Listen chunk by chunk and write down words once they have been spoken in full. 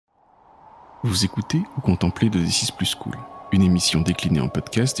Vous écoutez ou contemplez de D6 Plus Cool, une émission déclinée en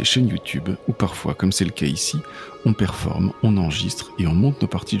podcast et chaîne YouTube où parfois, comme c'est le cas ici, on performe, on enregistre et on monte nos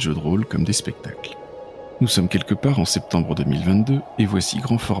parties de jeux de rôle comme des spectacles. Nous sommes quelque part en septembre 2022 et voici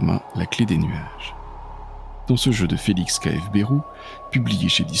grand format La Clé des Nuages. Dans ce jeu de Félix K.F. Bérou, publié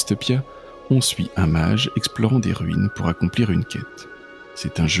chez Dystopia, on suit un mage explorant des ruines pour accomplir une quête.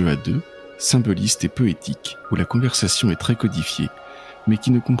 C'est un jeu à deux, symboliste et poétique, où la conversation est très codifiée, mais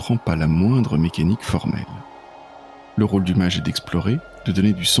qui ne comprend pas la moindre mécanique formelle. Le rôle du mage est d'explorer, de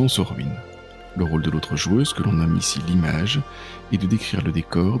donner du sens aux ruines. Le rôle de l'autre joueuse, que l'on nomme ici l'image, est de décrire le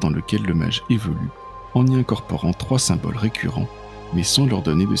décor dans lequel le mage évolue, en y incorporant 3 symboles récurrents, mais sans leur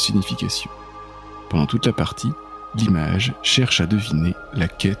donner de signification. Pendant toute la partie, l'image cherche à deviner la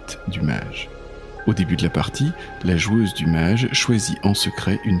quête du mage. Au début de la partie, la joueuse du mage choisit en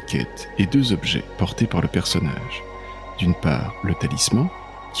secret une quête et 2 objets portés par le personnage. D'une part, le talisman,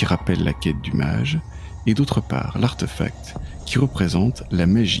 qui rappelle la quête du mage, et d'autre part, l'artefact, qui représente la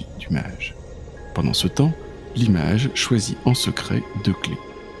magie du mage. Pendant ce temps, l'image choisit en secret 2 clés.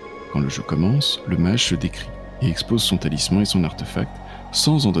 Quand le jeu commence, le mage se décrit et expose son talisman et son artefact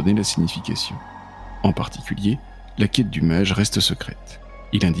sans en donner la signification. En particulier, la quête du mage reste secrète.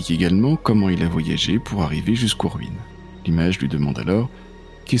 Il indique également comment il a voyagé pour arriver jusqu'aux ruines. L'image lui demande alors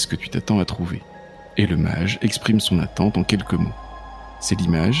 « Qu'est-ce que tu t'attends à trouver ?» Et le mage exprime son attente en quelques mots. C'est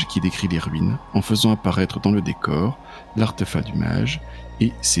l'image qui décrit les ruines en faisant apparaître dans le décor l'artefact du mage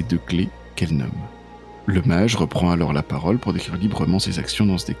et ses 2 clés qu'elle nomme. Le mage reprend alors la parole pour décrire librement ses actions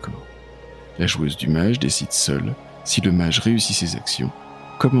dans ce décor. La joueuse du mage décide seule si le mage réussit ses actions,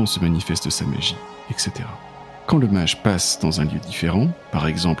 comment se manifeste sa magie, etc. Quand le mage passe dans un lieu différent, par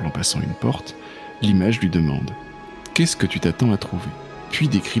exemple en passant une porte, l'image lui demande « Qu'est-ce que tu t'attends à trouver ?» puis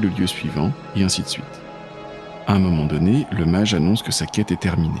décrit le lieu suivant, et ainsi de suite. À un moment donné, le mage annonce que sa quête est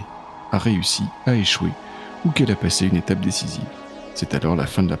terminée, a réussi, a échoué, ou qu'elle a passé une étape décisive. C'est alors la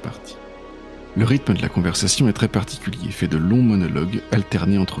fin de la partie. Le rythme de la conversation est très particulier, fait de longs monologues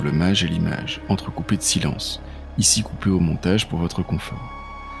alternés entre le mage et l'image, entrecoupés de silence, ici coupés au montage pour votre confort.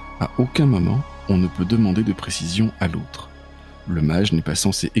 À aucun moment, on ne peut demander de précision à l'autre. Le mage n'est pas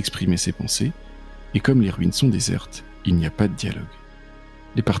censé exprimer ses pensées, et comme les ruines sont désertes, il n'y a pas de dialogue.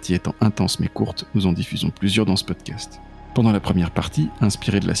 Les parties étant intenses mais courtes, nous en diffusons plusieurs dans ce podcast. Pendant la première partie,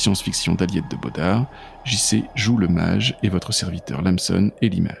 inspirée de la science-fiction d'Aliette de Bodard, JC joue le mage et votre serviteur Lamson est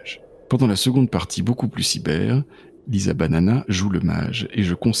l'image. Pendant la seconde partie beaucoup plus cyber, Lisa Banana joue le mage et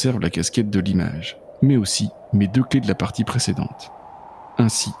je conserve la casquette de l'image, mais aussi mes 2 clés de la partie précédente.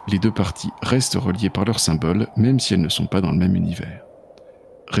 Ainsi, les 2 parties restent reliées par leurs symboles, même si elles ne sont pas dans le même univers.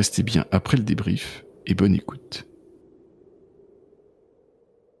 Restez bien après le débrief et bonne écoute.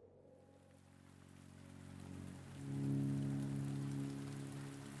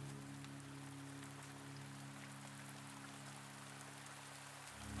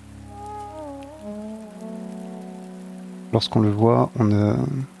 Lorsqu'on le voit, on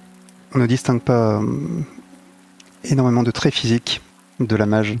ne distingue pas énormément de traits physiques de la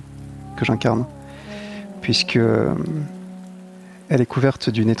mage que j'incarne, puisque elle est couverte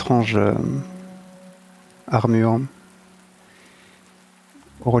d'une étrange armure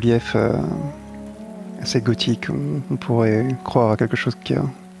au relief assez gothique. On pourrait croire à quelque chose qui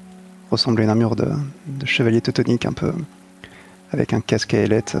ressemble à une armure de chevalier teutonique, un peu avec un casque à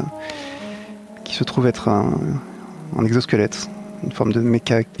ailettes, qui se trouve être un exosquelette, une forme de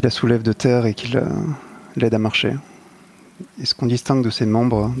méca qui la soulève de terre et qui l'aide à marcher. Et ce qu'on distingue de ses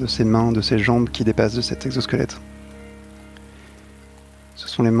membres, de ses mains, de ses jambes qui dépassent de cet exosquelette, ce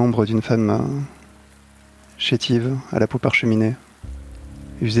sont les membres d'une femme chétive, à la peau parcheminée,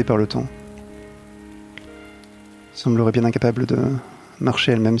 usée par le temps. Elle semblerait bien incapable de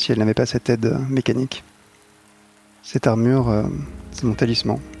marcher elle-même si elle n'avait pas cette aide mécanique. Cette armure, c'est mon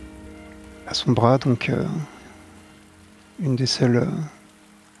talisman. À son bras, donc, une des seules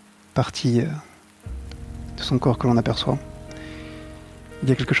parties de son corps que l'on aperçoit. Il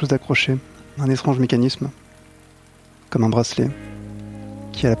y a quelque chose d'accroché, un étrange mécanisme, comme un bracelet,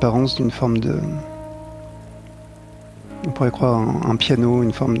 qui a l'apparence d'une forme de... On pourrait croire un piano,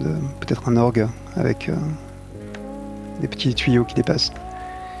 une forme de... peut-être un orgue, avec des petits tuyaux qui dépassent.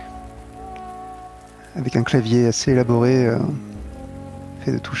 Avec un clavier assez élaboré,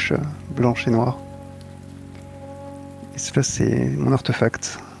 fait de touches blanches et noires. Et cela, c'est mon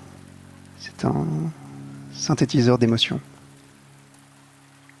artefact. C'est un synthétiseur d'émotions.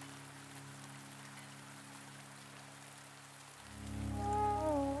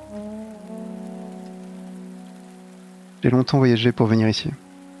 J'ai longtemps voyagé pour venir ici.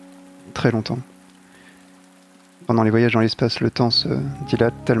 Très longtemps. Pendant les voyages dans l'espace, le temps se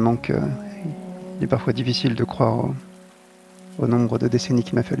dilate tellement qu'il Il est parfois difficile de croire au nombre de décennies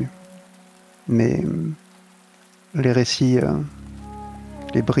qu'il m'a fallu. Mais les récits,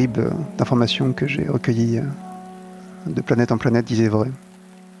 les bribes d'informations que j'ai recueillies de planète en planète disaient vrai.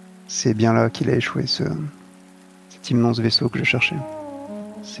 C'est bien là qu'il a échoué, cet immense vaisseau que je cherchais.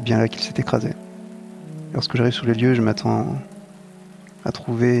 C'est bien là qu'il s'est écrasé. Lorsque j'arrive sur les lieux, je m'attends à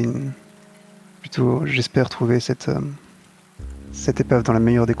trouver j'espère trouver cette épave dans la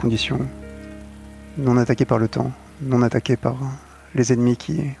meilleure des conditions, non attaquée par le temps, non attaquée par les ennemis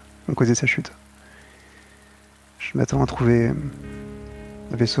qui ont causé sa chute. Je m'attends à trouver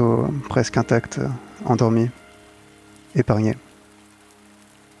un vaisseau presque intact, endormi, épargné.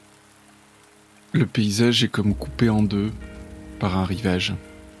 Le paysage est comme coupé en deux par un rivage.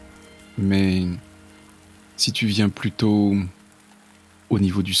 Mais si tu viens plutôt au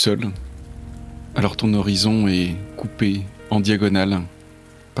niveau du sol, alors ton horizon est coupé en diagonale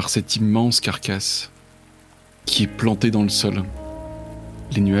par cette immense carcasse qui est plantée dans le sol.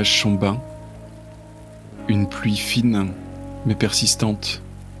 Les nuages sont bas. Une pluie fine mais persistante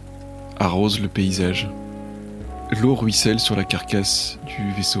arrose le paysage. L'eau ruisselle sur la carcasse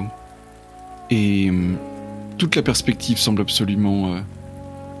du vaisseau. Et toute la perspective semble absolument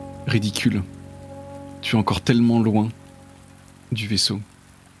ridicule. Tu es encore tellement loin du vaisseau.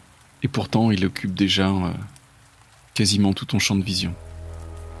 Et pourtant, il occupe déjà quasiment tout ton champ de vision.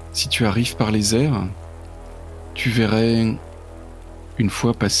 Si tu arrives par les airs, tu verrais, une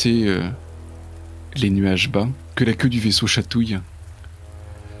fois passé les nuages bas, que la queue du vaisseau chatouille.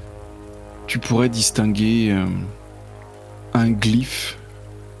 Tu pourrais distinguer un glyphe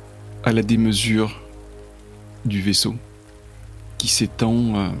à la démesure du vaisseau, qui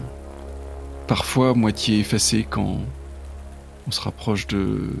s'étend parfois à moitié effacé quand on se rapproche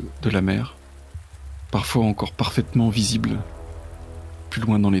de la mer, parfois encore parfaitement visible, plus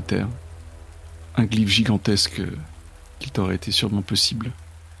loin dans les terres. Un glyphe gigantesque qu'il t'aurait été sûrement possible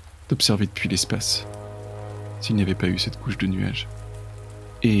d'observer depuis l'espace, s'il n'y avait pas eu cette couche de nuages.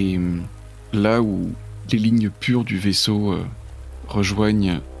 Et là où les lignes pures du vaisseau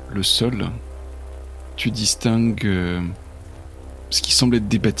rejoignent le sol, tu distingues ce qui semble être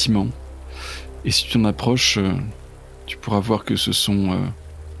des bâtiments. Et si tu t'en approches, tu pourras voir que ce sont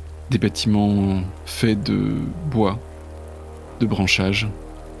des bâtiments faits de bois, de branchages,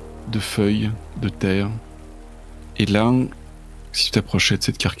 de feuilles, de terre. Et là, si tu t'approchais de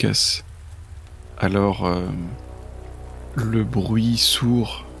cette carcasse, alors le bruit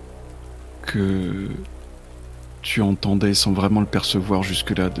sourd que tu entendais sans vraiment le percevoir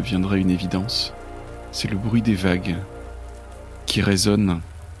jusque-là deviendrait une évidence. C'est le bruit des vagues qui résonnent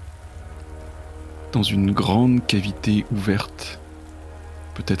dans une grande cavité ouverte,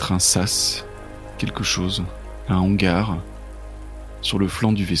 peut-être un sas, quelque chose, un hangar, sur le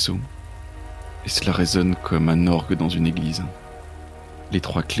flanc du vaisseau. Et cela résonne comme un orgue dans une église. Les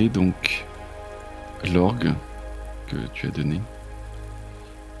 3 clés donc, l'orgue que tu as donné,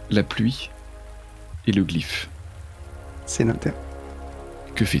 la pluie et le glyphe. C'est noté.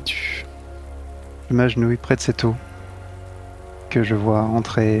 Que fais-tu ? Je m'agenouille près de cette eau que je vois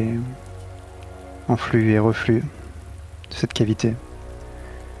entrer en flux et reflux de cette cavité.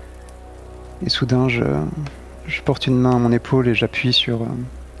 Et soudain, je porte une main à mon épaule et j'appuie sur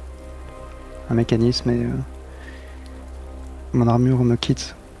un mécanisme et mon armure me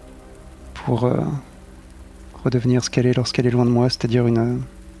quitte pour redevenir ce qu'elle est lorsqu'elle est loin de moi, c'est-à-dire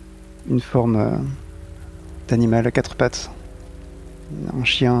une forme d'animal à 4 pattes, un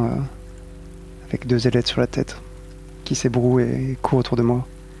chien avec 2 ailettes sur la tête qui s'ébroue et court autour de moi.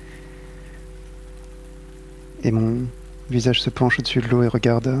 Et mon visage se penche au-dessus de l'eau et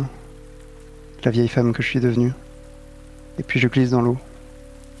regarde la vieille femme que je suis devenue. Et puis je glisse dans l'eau.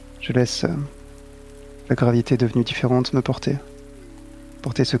 Je laisse la gravité devenue différente me porter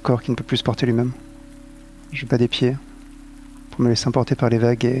ce corps qui ne peut plus se porter lui-même. Je bats des pieds pour me laisser emporter par les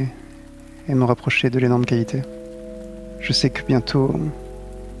vagues et me rapprocher de l'énorme cavité. Je sais que bientôt,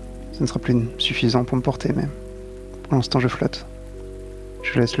 ce ne sera plus suffisant pour me porter, mais pour l'instant je flotte.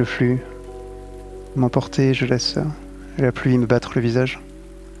 Je laisse le flux m'emporter, je laisse la pluie me battre le visage.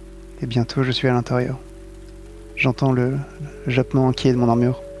 Et bientôt je suis à l'intérieur. J'entends le jappement inquiet de mon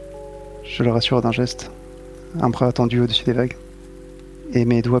armure. Je le rassure d'un geste, un bras tendu au-dessus des vagues. Et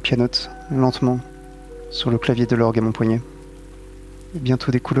mes doigts pianotent lentement sur le clavier de l'orgue à mon poignet. Et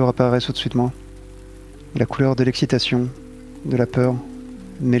bientôt des couleurs apparaissent au-dessus de moi. La couleur de l'excitation, de la peur,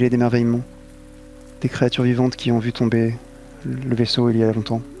 mêlée d'émerveillement. Des créatures vivantes qui ont vu tomber le vaisseau il y a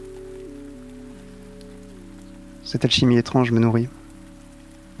longtemps. Cette alchimie étrange me nourrit,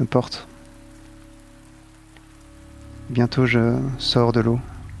 me porte. Bientôt je sors de l'eau,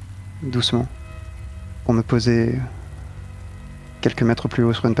 doucement, pour me poser quelques mètres plus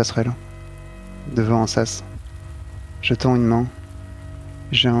haut sur une passerelle, devant un sas. Je tends une main.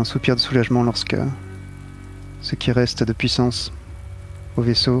 J'ai un soupir de soulagement lorsque ce qui reste de puissance au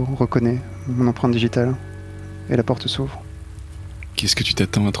vaisseau reconnaît mon empreinte digitale et la porte s'ouvre. Qu'est-ce que tu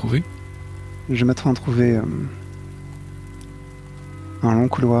t'attends à trouver ? Je m'attends à trouver un long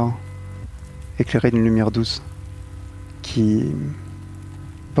couloir éclairé d'une lumière douce qui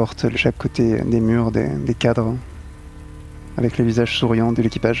porte de chaque côté des murs, des cadres avec les visages souriants de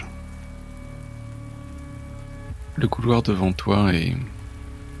l'équipage. Le couloir devant toi est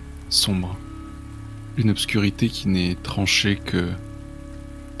sombre. Une obscurité qui n'est tranchée que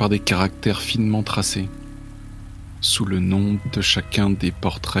par des caractères finement tracés sous le nom de chacun des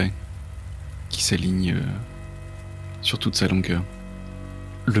portraits qui s'alignent sur toute sa longueur.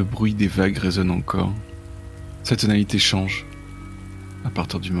 Le bruit des vagues résonne encore. Sa tonalité change à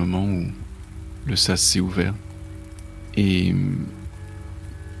partir du moment où le sas s'est ouvert. Et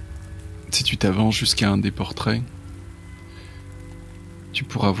si tu t'avances jusqu'à un des portraits, tu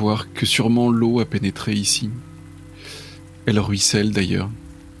pourras voir que sûrement l'eau a pénétré ici. Elle ruisselle d'ailleurs,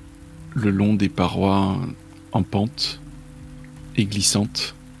 le long des parois en pente et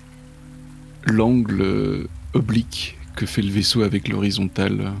glissante. L'angle oblique que fait le vaisseau avec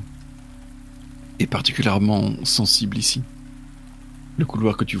l'horizontale est particulièrement sensible ici. Le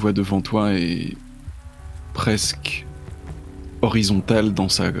couloir que tu vois devant toi est presque horizontal dans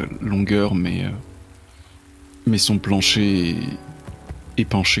sa longueur, mais son plancher est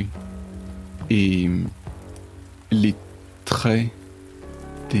penché. Et les traits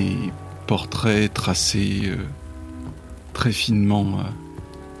des portraits tracés très finement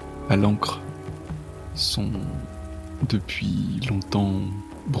à l'encre sont depuis longtemps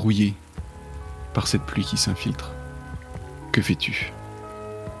brouillés par cette pluie qui s'infiltre. Que fais-tu ?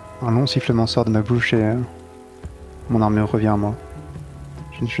 Un long sifflement sort de ma bouche et mon armure revient à moi.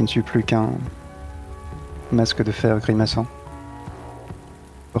 Je ne suis plus qu'un masque de fer grimaçant,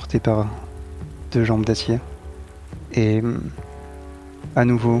 porté par 2 jambes d'acier. Et à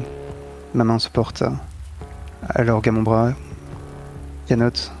nouveau, ma main se porte à l'orgue à mon bras.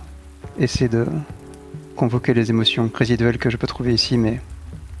 Canotte essaie de convoquer les émotions résiduelles que je peux trouver ici, mais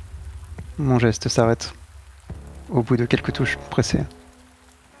mon geste s'arrête au bout de quelques touches pressées.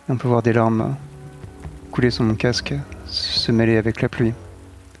 On peut voir des larmes couler sur mon casque, se mêler avec la pluie.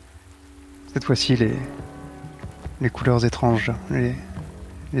 Cette fois-ci, les couleurs étranges,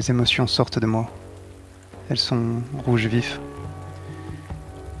 les émotions sortent de moi. Elles sont rouges vifs,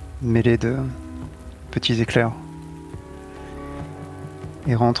 mêlées de petits éclairs,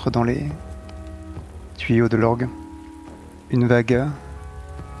 et rentrent dans les tuyaux de l'orgue. Une vague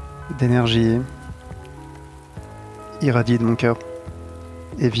d'énergie irradie de mon cœur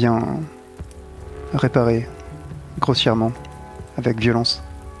et vient réparer grossièrement, avec violence,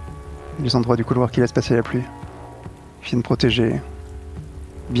 les endroits du couloir qui laissent passer la pluie. Viennent protéger,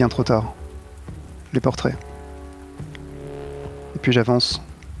 bien trop tard, les portraits. Et puis j'avance,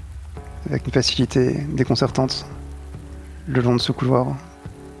 avec une facilité déconcertante, le long de ce couloir,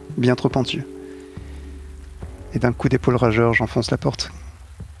 bien trop pentu. Et d'un coup d'épaule rageur, j'enfonce la porte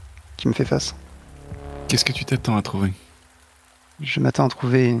qui me fait face. Qu'est-ce que tu t'attends à trouver ? Je m'attends à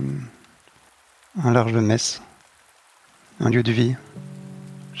trouver un large mess, un lieu de vie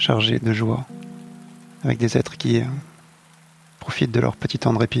chargé de joie, avec des êtres qui profitent de leur petit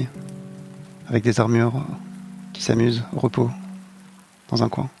temps de répit, avec des armures qui s'amusent au repos dans un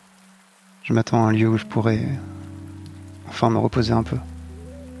coin. Je m'attends à un lieu où je pourrais enfin me reposer un peu,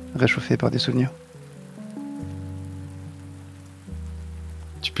 réchauffé par des souvenirs.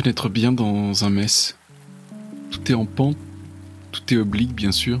 Tu pénètres bien dans un mess. Tout est en pente, tout est oblique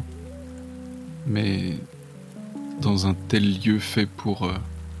bien sûr, mais dans un tel lieu fait pour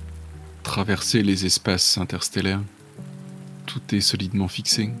traverser les espaces interstellaires, tout est solidement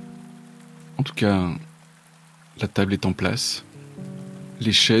fixé. En tout cas, la table est en place.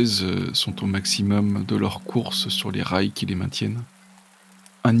 Les chaises sont au maximum de leur course sur les rails qui les maintiennent.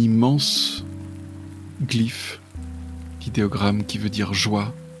 Un immense glyphe, idéogramme qui veut dire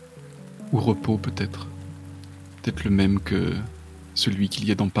joie ou repos peut-être. Peut-être le même que celui qu'il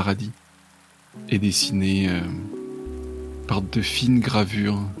y a dans Paradis, est dessiné par de fines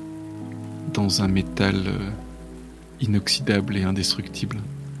gravures dans un métal inoxydable et indestructible.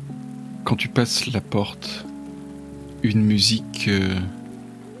 Quand tu passes la porte, une musique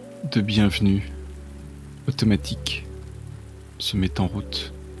de bienvenue automatique se met en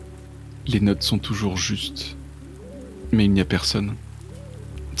route. Les notes sont toujours justes, mais il n'y a personne.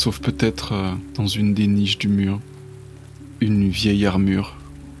 Sauf peut-être dans une des niches du mur, une vieille armure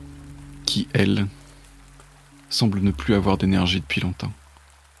qui, elle, semble ne plus avoir d'énergie depuis longtemps.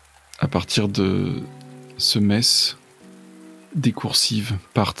 À partir de ce mess, des coursives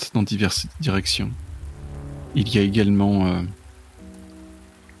partent dans diverses directions. Il y a également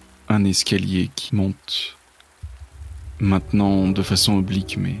un escalier qui monte, maintenant de façon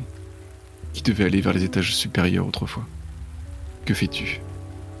oblique, mais qui devait aller vers les étages supérieurs autrefois. Que fais-tu ?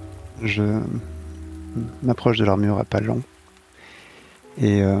 Je m'approche de l'armure à pas lents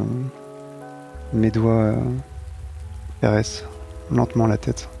et mes doigts caressent lentement la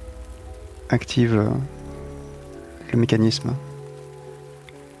tête, active le mécanisme,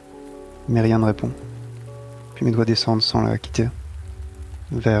 mais rien ne répond. Puis mes doigts descendent sans la quitter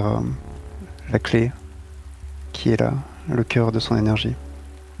vers la clé qui est là, le cœur de son énergie.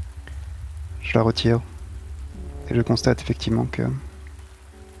 Je la retire et je constate effectivement que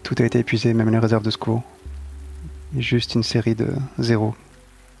tout a été épuisé, même les réserves de secours. Il y a juste une série de zéros.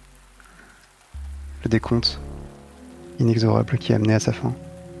 Le décompte inexorable qui est amené à sa fin.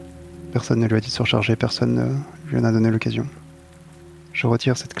 Personne ne lui a dit de se recharger, personne ne lui en a donné l'occasion. Je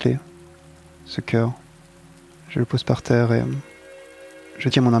retire cette clé, ce cœur, je le pose par terre et je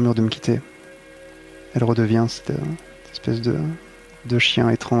tiens mon armure de me quitter. Elle redevient cette espèce de chien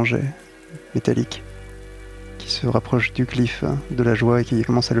étrange et métallique qui se rapproche du glyphe de la joie et qui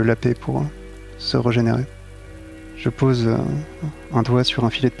commence à le laper pour se régénérer. Je pose un doigt sur un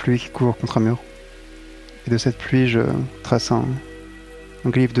filet de pluie qui court contre un mur. Et de cette pluie, je trace un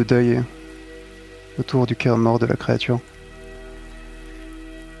glyphe de deuil autour du cœur mort de la créature.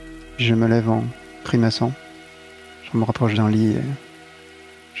 Je me lève en grimaçant. Je me rapproche d'un lit et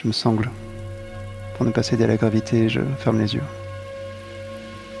je me sangle. Pour ne pas céder à la gravité, je ferme les yeux.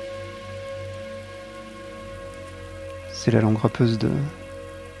 C'est la langue râpeuse de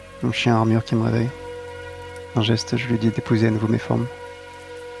mon chien armure qui me réveille. D'un geste, je lui dis d'épouser à nouveau mes formes.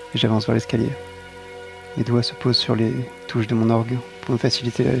 Et j'avance vers l'escalier. Mes doigts se posent sur les touches de mon orgue pour me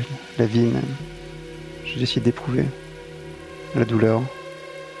faciliter la vie, mais je décide d'éprouver la douleur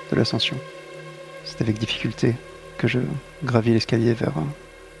de l'ascension. C'est avec difficulté que je gravis l'escalier vers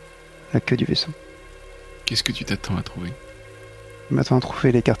la queue du vaisseau. Qu'est-ce que tu t'attends à trouver ? Je m'attends à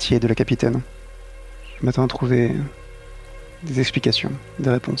trouver les quartiers de la capitaine. Je m'attends à trouver des explications, des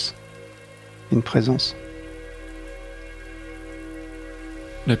réponses, une présence.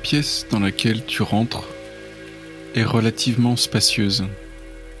 La pièce dans laquelle tu rentres est relativement spacieuse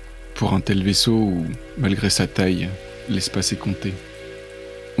pour un tel vaisseau où, malgré sa taille, l'espace est compté.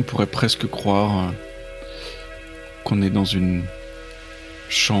 On pourrait presque croire qu'on est dans une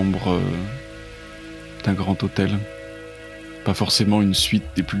chambre d'un grand hôtel. Pas forcément une suite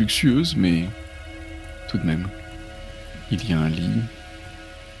des plus luxueuses, mais tout de même. Il y a un lit,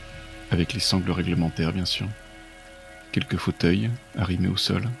 avec les sangles réglementaires bien sûr. Quelques fauteuils arrimés au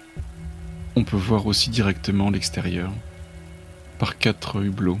sol. On peut voir aussi directement l'extérieur, par 4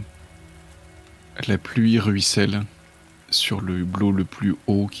 hublots. La pluie ruisselle sur le hublot le plus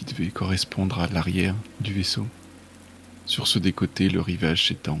haut qui devait correspondre à l'arrière du vaisseau. Sur ceux des côtés, le rivage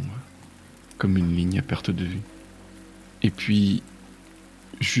s'étend comme une ligne à perte de vue. Et puis,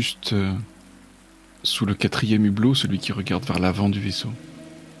 juste sous le 4e hublot, celui qui regarde vers l'avant du vaisseau,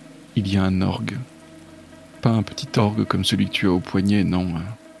 il y a un orgue. Pas un petit orgue comme celui que tu as au poignet, non.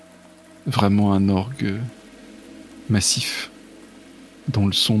 Vraiment un orgue massif, dont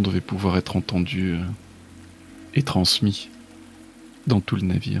le son devait pouvoir être entendu et transmis dans tout le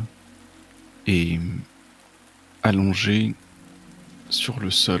navire. Et allongé sur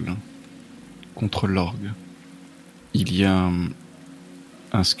le sol, contre l'orgue, il y a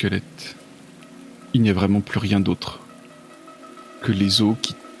un squelette. Il n'y a vraiment plus rien d'autre que les os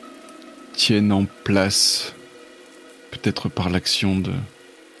qui tiennent en place, peut-être par l'action de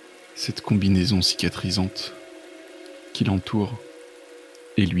cette combinaison cicatrisante qui l'entoure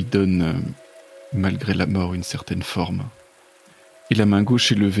et lui donne, malgré la mort, une certaine forme. Et la main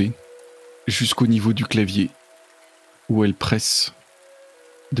gauche est levée jusqu'au niveau du clavier, où elle presse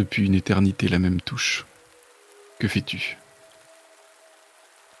depuis une éternité la même touche. Que fais-tu ?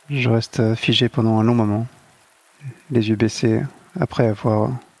 Je reste figé pendant un long moment, les yeux baissés, après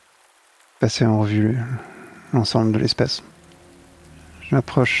avoir passé en revue l'ensemble de l'espace. Je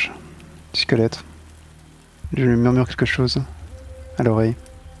m'approche du squelette, je lui murmure quelque chose à l'oreille,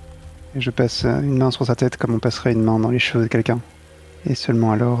 et je passe une main sur sa tête comme on passerait une main dans les cheveux de quelqu'un. Et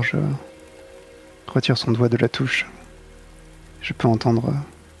seulement alors, je retire son doigt de la touche. Je peux entendre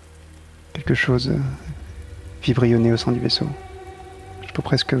quelque chose vibrionner au sein du vaisseau. Je peux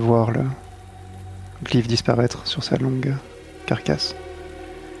presque voir le glyphe disparaître sur sa longue carcasse.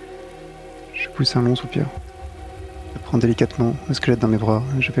 Je pousse un long soupir. Je prends délicatement le squelette dans mes bras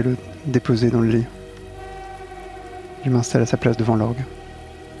et je vais le déposer dans le lit. Je m'installe à sa place devant l'orgue.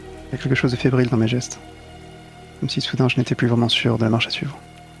 Il y a quelque chose de fébrile dans mes gestes. Comme si soudain je n'étais plus vraiment sûr de la marche à suivre.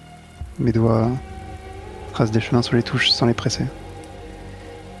 Mes doigts tracent des chemins sur les touches sans les presser.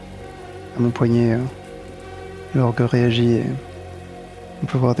 À mon poignet, l'orgue réagit et on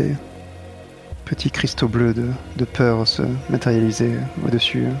peut voir des petits cristaux bleus de peur se matérialiser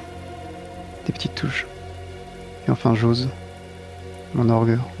au-dessus des petites touches. Et enfin j'ose. Mon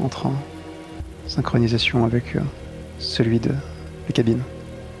orgue entre en synchronisation avec celui de la cabine.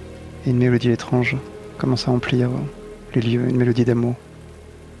 Et une mélodie étrange commence à remplir les lieux, une mélodie d'amour.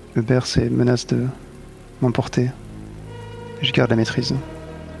 Me berce et menace de m'emporter. Et je garde la maîtrise.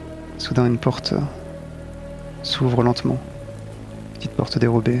 Soudain une porte s'ouvre lentement. Petite porte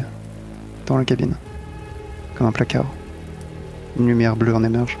dérobée dans la cabine. Comme un placard. Une lumière bleue en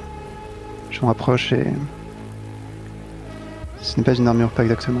émerge. Je m'en rapproche et... ce n'est pas une armure, pas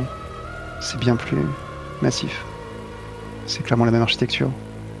exactement. C'est bien plus massif. C'est clairement la même architecture.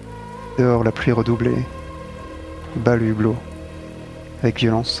 Dehors, la pluie redouble et bat le hublot avec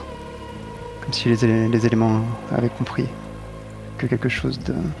violence. Comme si les éléments avaient compris que quelque chose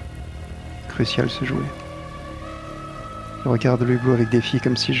de crucial se jouait. Je regarde le hublot avec défi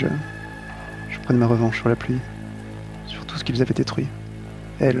comme si je prenais ma revanche sur la pluie, sur tout ce qu'ils avaient détruit.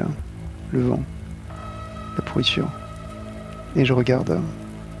 Elle, le vent, la pourriture. Et je regarde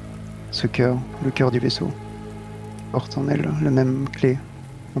ce cœur, le cœur du vaisseau, porte en elle la même clé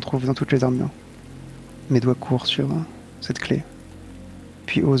qu'on trouve dans toutes les armures. Mes doigts courent sur cette clé,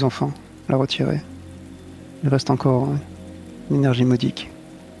 puis osent enfin la retirer. Il reste encore une énergie modique.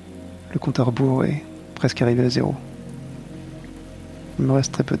 Le compte à rebours est presque arrivé à 0. Il me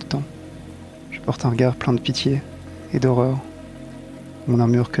reste très peu de temps. Je porte un regard plein de pitié et d'horreur. Mon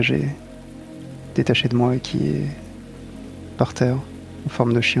armure que j'ai détachée de moi et qui est par terre, en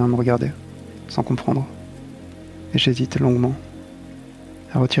forme de chien, à me regarder, sans comprendre. Et j'hésite longuement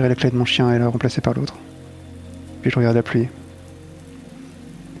à retirer la clé de mon chien et la remplacer par l'autre. Puis je regarde la pluie.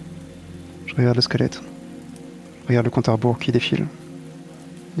 Je regarde le squelette. Je regarde le compte à rebours qui défile.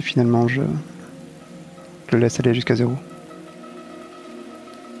 Et finalement, je le laisse aller jusqu'à 0.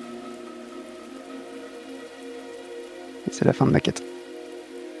 Et c'est la fin de ma quête.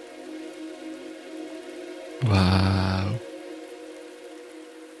 Waouh.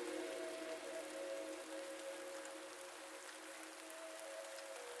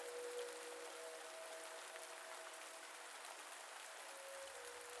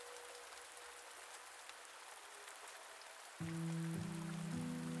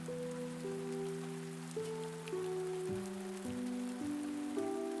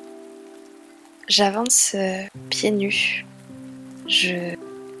 J'avance pieds nus. Je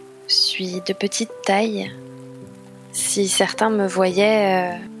suis de petite taille. Si certains me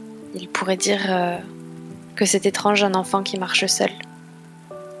voyaient, ils pourraient dire que c'est étrange un enfant qui marche seul,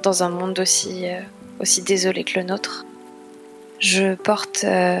 dans un monde aussi désolé que le nôtre. Je porte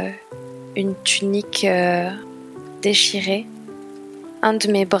une tunique déchirée. Un de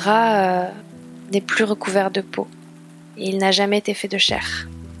mes bras n'est plus recouvert de peau. Et il n'a jamais été fait de chair.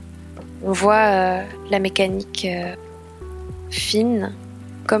 On voit la mécanique fine,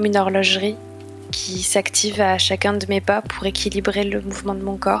 comme une horlogerie, qui s'active à chacun de mes pas pour équilibrer le mouvement de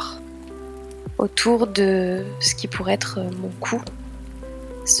mon corps. Autour de ce qui pourrait être mon cou,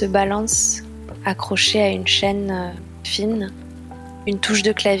 se balance, accrochée à une chaîne fine, une touche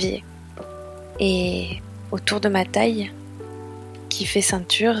de clavier. Et autour de ma taille, qui fait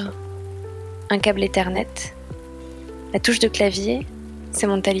ceinture, un câble Ethernet. La touche de clavier, c'est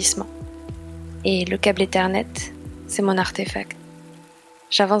mon talisman. Et le câble Ethernet, c'est mon artefact.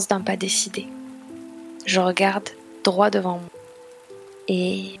 J'avance d'un pas décidé. Je regarde droit devant moi.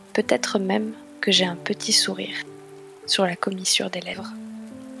 Et peut-être même que j'ai un petit sourire sur la commissure des lèvres.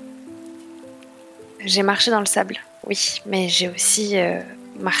 J'ai marché dans le sable, oui, mais j'ai aussi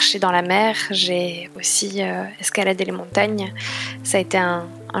marché dans la mer, j'ai aussi escaladé les montagnes. Ça a été un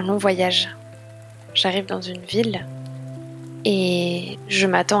long voyage. J'arrive dans une ville et je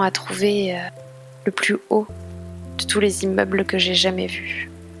m'attends à trouver le plus haut de tous les immeubles que j'ai jamais vus.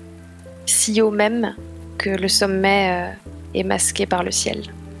 Si haut même que le sommet est masqué par le ciel.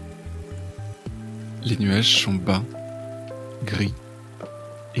 Les nuages sont bas, gris,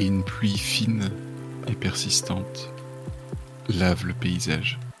 et une pluie fine et persistante lave le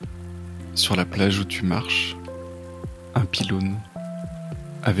paysage. Sur la plage où tu marches, un pylône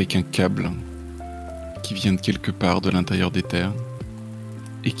avec un câble qui vient de quelque part de l'intérieur des terres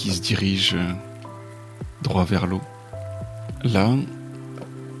et qui se dirige droit vers l'eau. Là,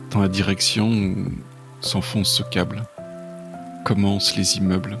 dans la direction où s'enfonce ce câble, commencent les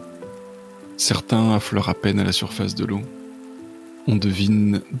immeubles, Certains affleurent à peine à la surface de l'eau. On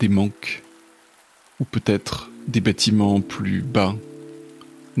devine des manques, ou peut-être des bâtiments plus bas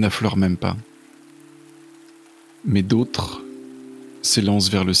n'affleurent même pas. Mais d'autres s'élancent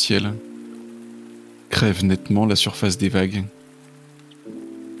vers le ciel, crèvent nettement la surface des vagues.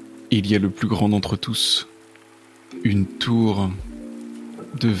 Et il y a le plus grand d'entre tous, une tour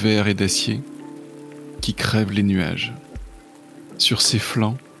de verre et d'acier qui crève les nuages. Sur ses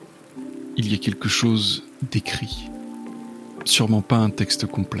flancs, il y a quelque chose d'écrit. Sûrement pas un texte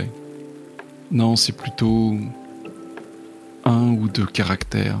complet. Non, c'est plutôt 1 ou 2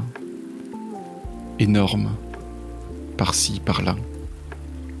 caractères, énormes, par-ci, par-là.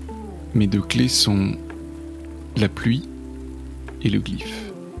 Mes 2 clés sont la pluie et le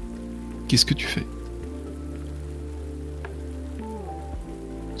glyphe. Qu'est-ce que tu fais ?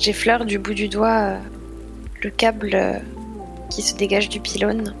 J'effleure du bout du doigt le câble qui se dégage du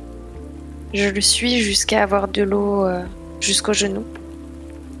pylône. Je le suis jusqu'à avoir de l'eau jusqu'aux genoux.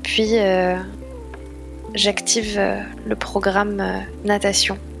 Puis j'active le programme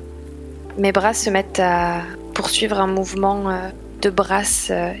natation. Mes bras se mettent à poursuivre un mouvement de brasse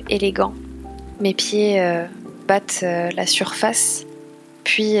élégant. Mes pieds battent la surface,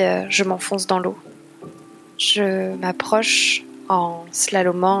 puis je m'enfonce dans l'eau. Je m'approche en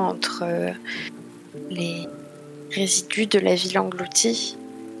slalomant entre les résidus de la ville engloutie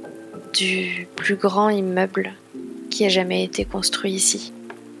du plus grand immeuble qui ait jamais été construit ici.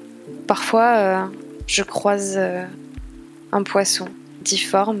 Parfois, je croise un poisson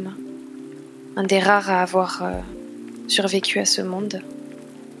difforme, un des rares à avoir survécu à ce monde.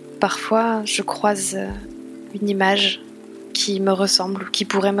 Parfois, je croise une image qui me ressemble ou qui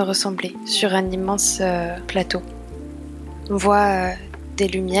pourrait me ressembler sur un immense plateau. On voit des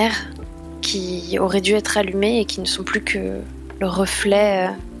lumières qui auraient dû être allumées et qui ne sont plus que le reflet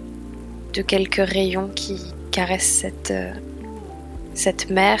de quelques rayons qui caressent cette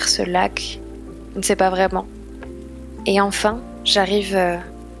mer, ce lac. On ne sait pas vraiment. Et enfin, j'arrive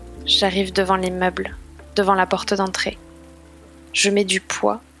devant l'immeuble, devant la porte d'entrée. Je mets du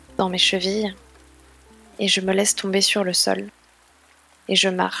poids dans mes chevilles et je me laisse tomber sur le sol. Et je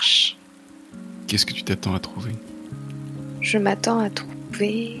marche. Qu'est-ce que tu t'attends à trouver ? Je m'attends à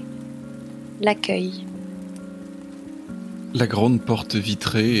trouver l'accueil. La grande porte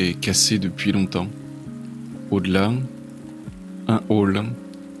vitrée est cassée depuis longtemps. Au-delà, un hall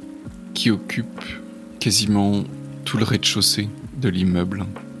qui occupe quasiment tout le rez-de-chaussée de l'immeuble.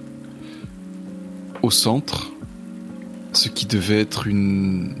 Au centre, ce qui devait être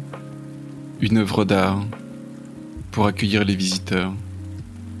une œuvre d'art pour accueillir les visiteurs.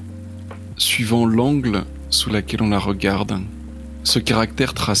 Suivant l'angle sous lequel on la regarde, ce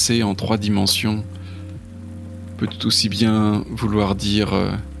caractère tracé en 3 dimensions peut tout aussi bien vouloir dire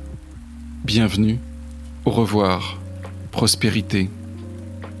bienvenue, au revoir, prospérité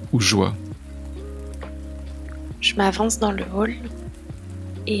ou joie. Je m'avance dans le hall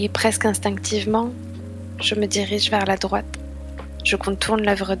et presque instinctivement, je me dirige vers la droite. Je contourne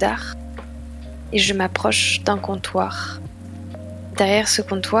l'œuvre d'art et je m'approche d'un comptoir. Derrière ce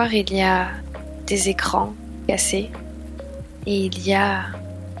comptoir, il y a des écrans cassés et il y a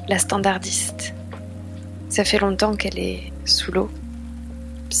la standardiste. Ça fait longtemps qu'elle est sous l'eau.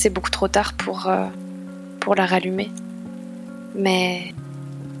 C'est beaucoup trop tard pour la rallumer. Mais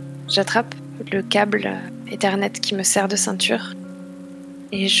j'attrape le câble Ethernet qui me sert de ceinture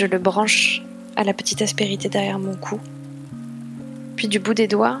et je le branche à la petite aspérité derrière mon cou. Puis du bout des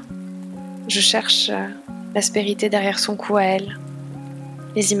doigts, je cherche l'aspérité derrière son cou à elle.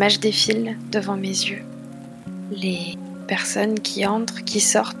 Les images défilent devant mes yeux. Les personnes qui entrent, qui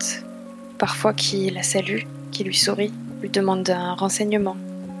sortent, parfois qui la saluent, qui lui sourient, lui demandent un renseignement,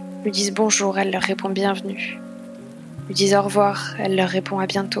 lui disent bonjour, elle leur répond bienvenue, lui disent au revoir, elle leur répond à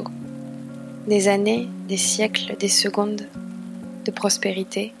bientôt. Des années, des siècles, des secondes de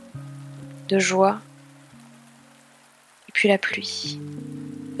prospérité, de joie, et puis la pluie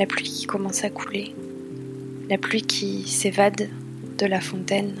qui commence à couler, la pluie qui s'évade de la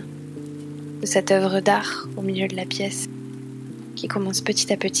fontaine, de cette œuvre d'art au milieu de la pièce, qui commence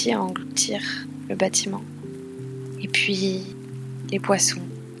petit à petit à engloutir le bâtiment. Et puis les poissons,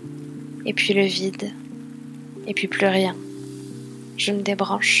 et puis le vide, et puis plus rien. Je me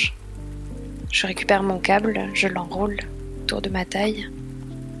débranche, je récupère mon câble, je l'enroule autour de ma taille,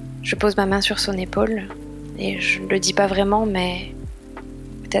 je pose ma main sur son épaule, et je ne le dis pas vraiment, mais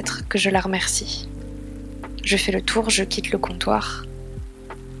peut-être que je la remercie. Je fais le tour, je quitte le comptoir,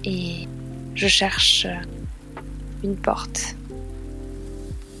 et je cherche une porte.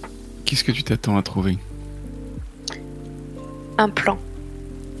 Qu'est-ce que tu t'attends à trouver ? Un plan.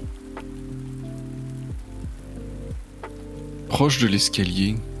 Proche de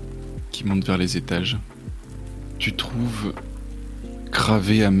l'escalier qui monte vers les étages, tu trouves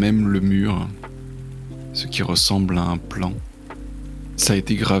gravé à même le mur ce qui ressemble à un plan. Ça a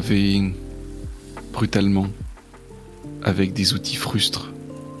été gravé brutalement, avec des outils frustres.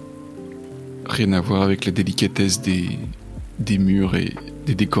 Rien à voir avec la délicatesse des murs et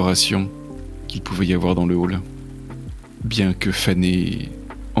des décorations qu'il pouvait y avoir dans le hall, bien que fané et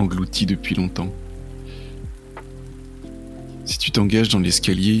englouti depuis longtemps. Si tu t'engages dans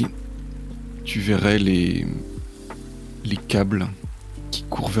l'escalier, tu verrais les câbles qui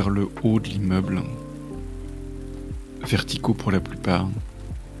courent vers le haut de l'immeuble, verticaux pour la plupart,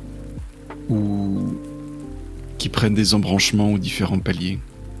 ou qui prennent des embranchements aux différents paliers.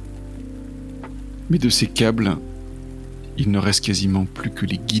 Mais de ces câbles, il ne reste quasiment plus que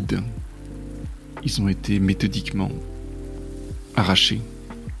les guides. Ils ont été méthodiquement arrachés.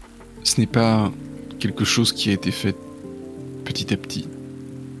 Ce n'est pas quelque chose qui a été fait petit à petit.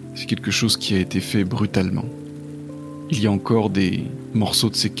 C'est quelque chose qui a été fait brutalement. Il y a encore des morceaux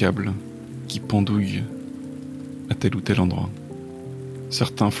de ces câbles qui pendouillent à tel ou tel endroit.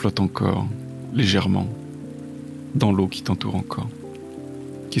 Certains flottent encore, légèrement, dans l'eau qui t'entoure encore.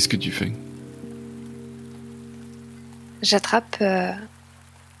 Qu'est-ce que tu fais ? J'attrape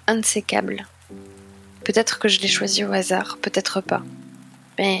un de ces câbles. Peut-être que je l'ai choisi au hasard, peut-être pas.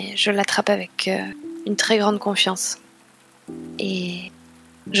 Mais je l'attrape avec une très grande confiance. Et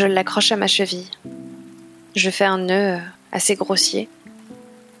je l'accroche à ma cheville. Je fais un nœud assez grossier,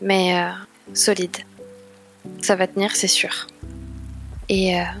 mais solide. Ça va tenir, c'est sûr.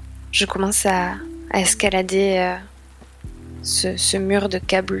 Et je commence à escalader ce mur de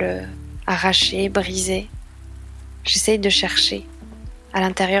câbles arrachés, brisés. J'essaye de chercher, à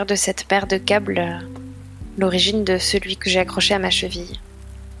l'intérieur de cette paire de câbles, l'origine de celui que j'ai accroché à ma cheville.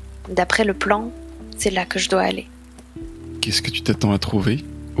 D'après le plan, c'est là que je dois aller. Qu'est-ce que tu t'attends à trouver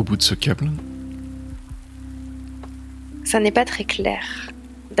au bout de ce câble ? Ça n'est pas très clair.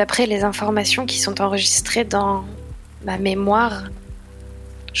 D'après les informations qui sont enregistrées dans ma mémoire,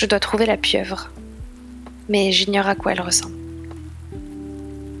 je dois trouver la pieuvre. Mais j'ignore à quoi elle ressemble.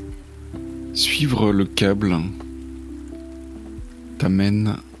 Suivre le câble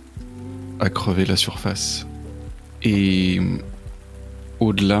t'amène à crever la surface. Et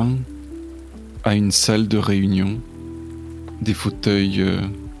au-delà, à une salle de réunion, des fauteuils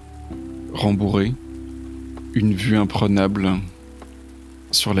rembourrés, une vue imprenable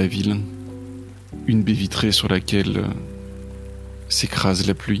sur la ville, une baie vitrée sur laquelle s'écrase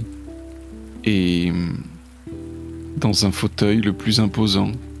la pluie, et dans un fauteuil le plus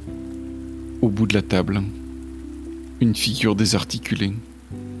imposant, au bout de la table, une figure désarticulée,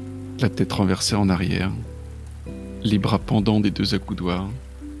 la tête renversée en arrière, les bras pendants des deux accoudoirs,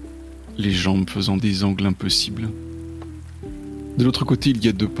 les jambes faisant des angles impossibles. De l'autre côté, il y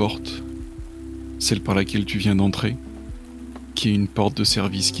a deux portes, celle par laquelle tu viens d'entrer, qui est une porte de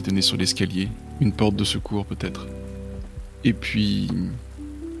service qui donnait sur l'escalier, une porte de secours peut-être. Et puis,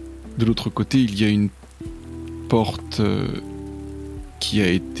 de l'autre côté, il y a une porte qui a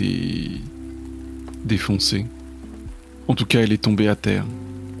été défoncée. En tout cas, elle est tombée à terre.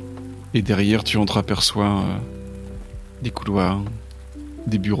 Et derrière, tu entreaperçois des couloirs,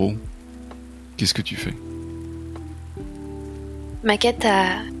 des bureaux. Qu'est-ce que tu fais ? Ma quête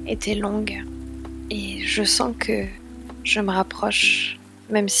a été longue et je sens que je me rapproche,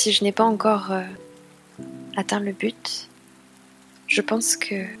 même si je n'ai pas encore atteint le but. Je pense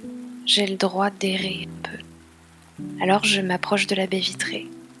que j'ai le droit d'errer un peu. Alors je m'approche de la baie vitrée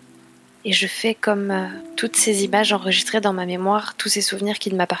et je fais comme toutes ces images enregistrées dans ma mémoire, tous ces souvenirs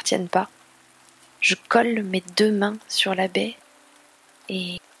qui ne m'appartiennent pas. Je colle mes deux mains sur la baie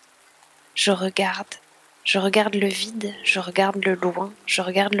et je regarde. Je regarde le vide, je regarde le loin, je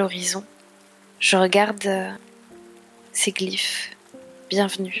regarde l'horizon. Je regarde ces glyphes.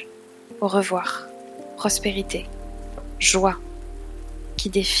 Bienvenue, au revoir, prospérité, joie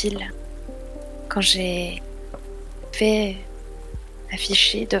qui défile. Quand j'ai fait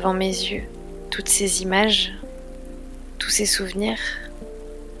afficher devant mes yeux toutes ces images, tous ces souvenirs,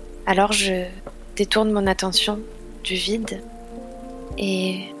 alors je détourne mon attention du vide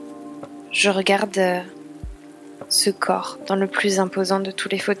et je regarde ce corps dans le plus imposant de tous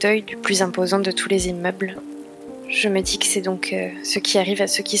les fauteuils, du plus imposant de tous les immeubles. Je me dis que c'est donc ce qui arrive à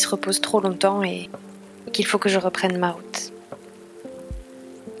ceux qui se reposent trop longtemps et qu'il faut que je reprenne ma route.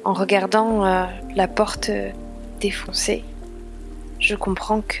 En regardant la porte défoncée, je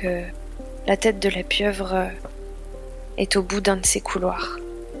comprends que la tête de la pieuvre est au bout d'un de ces couloirs.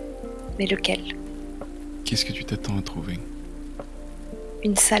 Mais lequel ? Qu'est-ce que tu t'attends à trouver ?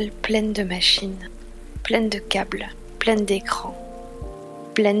 Une salle pleine de machines, pleine de câbles, pleine d'écrans,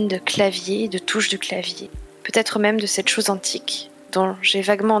 pleine de claviers, de touches de clavier, peut-être même de cette chose antique dont j'ai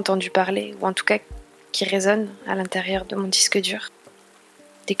vaguement entendu parler, ou en tout cas qui résonne à l'intérieur de mon disque dur.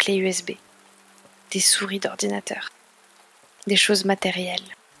 Des clés USB, des souris d'ordinateur, des choses matérielles.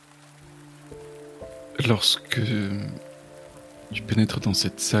 Lorsque tu pénètres dans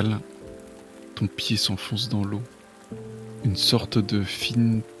cette salle, ton pied s'enfonce dans l'eau. Une sorte de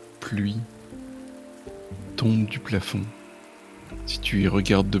fine pluie tombe du plafond. Si tu y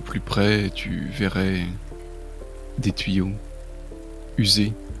regardes de plus près, tu verrais des tuyaux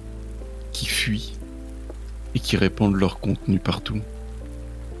usés qui fuient et qui répandent leur contenu partout.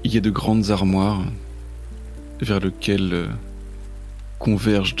 Il y a de grandes armoires vers lesquelles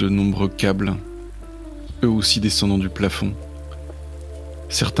convergent de nombreux câbles, eux aussi descendant du plafond.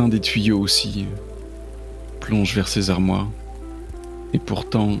 Certains des tuyaux aussi plongent vers ces armoires, et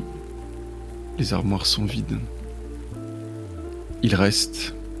pourtant, les armoires sont vides. Il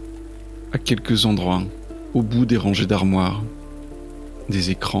reste, à quelques endroits, au bout des rangées d'armoires, des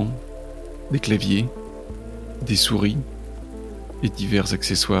écrans, des claviers, des souris et divers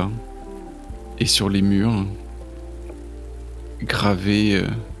accessoires. Et sur les murs, gravés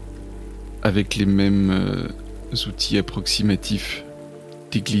avec les mêmes outils approximatifs,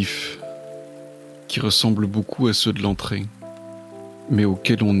 des glyphes qui ressemblent beaucoup à ceux de l'entrée, mais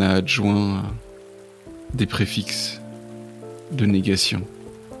auxquels on a adjoint des préfixes de négation.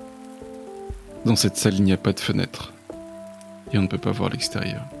 Dans cette salle, il n'y a pas de fenêtre et on ne peut pas voir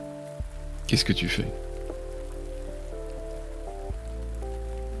l'extérieur. Qu'est-ce que tu fais ?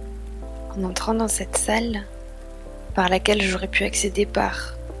 En entrant dans cette salle, par laquelle j'aurais pu accéder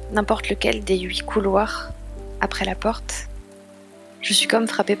par n'importe lequel des 8 couloirs après la porte, je suis comme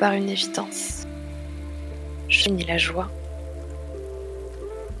frappée par une évidence. Je finis la joie.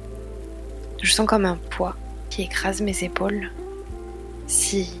 Je sens comme un poids qui écrase mes épaules.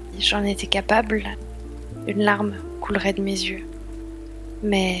 Si j'en étais capable, une larme coulerait de mes yeux.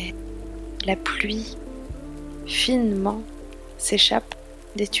 Mais la pluie, finement, s'échappe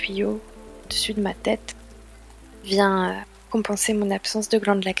des tuyaux au-dessus de ma tête, vient compenser mon absence de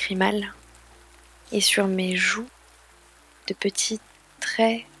glandes lacrymales. Et sur mes joues, de petits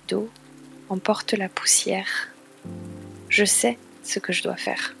traits d'eau emportent la poussière. Je sais ce que je dois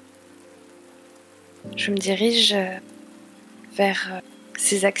faire. Je me dirige vers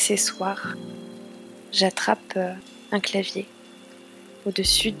ces accessoires. J'attrape un clavier.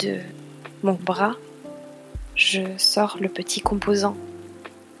 Au-dessus de mon bras, je sors le petit composant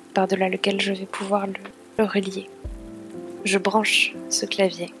par-delà lequel je vais pouvoir le relier. Je branche ce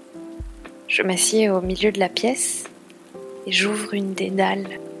clavier. Je m'assieds au milieu de la pièce et j'ouvre une des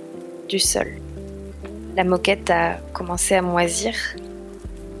dalles du sol. La moquette a commencé à moisir.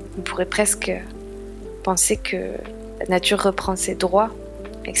 On pourrait presque penser que la nature reprend ses droits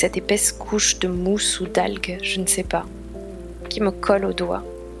avec cette épaisse couche de mousse ou d'algues, je ne sais pas, qui me colle au doigt.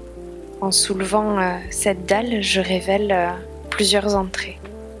 En soulevant cette dalle, je révèle plusieurs entrées.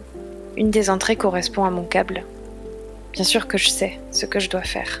 Une des entrées correspond à mon câble. Bien sûr que je sais ce que je dois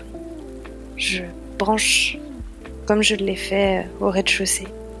faire. Je branche, comme je l'ai fait au rez-de-chaussée,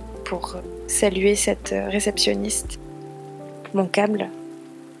 pour saluer cette réceptionniste, mon câble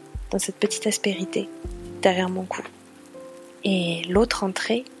dans cette petite aspérité derrière mon cou. Et l'autre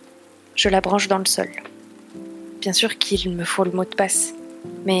entrée, je la branche dans le sol. Bien sûr qu'il me faut le mot de passe,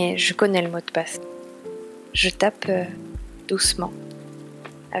 mais je connais le mot de passe. Je tape doucement,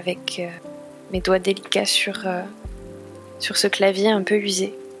 avec mes doigts délicats sur ce clavier un peu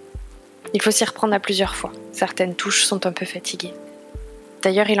usé. Il faut s'y reprendre à plusieurs fois. Certaines touches sont un peu fatiguées.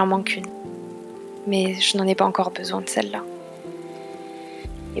 D'ailleurs, il en manque une. Mais je n'en ai pas encore besoin de celle-là.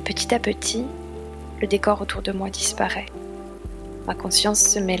 Et petit à petit, le décor autour de moi disparaît. Ma conscience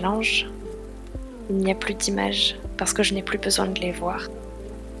se mélange. Il n'y a plus d'images parce que je n'ai plus besoin de les voir.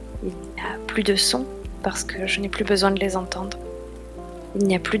 Il n'y a plus de sons parce que je n'ai plus besoin de les entendre. Il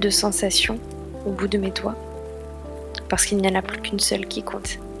n'y a plus de sensations au bout de mes doigts parce qu'il n'y en a plus qu'une seule qui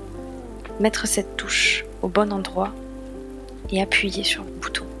compte. Mettre cette touche au bon endroit et appuyer sur le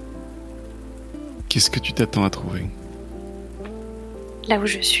bouton. Qu'est-ce que tu t'attends à trouver ? Là où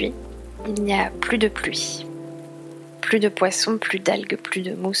je suis, il n'y a plus de pluie. Plus de poissons, plus d'algues, plus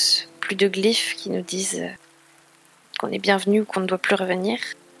de mousse, plus de glyphes qui nous disent qu'on est bienvenu ou qu'on ne doit plus revenir.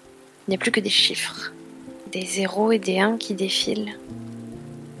 Il n'y a plus que des chiffres, des 0 et des 1 qui défilent.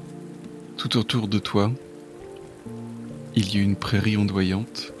 Tout autour de toi, il y a une prairie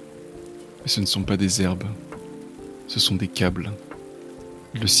ondoyante, mais ce ne sont pas des herbes, ce sont des câbles.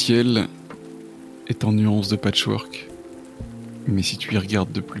 Le ciel est en nuances de patchwork, mais si tu y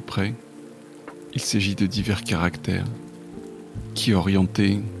regardes de plus près, Il s'agit de divers caractères qui,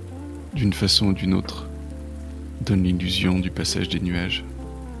 orientés d'une façon ou d'une autre, donnent l'illusion du passage des nuages.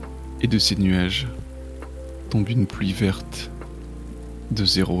 Et de ces nuages tombe une pluie verte de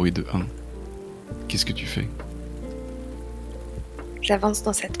 0 et de 1. Qu'est-ce que tu fais ? J'avance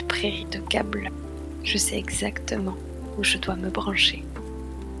dans cette prairie de câbles. Je sais exactement où je dois me brancher.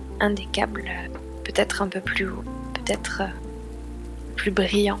 Un des câbles, peut-être un peu plus haut, peut-être plus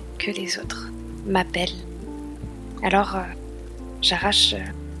brillant que les autres, m'appelle. Alors, j'arrache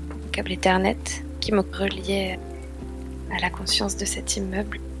le câble Ethernet qui me reliait à la conscience de cet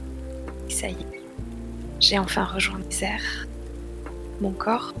immeuble. Et ça y est, j'ai enfin rejoint les airs. Mon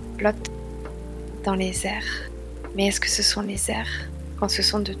corps flotte dans les airs. Mais est-ce que ce sont les airs quand ce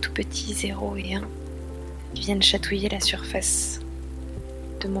sont de tout petits 0 et 1 qui viennent chatouiller la surface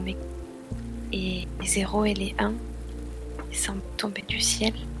de mon mécanisme? Et les 0 et les 1, qui semblent tomber du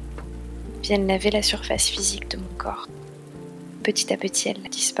ciel, viennent laver la surface physique de mon corps. Petit à petit, elle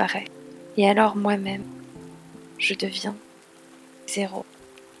disparaît. Et alors moi-même, je deviens 0.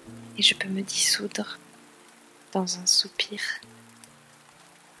 Et je peux me dissoudre dans un soupir.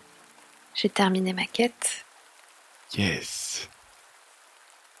 J'ai terminé ma quête. Yes.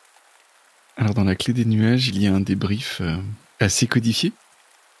 Alors dans la clé des nuages, il y a un débrief assez codifié.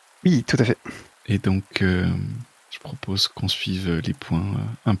 Oui, tout à fait. Et donc, je propose qu'on suive les points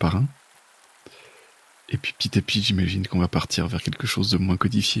un par un. Et puis petit à petit, j'imagine qu'on va partir vers quelque chose de moins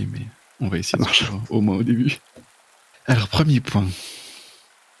codifié, mais on va essayer de faire au moins au début. Alors, premier point.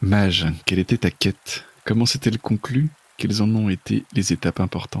 Mage, quelle était ta quête ? Comment s'est-elle conclue ? Quelles en ont été les étapes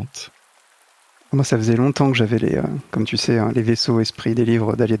importantes ? Moi, ça faisait longtemps que j'avais comme tu sais, les vaisseaux esprits des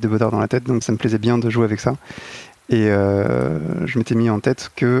livres d'Aliette de Bodard dans la tête, donc ça me plaisait bien de jouer avec ça. Et je m'étais mis en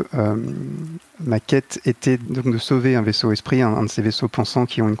tête que ma quête était donc de sauver un vaisseau esprit, un de ces vaisseaux pensants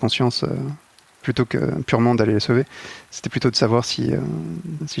qui ont une conscience, plutôt que purement d'aller les sauver. C'était plutôt de savoir si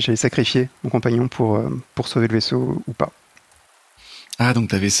j'allais sacrifier mon compagnon pour sauver le vaisseau ou pas. Ah, donc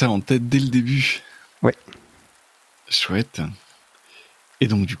t'avais ça en tête dès le début. Ouais. Chouette. Et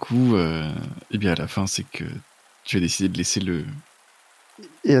donc du coup, eh bien à la fin, c'est que tu as décidé de laisser le...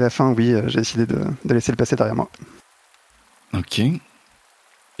 Et à la fin, oui, j'ai décidé de laisser le passé derrière moi. Ok.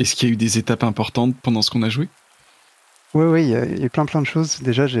 Est-ce qu'il y a eu des étapes importantes pendant ce qu'on a joué ? Oui, il y a eu plein de choses.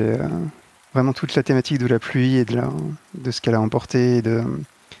 Déjà, j'ai vraiment toute la thématique de la pluie et de ce qu'elle a emporté.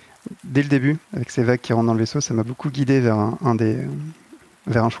 Dès le début, avec ces vagues qui rentrent dans le vaisseau, ça m'a beaucoup guidé vers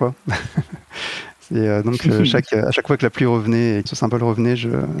un choix. Et donc, à chaque fois que la pluie revenait et que ce symbole revenait,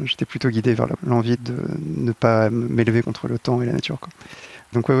 j'étais plutôt guidé vers l'envie de ne pas m'élever contre le temps et la nature, quoi.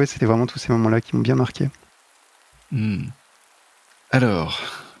 Donc, ouais, c'était vraiment tous ces moments-là qui m'ont bien marqué. Alors,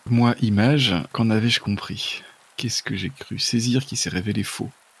 moi, image, qu'en avais-je compris ? Qu'est-ce que j'ai cru saisir qui s'est révélé faux ?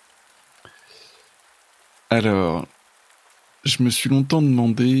 Alors, je me suis longtemps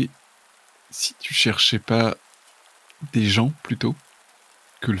demandé si tu cherchais pas des gens plutôt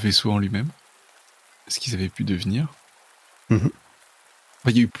que le vaisseau en lui-même. Ce qu'ils avaient pu devenir. Mm-hmm.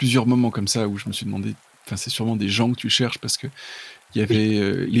 Il y a eu plusieurs moments comme ça où je me suis demandé, c'est sûrement des gens que tu cherches parce que il y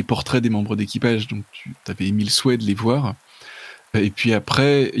avait les portraits des membres d'équipage, donc tu avais émis le souhait de les voir. Et puis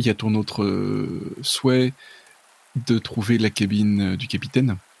après, il y a ton autre souhait de trouver la cabine du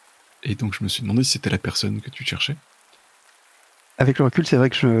capitaine. Et donc je me suis demandé si c'était la personne que tu cherchais. Avec le recul, c'est vrai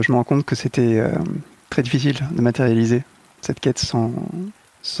que je me rends compte que c'était très difficile de matérialiser cette quête sans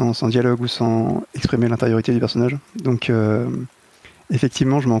dialogue ou sans exprimer l'intériorité du personnage. Donc,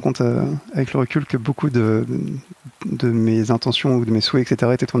 effectivement, je me rends compte avec le recul que beaucoup de mes intentions ou de mes souhaits,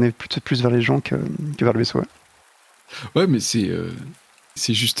 etc., étaient tournés plus vers les gens que vers le vaisseau. Ouais, mais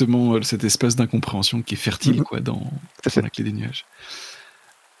c'est justement cet espace d'incompréhension qui est fertile, quoi, dans la clé des nuages.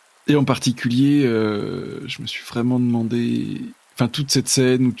 Et en particulier, je me suis vraiment demandé... toute cette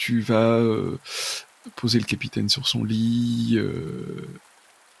scène où tu vas poser le capitaine sur son lit...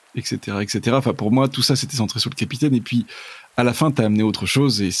 etc. Pour moi, tout ça, c'était centré sur le capitaine. Et puis, à la fin, t'as amené autre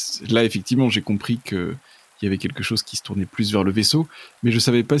chose. Et là, effectivement, j'ai compris qu'il y avait quelque chose qui se tournait plus vers le vaisseau. Mais je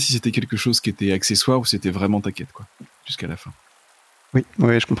savais pas si c'était quelque chose qui était accessoire ou c'était vraiment ta quête, quoi. Jusqu'à la fin. Oui,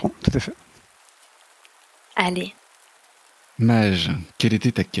 je comprends. Tout à fait. Allez. Mage, quelle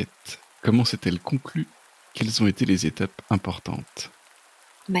était ta quête ? Comment s'est-elle conclue ? Quelles ont été les étapes importantes ?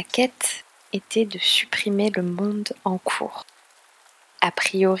 Ma quête était de supprimer le monde en cours. A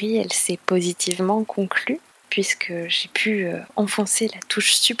priori, elle s'est positivement conclue, puisque j'ai pu enfoncer la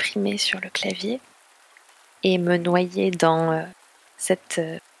touche supprimer sur le clavier et me noyer dans cette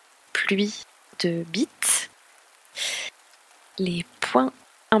pluie de bits. Les points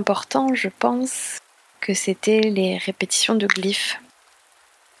importants, je pense que c'était les répétitions de glyphes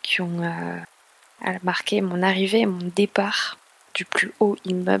qui ont Elle marquait mon arrivée et mon départ du plus haut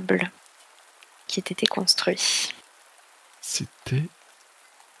immeuble qui ait été construit. C'était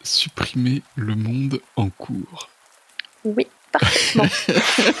supprimer le monde en cours. Oui, parfaitement.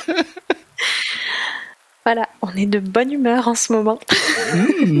 Voilà, on est de bonne humeur en ce moment.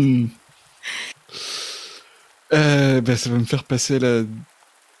 Ça va me faire passer à la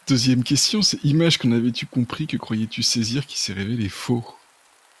deuxième question. C'est image qu'en avais-tu compris, que croyais-tu saisir, qui s'est révélé faux?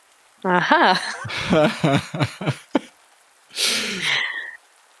 Ah ah.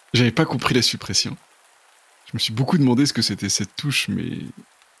 J'avais pas compris la suppression. Je me suis beaucoup demandé ce que c'était cette touche, mais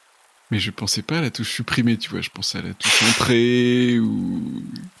je pensais pas à la touche supprimer, tu vois. Je pensais à la touche entrée ou...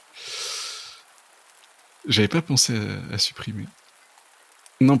 J'avais pas pensé à supprimer.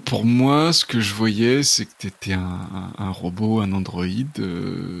 Non, pour moi, ce que je voyais, c'est que t'étais un robot, un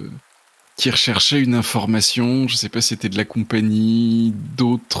androïde, qui recherchait une information. Je sais pas si c'était de la compagnie,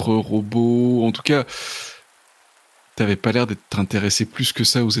 d'autres robots. En tout cas, t'avais pas l'air d'être intéressé plus que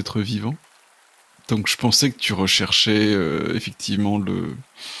ça aux êtres vivants. Donc je pensais que tu recherchais effectivement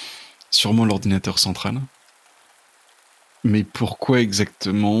sûrement l'ordinateur central. Mais pourquoi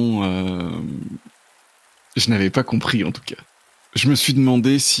exactement je n'avais pas compris en tout cas. Je me suis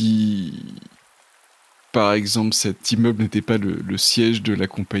demandé si, par exemple, cet immeuble n'était pas le siège de la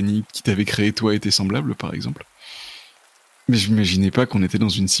compagnie qui t'avait créé toi et tes semblables, par exemple. Mais je m'imaginais pas qu'on était dans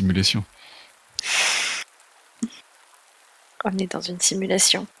une simulation. On est dans une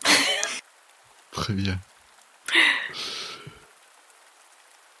simulation. Très bien.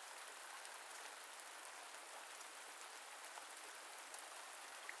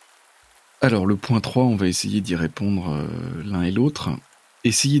 Alors, le point 3, on va essayer d'y répondre l'un et l'autre.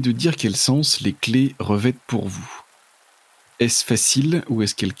 Essayez de dire quel sens les clés revêtent pour vous. Est-ce facile ou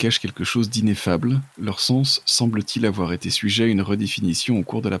est-ce qu'elles cachent quelque chose d'ineffable? Leur sens semble-t-il avoir été sujet à une redéfinition au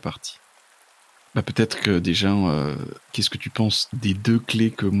cours de la partie. Peut-être que déjà, qu'est-ce que tu penses des deux clés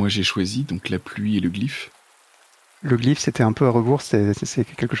que moi j'ai choisies, donc la pluie et le glyphe? Le glyphe, c'était un peu à rebours, c'est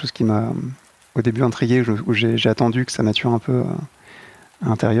quelque chose qui m'a au début intrigué, où j'ai attendu que ça mature un peu à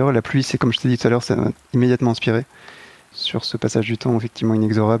l'intérieur. La pluie, c'est comme je t'ai dit tout à l'heure, ça m'a immédiatement inspiré sur ce passage du temps effectivement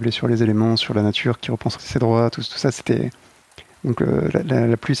inexorable et sur les éléments, sur la nature qui reprend ses droits, tout ça, c'était... Donc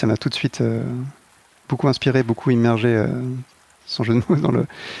la pluie, ça m'a tout de suite beaucoup inspiré, beaucoup immergé, sans jeu de mots,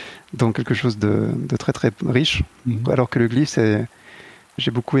 dans quelque chose de très très riche. Alors que le glyphe,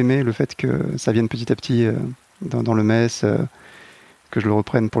 j'ai beaucoup aimé le fait que ça vienne petit à petit dans le mess, que je le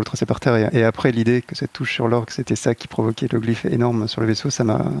reprenne pour le tracer par terre. Et après, l'idée que cette touche sur l'orgue, c'était ça qui provoquait le glyphe énorme sur le vaisseau,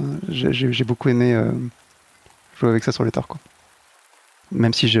 j'ai beaucoup aimé jouer avec ça sur les tard, quoi.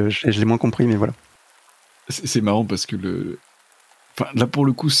 Même si je l'ai moins compris, mais voilà. C'est marrant parce que là, pour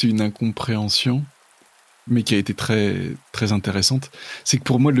le coup, c'est une incompréhension, mais qui a été très, très intéressante. C'est que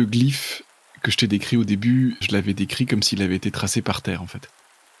pour moi, le glyphe que je t'ai décrit au début, je l'avais décrit comme s'il avait été tracé par terre, en fait.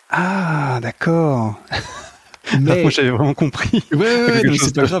 Ah, d'accord. Mais... Moi, j'avais vraiment compris. Ouais, non,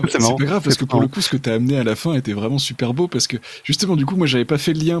 c'est pas grave. C'est pas grave parce que pour le coup, ce que t'as amené à la fin était vraiment super beau parce que justement, du coup, moi, j'avais pas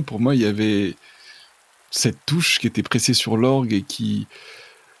fait le lien. Pour moi, il y avait cette touche qui était pressée sur l'orgue et qui,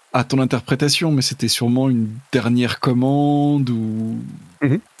 à ton interprétation, mais c'était sûrement une dernière commande ou,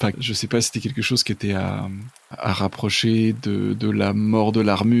 enfin, je sais pas, c'était quelque chose qui était à rapprocher de la mort de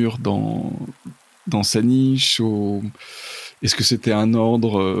l'armure dans sa niche. Est-ce que c'était un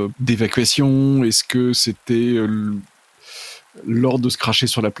ordre d'évacuation? Est-ce que c'était l'ordre de se cracher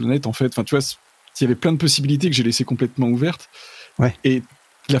sur la planète, en fait? Enfin, tu vois, il y avait plein de possibilités que j'ai laissées complètement ouvertes. Ouais. Et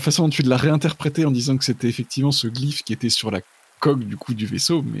la façon dont tu l'as réinterprété en disant que c'était effectivement ce glyphe qui était sur la coque du coup du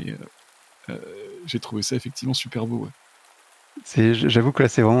vaisseau, mais j'ai trouvé ça effectivement super beau. Ouais. J'avoue que là,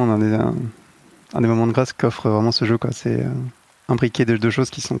 c'est vraiment un des moments de grâce qu'offre vraiment ce jeu, quoi. C'est imbriqué de choses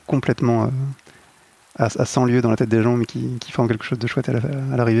qui sont complètement... à 100 lieues dans la tête des gens, mais qui forment quelque chose de chouette à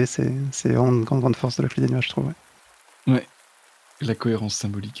l'arrivée. C'est vraiment une grande force de la pluie des nuages, je trouve. Ouais. La cohérence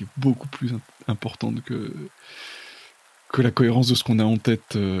symbolique est beaucoup plus importante que la cohérence de ce qu'on a en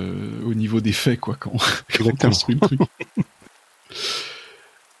tête au niveau des faits, quoi, quand on construit le truc.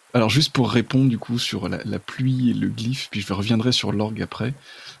 Alors, juste pour répondre, du coup, sur la pluie et le glyphe, puis je reviendrai sur l'orgue après.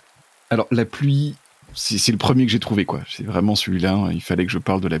 Alors, la pluie, c'est le premier que j'ai trouvé, quoi. C'est vraiment celui-là, hein, il fallait que je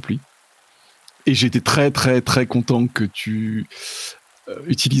parle de la pluie. Et j'ai été très très très content que tu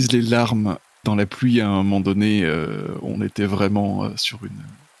utilises les larmes dans la pluie à un moment donné. On était vraiment sur une...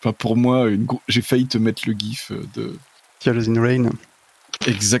 Enfin, pour moi, j'ai failli te mettre le gif de... Tears in Rain.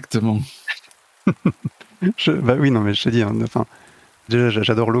 Exactement. Bah oui, non, mais je te dis, enfin, déjà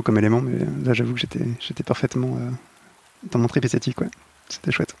j'adore l'eau comme élément, mais là j'avoue que j'étais parfaitement dans mon trip esthétique, ouais.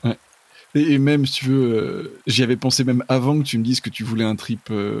 C'était chouette. Ouais. Et même, si tu veux, j'y avais pensé même avant que tu me dises que tu voulais un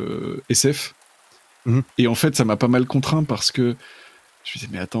trip SF. Et en fait, ça m'a pas mal contraint parce que je me disais,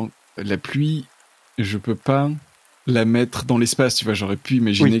 mais attends, la pluie, je peux pas la mettre dans l'espace, tu vois. J'aurais pu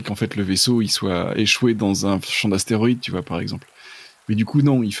imaginer qu'en fait, le vaisseau, il soit échoué dans un champ d'astéroïdes, tu vois, par exemple. Mais du coup,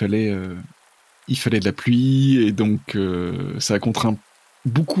 non, il fallait de la pluie, et donc ça a contraint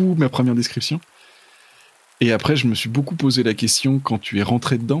beaucoup ma première description. Et après, je me suis beaucoup posé la question, quand tu es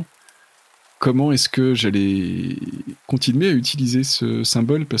rentré dedans, comment est-ce que j'allais continuer à utiliser ce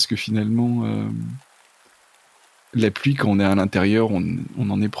symbole, parce que finalement, la pluie, quand on est à l'intérieur, on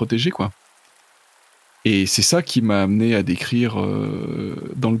en est protégé, quoi. Et c'est ça qui m'a amené à décrire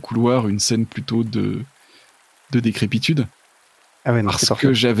dans le couloir une scène plutôt de décrépitude. Ah ouais, non, parce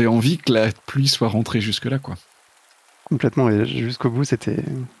que j'avais envie que la pluie soit rentrée jusque-là, quoi. Complètement, et jusqu'au bout, c'était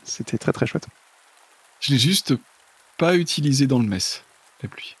très très chouette. Je l'ai juste pas utilisé dans le mess, la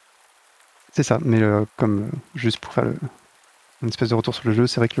pluie. C'est ça, mais comme juste pour faire une espèce de retour sur le jeu,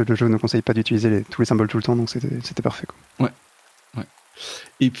 c'est vrai que le jeu ne conseille pas d'utiliser tous les symboles tout le temps, donc c'était parfait, quoi. Ouais.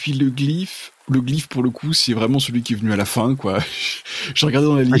 Et puis le glyphe pour le coup, c'est vraiment celui qui est venu à la fin, quoi. J'ai regardé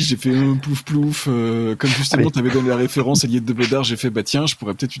dans la liste, j'ai fait un plouf plouf, comme justement t'avais donné la référence à Liette de Baudard, j'ai fait bah tiens, je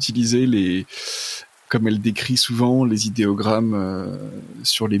pourrais peut-être utiliser comme elle décrit souvent, les idéogrammes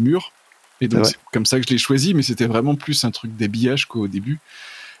sur les murs. Et donc c'est comme ça que je l'ai choisi, mais c'était vraiment plus un truc d'habillage qu'au début.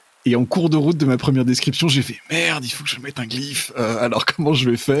 Et en cours de route de ma première description, j'ai fait merde, il faut que je mette un glyphe. Alors comment je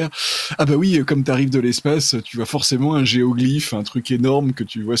vais faire ? Ah bah oui, comme t'arrives de l'espace, tu vois forcément un géoglyphe, un truc énorme que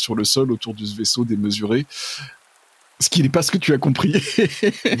tu vois sur le sol autour de ce vaisseau démesuré. Ce qui n'est pas ce que tu as compris.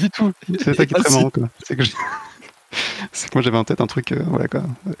 Du tout. C'est ça qui est très marrant, quoi. C'est que moi j'avais en tête un truc, voilà quoi,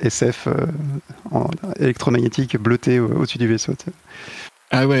 SF électromagnétique bleuté au-dessus du vaisseau. Tu sais.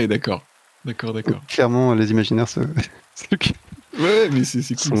 Ah ouais, d'accord. Clairement, les imaginaires Ouais, mais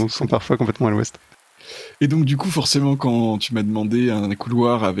c'est cool. Sont parfois complètement à l'ouest. Et donc du coup, forcément, quand tu m'as demandé un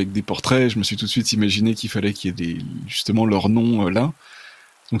couloir avec des portraits, je me suis tout de suite imaginé qu'il fallait qu'il y ait justement leur nom là.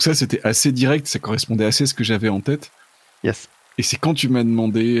 Donc ça, c'était assez direct, ça correspondait assez à ce que j'avais en tête. Yes. Et c'est quand tu m'as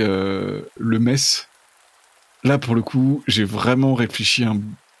demandé le mess, là pour le coup, j'ai vraiment réfléchi Enfin,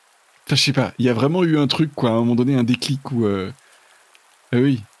 je sais pas, il y a vraiment eu un truc, quoi, à un moment donné, un déclic où...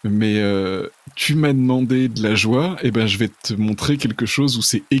 oui, mais tu m'as demandé de la joie, et ben je vais te montrer quelque chose où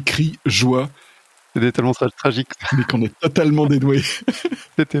c'est écrit joie. C'était tellement tragique. Mais qu'on est totalement dénoué.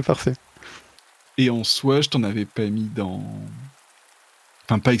 C'était parfait. Et en soi, je t'en avais pas mis dans...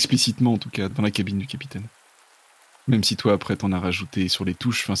 Enfin, pas explicitement en tout cas, dans la cabine du capitaine. Même si toi, après, t'en as rajouté sur les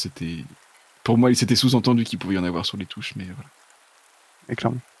touches, enfin, c'était... Pour moi, il s'était sous-entendu qu'il pouvait y en avoir sur les touches, mais voilà. Et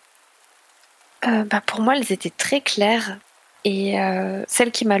clairement. Pour moi, elles étaient très claires. Et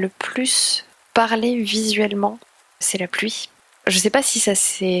celle qui m'a le plus parlé visuellement, c'est la pluie. Je sais pas si ça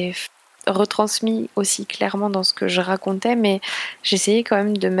s'est retransmis aussi clairement dans ce que je racontais, mais j'essayais quand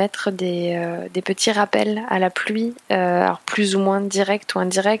même de mettre des petits rappels à la pluie, alors plus ou moins direct ou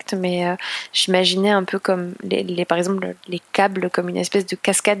indirect, mais j'imaginais un peu comme par exemple les câbles comme une espèce de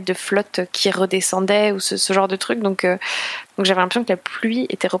cascade de flotte qui redescendait ou ce genre de truc. Donc j'avais l'impression que la pluie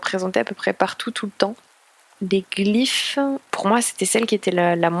était représentée à peu près partout tout le temps. Les glyphes, pour moi, c'était celle qui était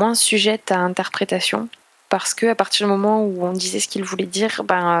la moins sujette à interprétation, parce que à partir du moment où on disait ce qu'il voulait dire,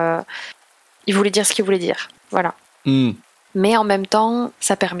 il voulait dire ce qu'il voulait dire. Voilà. Mais en même temps,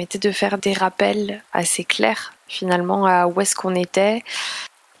 ça permettait de faire des rappels assez clairs, finalement, à où est-ce qu'on était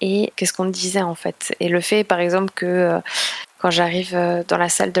et qu'est-ce qu'on disait, en fait. Et le fait, par exemple, que quand j'arrive dans la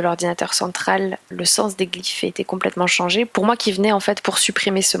salle de l'ordinateur central, le sens des glyphes était complètement changé. Pour moi qui venais, en fait, pour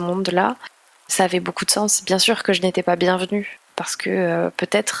supprimer ce monde-là, ça avait beaucoup de sens. Bien sûr que je n'étais pas bienvenue, parce que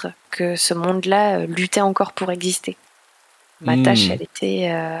peut-être que ce monde-là luttait encore pour exister. Ma tâche, elle était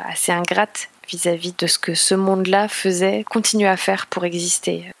assez ingrate vis-à-vis de ce que ce monde-là continuait à faire pour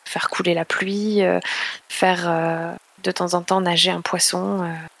exister. Faire couler la pluie, faire de temps en temps nager un poisson.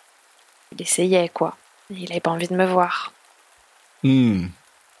 Il essayait, quoi. Il n'avait pas envie de me voir.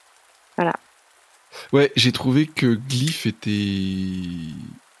 Voilà. Ouais, j'ai trouvé que Glyph était...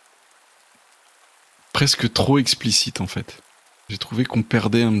 presque trop explicite en fait. J'ai trouvé qu'on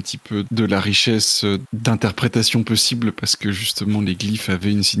perdait un petit peu de la richesse d'interprétation possible parce que justement les glyphes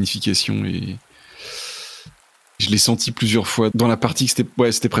avaient une signification et je l'ai senti plusieurs fois dans la partie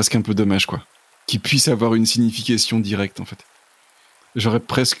que c'était presque un peu dommage quoi. Qu'ils puissent avoir une signification directe en fait. J'aurais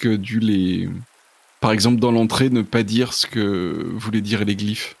presque dû par exemple dans l'entrée ne pas dire ce que voulaient dire les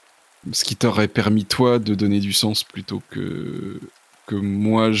glyphes. Ce qui t'aurait permis toi de donner du sens plutôt que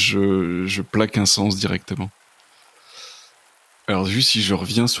moi je plaque un sens directement. Alors juste si je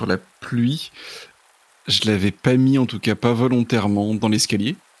reviens sur la pluie, je l'avais pas mis, en tout cas pas volontairement, dans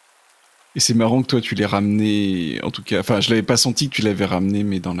l'escalier. Et c'est marrant que toi tu l'aies ramené, en tout cas, enfin je l'avais pas senti que tu l'avais ramené,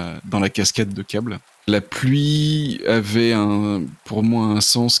 mais dans la cascade de câbles. La pluie avait pour moi un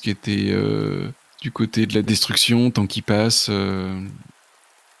sens qui était du côté de la destruction, tant qu'il passe.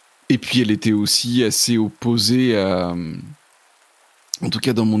 Et puis elle était aussi assez opposée en tout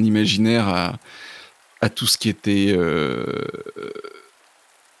cas dans mon imaginaire, à tout ce qui était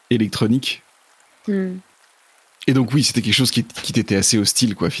électronique. Et donc oui, c'était quelque chose qui t'était assez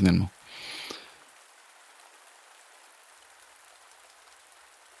hostile, quoi, finalement.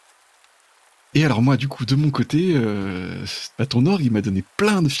 Et alors moi, du coup, de mon côté, ton orgue, il m'a donné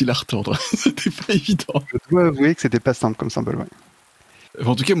plein de fils à retordre. C'était pas évident. Je dois avouer que c'était pas simple comme symbole, ouais.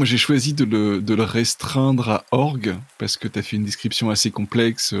 En tout cas, moi, j'ai choisi de le restreindre à orgue, parce que t'as fait une description assez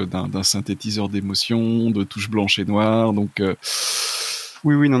complexe d'un synthétiseur d'émotions, de touches blanches et noires, donc...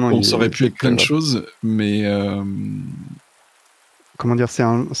 Oui, non. On saurait pu être plein de choses, mais... Comment dire, c'est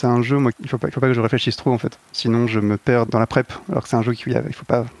un jeu, moi, il faut pas que je réfléchisse trop, en fait. Sinon, je me perds dans la prep, alors que c'est un jeu qu'il faut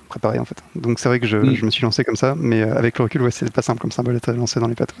pas préparer, en fait. Donc c'est vrai que je me suis lancé comme ça, mais avec le recul, ouais, c'est pas simple comme symbole d'être lancé dans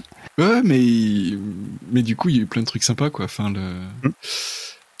les pattes. Ouais, mais du coup, il y a eu plein de trucs sympas, quoi. Enfin,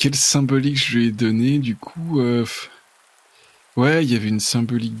 quelle symbolique je lui ai donné, du coup... Ouais, il y avait une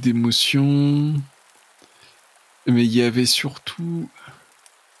symbolique d'émotion, mais il y avait surtout...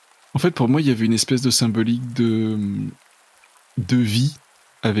 En fait, pour moi, il y avait une espèce de symbolique de vie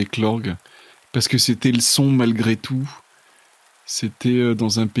avec l'orgue, parce que c'était le son malgré tout. C'était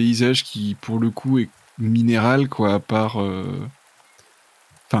dans un paysage qui, pour le coup, est minéral, quoi, à part...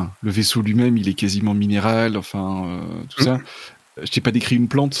 Enfin, le vaisseau lui-même, il est quasiment minéral, tout ça. Je t'ai pas décrit une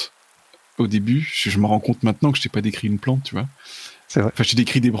plante au début, je me rends compte maintenant que je t'ai pas décrit une plante, tu vois. C'est vrai. Enfin, je t'ai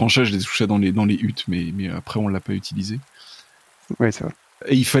décrit des branchages, des souchas dans les huttes, mais après, on l'a pas utilisé. Oui, c'est vrai.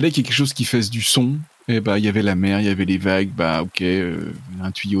 Et il fallait qu'il y ait quelque chose qui fasse du son. Et il y avait la mer, il y avait les vagues, ok,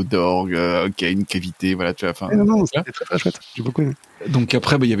 un tuyau d'orgue, ok, une cavité, voilà, tu vois. Non, c'était très chouette, j'ai beaucoup aimé. Donc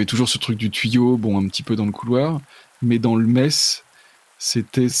après, il y avait toujours ce truc du tuyau, un petit peu dans le couloir, mais dans le mess,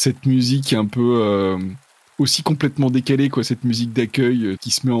 c'était cette musique un peu aussi complètement décalée, quoi, cette musique d'accueil qui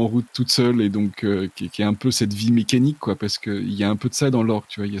se met en route toute seule, et donc qui est un peu cette vie mécanique, quoi, parce qu'il y a un peu de ça dans l'orgue,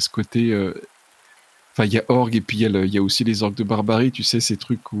 tu vois, il y a ce côté... Enfin, il y a orgue, et puis il y a aussi les orgues de barbarie, tu sais, ces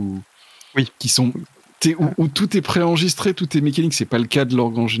trucs qui sont... Où tout est préenregistré, tout est mécanique. C'est pas le cas de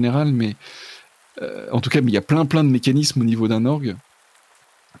l'orgue en général, mais en tout cas, il y a plein de mécanismes au niveau d'un orgue.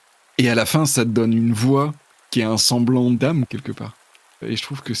 Et à la fin, ça te donne une voix qui est un semblant d'âme, quelque part. Et je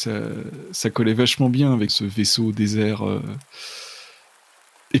trouve que ça collait vachement bien avec ce vaisseau au désert.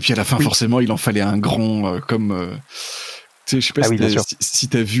 Et puis à la fin, forcément, il en fallait un grand, comme... tu sais, je sais pas si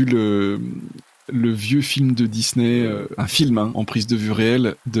t'as vu le vieux film de Disney, un film en prise de vue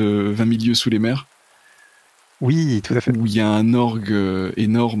réelle, de 20 000 lieues sous les mers. Oui, tout à fait. Où il y a un orgue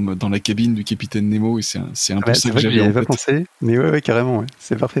énorme dans la cabine du capitaine Nemo, et c'est un peu ça que j'avais en tête. Pas pensé, mais ouais, carrément, ouais.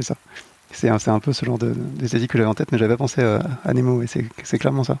 C'est parfait ça. C'est un peu ce genre d'esthétique que j'avais en tête, mais j'avais pas pensé à Nemo, et c'est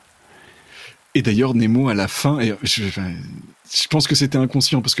clairement ça. Et d'ailleurs, Nemo à la fin, et je pense que c'était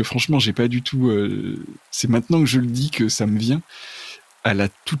inconscient, parce que franchement, j'ai pas du tout... c'est maintenant que je le dis que ça me vient. À la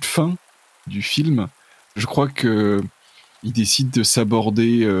toute fin du film, je crois que il décide de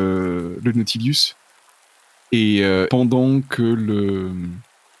s'aborder le Nautilus. Et pendant que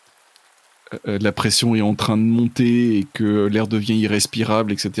la pression est en train de monter et que l'air devient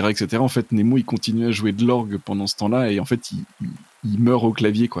irrespirable, etc., en fait, Nemo, il continue à jouer de l'orgue pendant ce temps-là, et en fait, il meurt au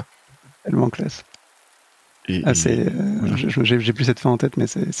clavier, quoi. Tellement classe. Voilà. J'ai plus cette fin en tête, mais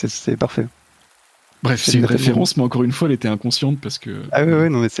c'est parfait. Bref, c'est une référence, mais encore une fois, elle était inconsciente, parce que... Ah ouais,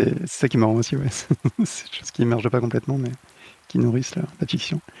 non, mais c'est ça qui est marrant aussi, ouais. C'est des choses qui émergent pas complètement, mais qui nourrissent la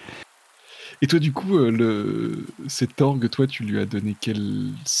fiction. Et toi, du coup, cet orgue, toi, tu lui as donné quel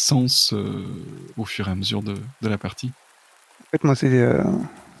sens au fur et à mesure de la partie ? En fait, moi, c'est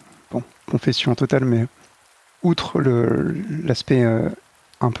confession totale, mais outre l'aspect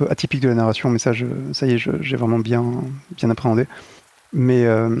un peu atypique de la narration, mais ça y est, j'ai vraiment bien appréhendé. Mais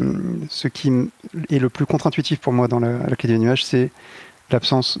ce qui est le plus contre-intuitif pour moi dans la qualité des nuages, c'est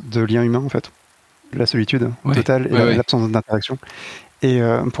l'absence de lien humain, en fait. La solitude totale et l'absence d'interaction. Et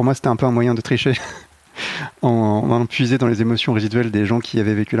pour moi, c'était un peu un moyen de tricher en puiser dans les émotions résiduelles des gens qui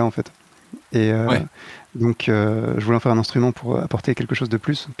avaient vécu là, en fait. Et donc, je voulais en faire un instrument pour apporter quelque chose de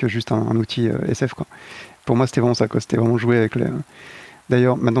plus que juste un outil SF, quoi. Pour moi, c'était vraiment ça, quoi. C'était vraiment jouer avec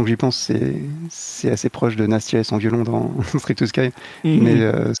D'ailleurs, maintenant que j'y pense, c'est assez proche de Nastia et son violon dans Street to Sky. Mais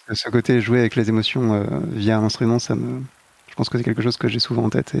ce côté jouer avec les émotions via un instrument, je pense que c'est quelque chose que j'ai souvent en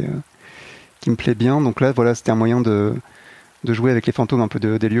tête et qui me plaît bien. Donc là, voilà, c'était un moyen de jouer avec les fantômes un peu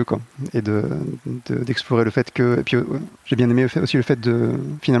des lieux, quoi, et d'explorer le fait que... Et puis j'ai bien aimé aussi le fait de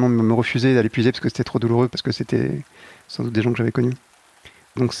finalement me refuser d'aller puiser parce que c'était trop douloureux, parce que c'était sans doute des gens que j'avais connus.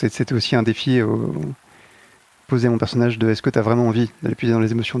 Donc c'était aussi un défi posé à mon personnage de est-ce que tu as vraiment envie d'aller puiser dans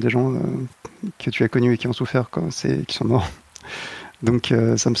les émotions des gens que tu as connus et qui ont souffert, qui sont morts. Donc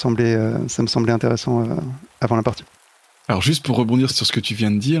ça me semblait intéressant avant la partie. Alors juste pour rebondir sur ce que tu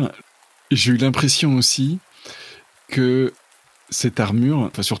viens de dire, j'ai eu l'impression aussi que cette armure,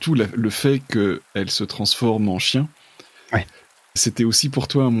 enfin surtout le fait qu'elle se transforme en chien, ouais. C'était aussi pour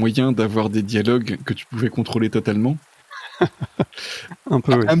toi un moyen d'avoir des dialogues que tu pouvais contrôler totalement. Un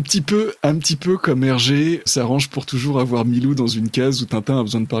peu, oui. Un petit peu comme Hergé s'arrange pour toujours avoir Milou dans une case où Tintin a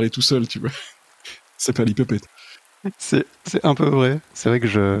besoin de parler tout seul, tu vois. Ça fait l'hypopète. C'est un peu vrai. C'est vrai que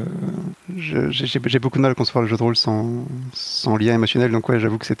j'ai beaucoup de mal à concevoir le jeu de rôle sans lien émotionnel. Donc ouais,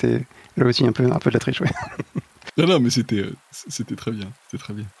 j'avoue que c'était là aussi un peu de la triche, ouais. Non, mais c'était très bien. C'était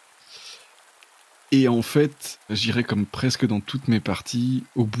très bien. Et en fait, j'irais comme presque dans toutes mes parties,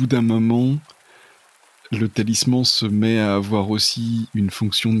 au bout d'un moment, le talisman se met à avoir aussi une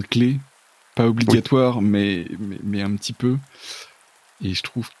fonction de clé. Pas obligatoire, oui. mais un petit peu. Et je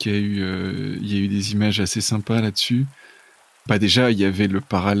trouve qu'il y a eu des images assez sympas là-dessus. Bah déjà, il y avait le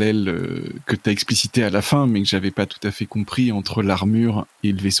parallèle que tu as explicité à la fin, mais que j'avais pas tout à fait compris entre l'armure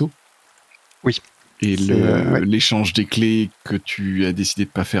et le vaisseau. Oui. Et l'échange des clés que tu as décidé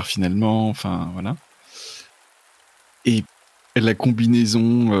de pas faire finalement, enfin voilà. Et la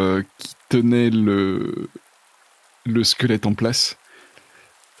combinaison qui tenait le squelette en place,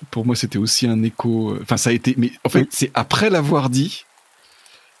 pour moi c'était aussi un écho. Enfin ça a été, mais en fait c'est après l'avoir dit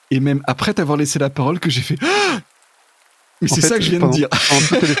et même après t'avoir laissé la parole que j'ai fait. Ah mais c'est ça que je viens de dire.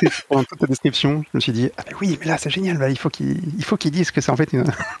 Pendant toute ta description, je me suis dit ah mais oui, mais là c'est génial, il faut qu'il dise que c'est en fait une.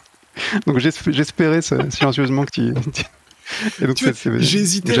 Donc j'espérais silencieusement que tu. Et donc j'ai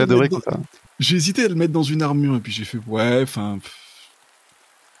hésité. J'adorais j'ai hésité à le mettre dans une armure et puis j'ai fait ouais, enfin,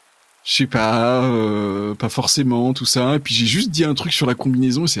 je sais pas, pas forcément tout ça. Et puis j'ai juste dit un truc sur la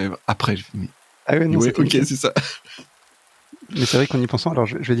combinaison et c'est après. Mais... Ah ouais, non, ouais, ok, c'est ça. Mais c'est vrai qu'en y pensant, alors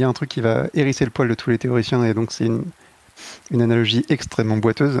je vais dire un truc qui va hérisser le poil de tous les théoriciens et donc c'est une analogie extrêmement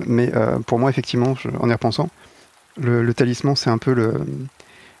boiteuse. Mais pour moi, effectivement, en y repensant, le talisman, c'est un peu le.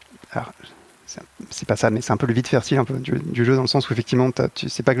 Alors, c'est pas ça, mais c'est un peu le vide fertile un peu du jeu dans le sens où effectivement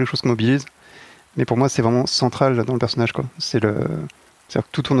c'est pas quelque chose qu'on mobilise, mais pour moi c'est vraiment central dans le personnage quoi. C'est-à-dire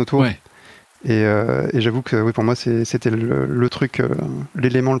que tout tourne autour. Ouais. Et j'avoue que oui, pour moi c'était le truc,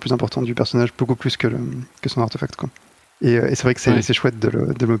 l'élément le plus important du personnage, beaucoup plus que son artefact quoi. Et c'est vrai que c'est chouette de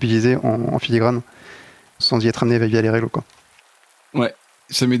le mobiliser en filigrane sans y être amené via les règles quoi. Ouais,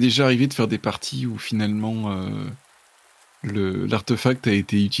 ça m'est déjà arrivé de faire des parties où finalement l'artefact a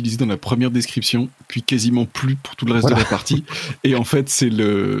été utilisé dans la première description, puis quasiment plus pour tout le reste de la partie. Et en fait, c'est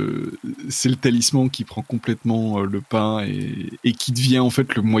le talisman qui prend complètement le pas et qui devient en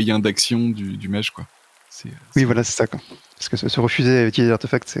fait le moyen d'action du mage, quoi. Oui, voilà, c'est ça, quoi. Parce que se refuser à utiliser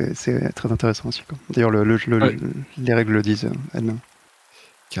l'artefact, c'est très intéressant aussi, quoi. D'ailleurs, les règles le disent elles-mêmes.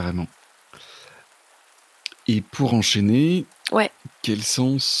 Carrément. Et pour enchaîner, quel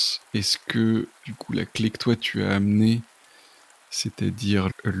sens est-ce que, du coup, la clé que toi tu as amenée, c'est-à-dire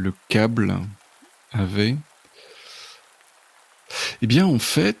le câble, avait? Eh bien, en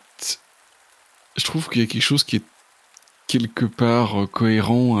fait, je trouve qu'il y a quelque chose qui est quelque part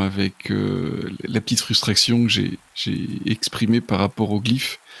cohérent avec la petite frustration que j'ai exprimée par rapport au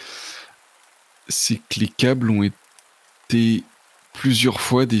glyphe. C'est que les câbles ont été plusieurs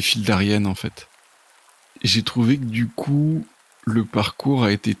fois des fils d'Ariane, en fait. Et j'ai trouvé que, du coup, le parcours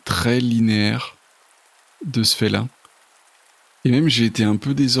a été très linéaire de ce fait-là. Et même j'ai été un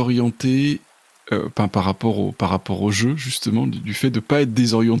peu désorienté par rapport au jeu, justement, du fait de pas être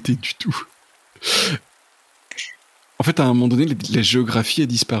désorienté du tout. En fait, à un moment donné, la géographie a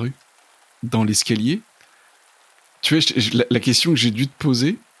disparu dans l'escalier. Tu vois, la question que j'ai dû te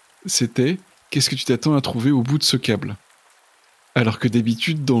poser, c'était qu'est-ce que tu t'attends à trouver au bout de ce câble? Alors que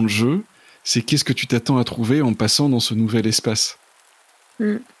d'habitude, dans le jeu, c'est qu'est-ce que tu t'attends à trouver en passant dans ce nouvel espace.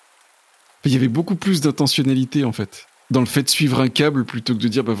 Il y avait beaucoup plus d'intentionnalité, en fait, dans le fait de suivre un câble plutôt que de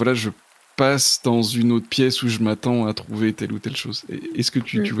dire, bah voilà, je passe dans une autre pièce où je m'attends à trouver telle ou telle chose. Est-ce que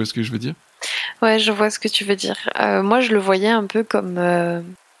tu vois ce que je veux dire? Ouais, je vois ce que tu veux dire. Moi, je le voyais un peu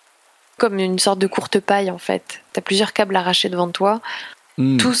comme une sorte de courte paille, en fait. T'as plusieurs câbles arrachés devant toi.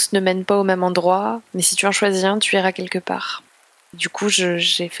 Tous ne mènent pas au même endroit, mais si tu en choisis un, tu iras quelque part. Du coup,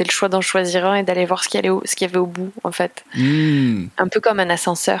 j'ai fait le choix d'en choisir un et d'aller voir ce qu'il y avait au bout, en fait. Un peu comme un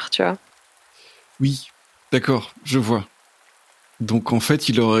ascenseur, tu vois. Oui, d'accord, je vois. Donc, en fait,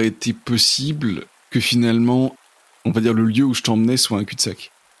 il aurait été possible que finalement, on va dire, le lieu où je t'emmenais soit un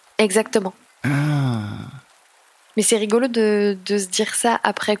cul-de-sac. Exactement. Ah. Mais c'est rigolo de se dire ça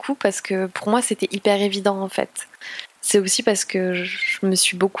après coup, parce que pour moi, c'était hyper évident, en fait. c'est aussi parce que je me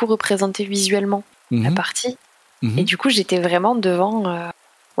suis beaucoup représentée visuellement la partie. Et du coup, j'étais vraiment devant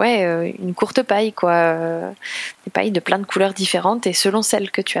une courte paille, quoi. Des pailles de plein de couleurs différentes. Et selon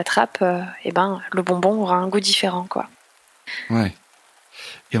celle que tu attrapes, le bonbon aura un goût différent, quoi. Ouais.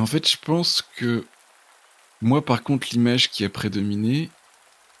 Et en fait, je pense que moi, par contre, l'image qui a prédominé,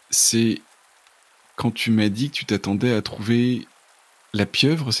 c'est quand tu m'as dit que tu t'attendais à trouver la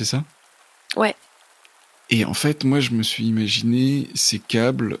pieuvre, c'est ça ? Ouais. Et en fait, moi, je me suis imaginé ces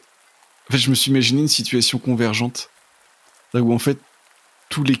câbles... En fait, je me suis imaginé une situation convergente, là où en fait,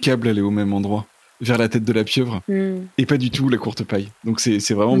 tous les câbles allaient au même endroit, vers la tête de la pieuvre, et pas du tout la courte paille. Donc c'est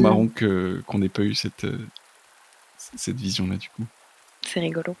vraiment marrant qu'on n'ait pas eu cette vision-là, du coup. C'est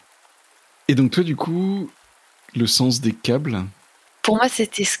rigolo. Et donc toi, du coup, le sens des câbles... Pour moi,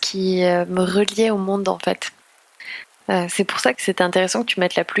 c'était ce qui me reliait au monde, en fait. C'est pour ça que c'était intéressant que tu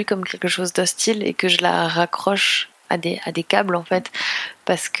mettes la pluie comme quelque chose d'hostile et que je la raccroche à des câbles, en fait,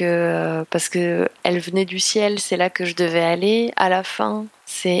 parce que elle venait du ciel, c'est là que je devais aller. À la fin,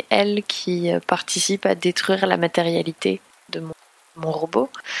 c'est elle qui participe à détruire la matérialité de mon robot.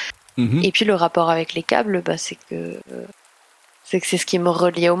 Et puis le rapport avec les câbles, c'est que c'est ce qui me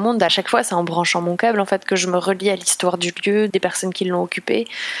reliait au monde. À chaque fois, c'est en branchant mon câble, en fait, que je me relie à l'histoire du lieu, des personnes qui l'ont occupé,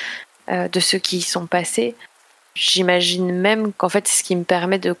 de ceux qui y sont passés. J'imagine même qu'en fait, c'est ce qui me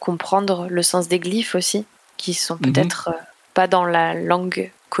permet de comprendre le sens des glyphes aussi, qui sont peut-être pas dans la langue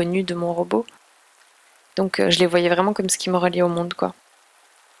connue de mon robot. Donc, je les voyais vraiment comme ce qui me reliait au monde, quoi.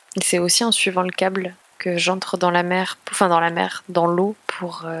 Et c'est aussi en suivant le câble que j'entre dans dans l'eau,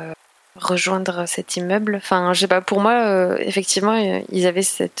 pour rejoindre cet immeuble. Enfin, je sais pas, pour moi, effectivement, ils avaient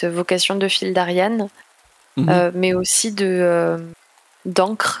cette vocation de fil d'Ariane, mais aussi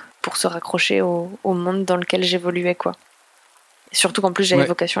d'encre pour se raccrocher au monde dans lequel j'évoluais, quoi. Et surtout qu'en plus, j'avais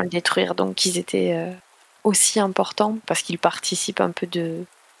vocation à le détruire, donc ils étaient aussi importants parce qu'ils participent un peu de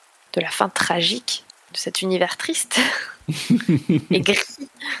la fin tragique de cet univers triste et gris.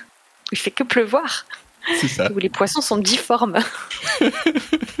 Il fait que pleuvoir. C'est ça. Où les poissons sont difformes.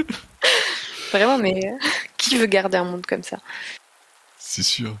 Vraiment, mais qui veut garder un monde comme ça ? C'est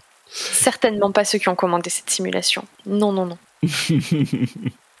sûr. Certainement pas ceux qui ont commandé cette simulation. Non, non, non.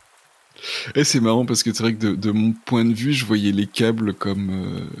 Et c'est marrant parce que c'est vrai que de mon point de vue, je voyais les câbles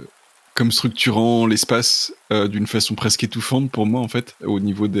comme structurant l'espace d'une façon presque étouffante pour moi, en fait, au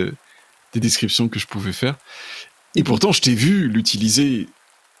niveau des descriptions que je pouvais faire. Et pourtant, je t'ai vu l'utiliser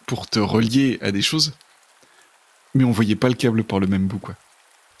pour te relier à des choses, mais on voyait pas le câble par le même bout, quoi.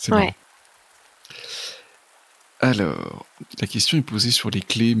 C'est marrant. Alors, la question est posée sur les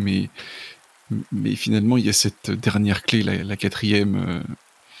clés, mais finalement, il y a cette dernière clé, la quatrième,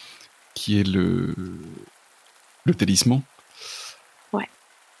 qui est le talisman. Ouais.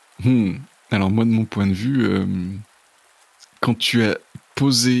 Alors moi, de mon point de vue, quand tu as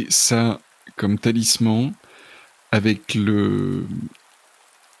posé ça comme talisman, avec les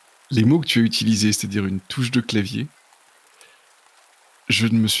mots que tu as utilisés, c'est-à-dire une touche de clavier, je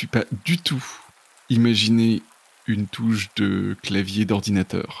ne me suis pas du tout imaginé une touche de clavier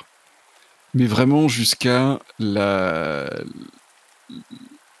d'ordinateur. Mais vraiment jusqu'à la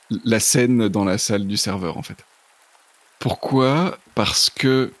scène dans la salle du serveur, en fait. Pourquoi ? Parce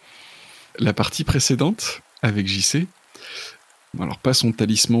que la partie précédente, avec JC, alors pas son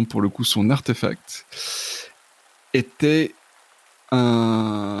talisman, pour le coup, son artefact, était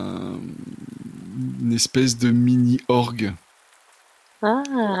une espèce de mini-orgue.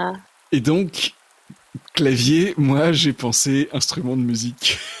 Ah. Et donc, clavier, moi, j'ai pensé instrument de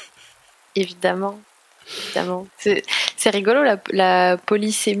musique. Évidemment. C'est rigolo la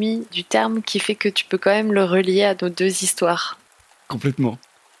polysémie du terme qui fait que tu peux quand même le relier à nos deux histoires. Complètement.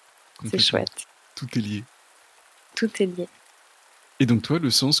 C'est chouette. Tout est lié. Tout est lié. Et donc toi, le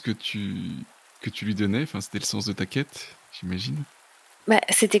sens que tu lui donnais, c'était le sens de ta quête, j'imagine.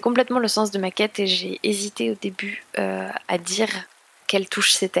 C'était complètement le sens de ma quête et j'ai hésité au début à dire quelle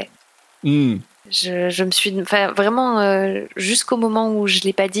touche c'était. Je me suis, vraiment, jusqu'au moment où je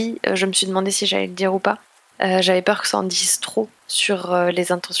l'ai pas dit, je me suis demandé si j'allais le dire ou pas. J'avais peur que ça en dise trop sur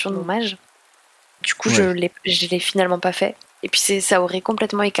les intentions de mon mage. Du coup, je l'ai finalement pas fait. Et puis ça aurait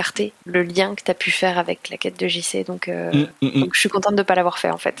complètement écarté le lien que tu as pu faire avec la quête de JC. Donc je suis contente de pas l'avoir fait,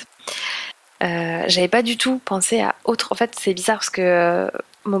 en fait. J'avais pas du tout pensé à autre. En fait, c'est bizarre parce que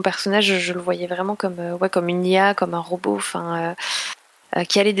mon personnage, je le voyais vraiment comme une IA, comme un robot,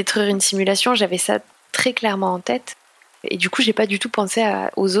 qui allait détruire une simulation. J'avais ça très clairement en tête. Et du coup, j'ai pas du tout pensé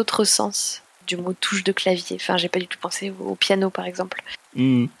aux autres sens du mot touche de clavier. J'ai pas du tout pensé au piano, par exemple.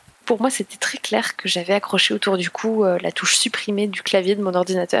 Pour moi, c'était très clair que j'avais accroché autour du cou la touche supprimée du clavier de mon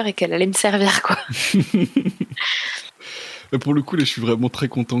ordinateur et qu'elle allait me servir, quoi. Pour le coup, là, je suis vraiment très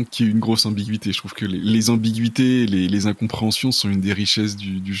content qu'il y ait une grosse ambiguïté. Je trouve que les ambiguïtés, les incompréhensions sont une des richesses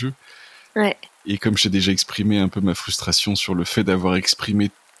du jeu. Ouais. Et comme j'ai déjà exprimé un peu ma frustration sur le fait d'avoir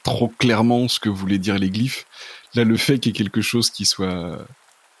exprimé trop clairement ce que voulaient dire les glyphes, là, le fait qu'il y ait quelque chose qui soit...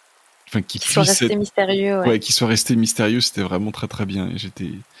 Enfin, qui soit resté mystérieux. Ouais, qui soit resté mystérieux, c'était vraiment très très bien. Et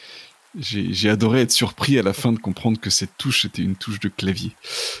j'ai adoré être surpris à la fin de comprendre que cette touche était une touche de clavier.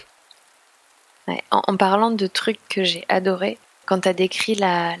 Ouais. En parlant de trucs que j'ai adoré, quand tu as décrit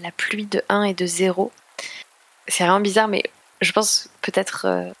la pluie de 1 et de 0, c'est vraiment bizarre, mais je pense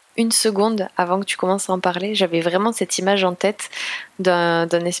peut-être une seconde avant que tu commences à en parler, j'avais vraiment cette image en tête d'un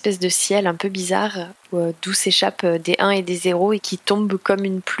espèce de ciel un peu bizarre d'où s'échappent des 1 et des 0 et qui tombe comme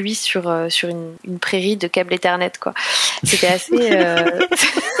une pluie sur une prairie de câbles Ethernet, quoi. C'était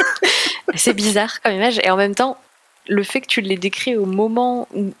assez bizarre comme image, et en même temps, le fait que tu l'aies décrit au moment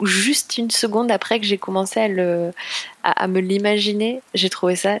où juste une seconde après que j'ai commencé à me l'imaginer, j'ai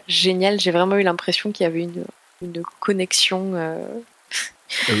trouvé ça génial. J'ai vraiment eu l'impression qu'il y avait une connexion.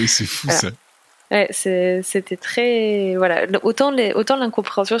 Ah oui, c'est fou, voilà. Ça. Ouais, c'était très... Voilà. Autant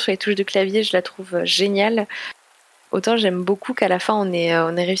l'incompréhension sur les touches de clavier, je la trouve géniale. Autant j'aime beaucoup qu'à la fin, on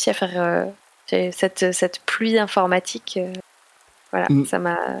ait réussi à faire cette pluie informatique. Voilà, ça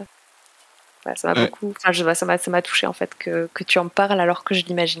m'a beaucoup... Enfin, ça m'a touché, en fait, que tu en parles alors que je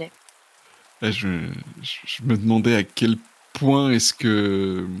l'imaginais. Là, je me demandais à quel point est-ce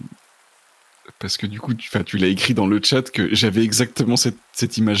que... Parce que du coup, tu l'as écrit dans le chat que j'avais exactement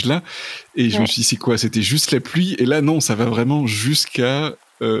cette image-là. Et je me suis dit, c'est quoi ? C'était juste la pluie. Et là, non, ça va vraiment jusqu'à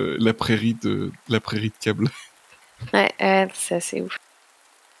la prairie de câble. Ouais, c'est assez ouf.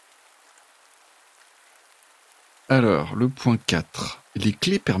 Alors, le point 4. Les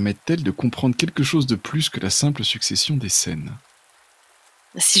clés permettent-elles de comprendre quelque chose de plus que la simple succession des scènes ?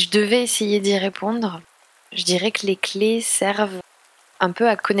 Si je devais essayer d'y répondre, je dirais que les clés servent un peu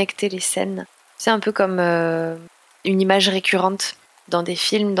à connecter les scènes. C'est un peu comme une image récurrente dans des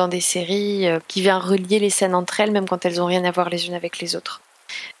films, dans des séries, qui vient relier les scènes entre elles, même quand elles n'ont rien à voir les unes avec les autres.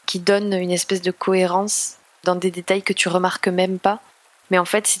 Qui donne une espèce de cohérence dans des détails que tu remarques même pas. Mais en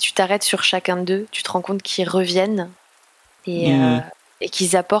fait, si tu t'arrêtes sur chacun d'eux, tu te rends compte qu'ils reviennent et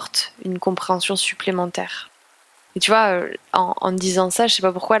qu'ils apportent une compréhension supplémentaire. Et tu vois, en disant ça, je sais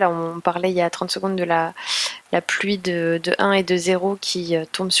pas pourquoi, là on parlait il y a 30 secondes de la pluie de 1 et de 0 qui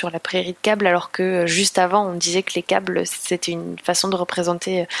tombe sur la prairie de câbles, alors que juste avant on disait que les câbles c'était une façon de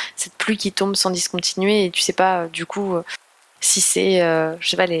représenter cette pluie qui tombe sans discontinuer, et tu sais pas du coup si c'est je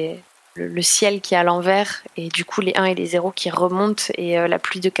sais pas le ciel qui est à l'envers et du coup les 1 et les 0 qui remontent et la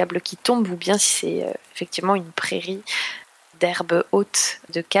pluie de câbles qui tombe, ou bien si c'est effectivement une prairie d'herbes hautes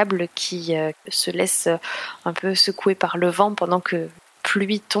de câbles qui se laisse un peu secouer par le vent pendant que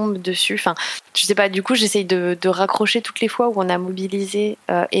pluie tombe dessus. Enfin, je sais pas, du coup j'essaye de raccrocher toutes les fois où on a mobilisé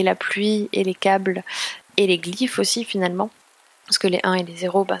et la pluie et les câbles et les glyphes aussi finalement, parce que les 1 et les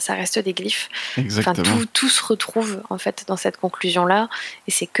 0 ça reste des glyphes. Exactement. Enfin, tout se retrouve en fait dans cette conclusion là,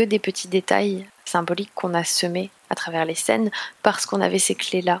 et c'est que des petits détails symboliques qu'on a semés à travers les scènes parce qu'on avait ces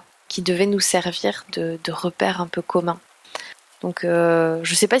clés là qui devaient nous servir de repères un peu communs. Donc,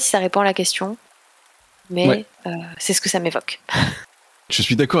 je sais pas si ça répond à la question, mais c'est ce que ça m'évoque. Je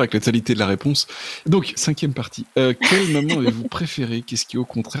suis d'accord avec la totalité de la réponse. Donc, 5e partie. Quel moment avez-vous préféré ? Qu'est-ce qui, au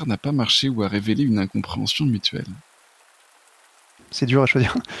contraire, n'a pas marché ou a révélé une incompréhension mutuelle ? C'est dur à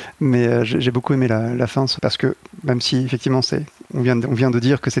choisir, mais j'ai beaucoup aimé la fin, parce que même si, effectivement, on vient de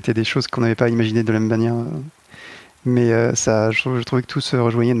dire que c'était des choses qu'on n'avait pas imaginées de la même manière, mais je trouvais que tout se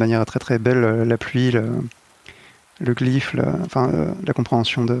rejoignait de manière très très belle, la pluie, le glyphe, la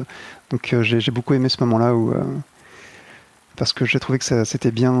compréhension de... Donc j'ai beaucoup aimé ce moment-là parce que j'ai trouvé que c'était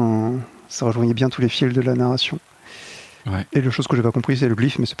bien, ça rejoignait bien tous les fils de la narration. Ouais. Et la chose que j'ai pas compris, c'est le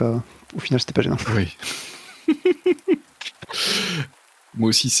glyphe, mais au final c'était pas gênant. Oui. Moi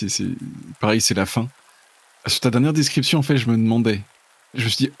aussi, c'est pareil, c'est la fin. Sur ta dernière description, en fait, je me demandais. Je me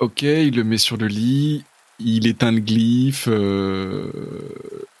suis dit, ok, il le met sur le lit, il éteint le glyphe...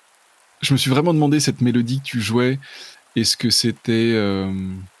 Je me suis vraiment demandé, cette mélodie que tu jouais, est-ce que c'était...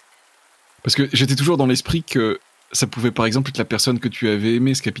 Parce que j'étais toujours dans l'esprit que ça pouvait par exemple être la personne que tu avais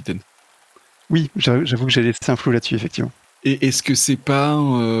aimé, ce capitaine. Oui, j'avoue que j'ai laissé un flou là-dessus, effectivement. Et est-ce que c'est pas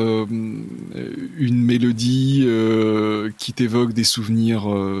une mélodie qui t'évoque des souvenirs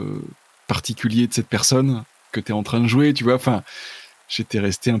particuliers de cette personne que t'es en train de jouer, tu vois ? Enfin, j'étais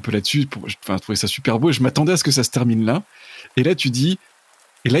resté un peu là-dessus, je trouvais ça super beau, et je m'attendais à ce que ça se termine là. Et là, tu dis...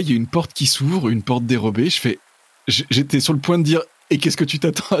 Et là, il y a une porte qui s'ouvre, une porte dérobée. J'étais sur le point de dire, et qu'est-ce que tu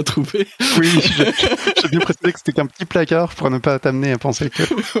t'attends à trouver ? Oui, j'ai bien précisé que c'était qu'un petit placard pour ne pas t'amener à penser que...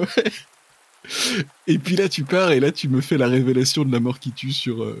 Ouais. Et puis là, tu pars et là, tu me fais la révélation de la mort qui tue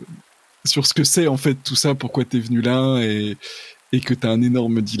sur ce que c'est en fait tout ça, pourquoi t'es venu là et que t'as un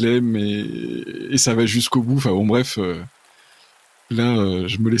énorme dilemme et ça va jusqu'au bout. Enfin bon, bref, là,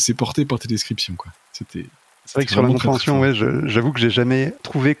 je me laissais porter par tes descriptions, quoi. C'est vrai que sur la compréhension, ouais, j'avoue que j'ai jamais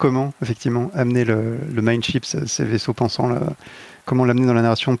trouvé comment, effectivement, amener le Mindship, ces vaisseaux pensants, là, comment l'amener dans la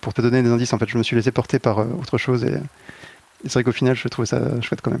narration pour te donner des indices. En fait, je me suis laissé porter par autre chose et c'est vrai qu'au final, je trouvais ça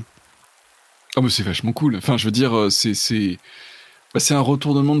chouette quand même. Ah, mais c'est vachement cool. Enfin, je veux dire, c'est un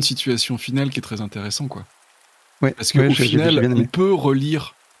retournement de situation finale qui est très intéressant, quoi. Ouais, parce qu'au final, on peut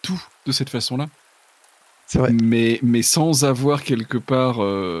relire tout de cette façon-là. C'est vrai. Mais sans avoir quelque part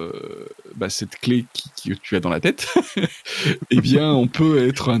cette clé que tu as dans la tête, eh bien, on peut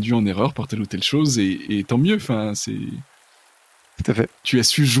être induit en erreur par telle ou telle chose, et tant mieux. Enfin, c'est. Tout à fait. Tu as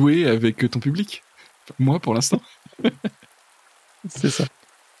su jouer avec ton public. Moi, pour l'instant. C'est ça.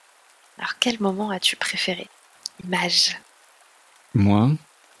 Alors, quel moment as-tu préféré? Image. Moi,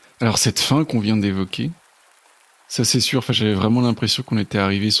 alors cette fin qu'on vient d'évoquer, ça c'est sûr. Enfin, j'avais vraiment l'impression qu'on était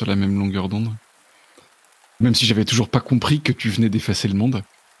arrivés sur la même longueur d'onde. Même si j'avais toujours pas compris que tu venais d'effacer le monde.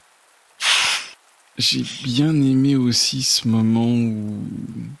 J'ai bien aimé aussi ce moment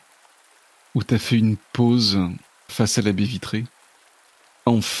où t'as fait une pause face à la baie vitrée.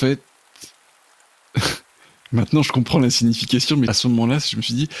 En fait, maintenant je comprends la signification, mais à ce moment-là, je me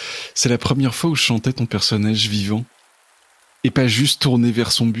suis dit, c'est la première fois où je chantais ton personnage vivant et pas juste tourné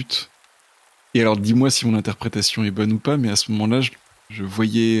vers son but. Et alors, dis-moi si mon interprétation est bonne ou pas, mais à ce moment-là, je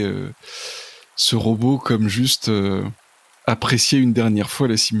voyais ce robot comme juste apprécier une dernière fois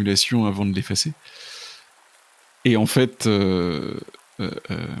la simulation avant de l'effacer. Et en fait,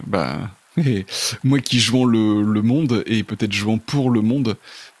 moi qui jouant le monde, et peut-être jouant pour le monde,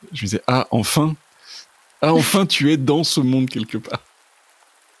 je me disais, enfin tu es dans ce monde quelque part.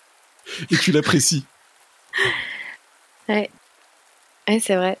 Et tu l'apprécies. Ouais,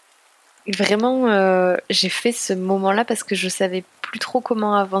 c'est vrai. Vraiment, j'ai fait ce moment-là parce que je savais plus trop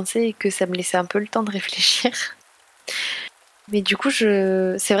comment avancer et que ça me laissait un peu le temps de réfléchir. Mais du coup,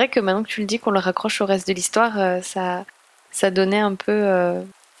 c'est vrai que maintenant que tu le dis, qu'on le raccroche au reste de l'histoire, ça donnait un peu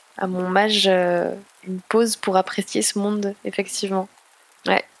à mon mage une pause pour apprécier ce monde, effectivement.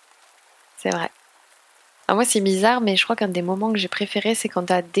 Ouais, c'est vrai. Alors moi, c'est bizarre, mais je crois qu'un des moments que j'ai préféré, c'est quand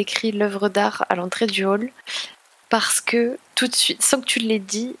tu as décrit l'œuvre d'art à l'entrée du hall. Parce que tout de suite, sans que tu l'aies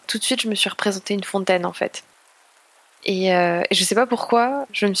dit, tout de suite je me suis représenté une fontaine en fait. Et je sais pas pourquoi,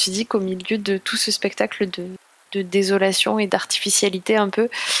 je me suis dit qu'au milieu de tout ce spectacle de désolation et d'artificialité un peu,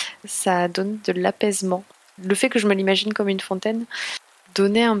 ça donne de l'apaisement. Le fait que je me l'imagine comme une fontaine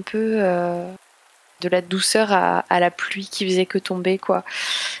donnait un peu de la douceur à la pluie qui faisait que tomber, quoi.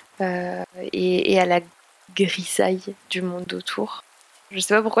 Et à la grisaille du monde autour. Je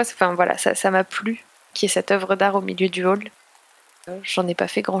sais pas pourquoi, ça m'a plu. Qui est cette œuvre d'art au milieu du hall. J'en ai pas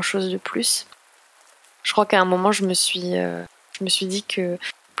fait grand chose de plus. Je crois qu'à un moment je me suis dit que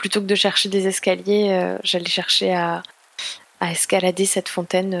plutôt que de chercher des escaliers, j'allais chercher à escalader cette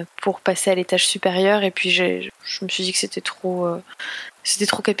fontaine pour passer à l'étage supérieur, et puis je me suis dit que c'était trop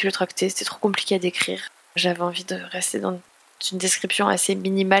capillotracté, c'était trop compliqué à décrire. J'avais envie de rester dans une description assez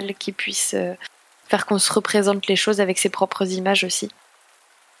minimale qui puisse faire qu'on se représente les choses avec ses propres images aussi.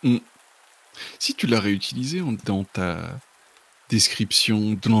 Si tu l'as réutilisé dans ta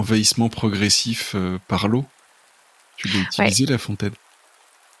description de l'envahissement progressif par l'eau, tu l'as utilisé, la fontaine.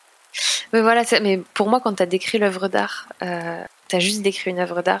 Mais voilà, mais pour moi, quand tu as décrit l'œuvre d'art, tu as juste décrit une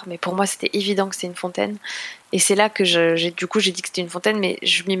œuvre d'art, mais pour moi, c'était évident que c'était une fontaine. Et c'est là que j'ai dit que c'était une fontaine, mais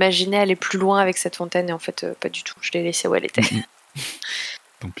je m'imaginais aller plus loin avec cette fontaine, et en fait, pas du tout. Je l'ai laissée où elle était.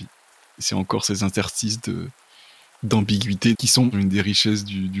 Tant pis. C'est encore ces interstices d'ambiguïté qui sont une des richesses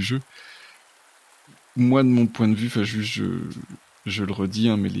du jeu. Moi, de mon point de vue, je le redis,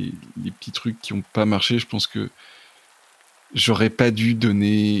 mais les petits trucs qui n'ont pas marché, je pense que j'aurais pas dû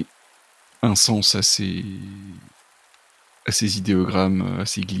donner un sens à ces idéogrammes, à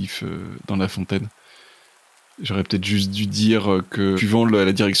ces glyphes dans la fontaine. J'aurais peut-être juste dû dire que, suivant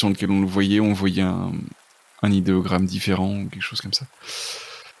la direction dans laquelle on voyait un idéogramme différent ou quelque chose comme ça.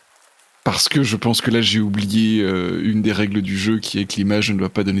 Parce que je pense que là, j'ai oublié une des règles du jeu, qui est que l'image ne doit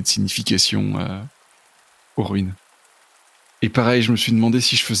pas donner de signification aux ruines. Et pareil, je me suis demandé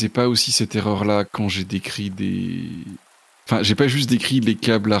si je faisais pas aussi cette erreur-là quand j'ai décrit des... Enfin, j'ai pas juste décrit les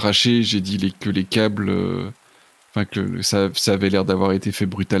câbles arrachés, j'ai dit que les câbles... que ça avait l'air d'avoir été fait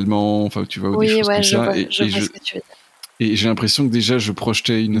brutalement, tu vois, oui, des choses comme ça. Je vois ce que tu veux dire. Et j'ai l'impression que déjà, je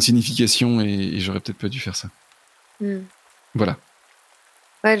projetais une signification et j'aurais peut-être pas dû faire ça. Voilà.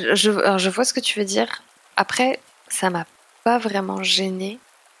 Ouais, je vois ce que tu veux dire. Après, ça m'a pas vraiment gênée.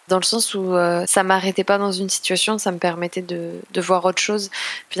 dans le sens où ça m'arrêtait pas dans une situation, ça me permettait de voir autre chose.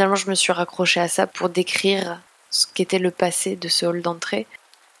 Finalement, je me suis raccrochée à ça pour décrire ce qu'était le passé de ce hall d'entrée.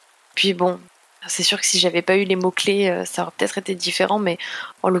 Puis bon, c'est sûr que si j'avais pas eu les mots-clés, ça aurait peut-être été différent, mais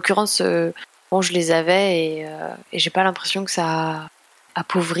en l'occurrence, bon, je les avais et j'ai pas l'impression que ça a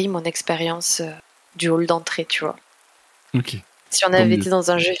appauvri mon expérience du hall d'entrée, tu vois. Ok. Si on avait été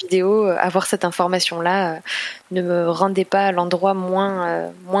dans un jeu vidéo, avoir cette information-là ne me rendait pas l'endroit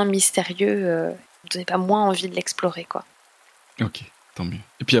moins mystérieux, me donnait pas moins envie de l'explorer, quoi. Ok, tant mieux.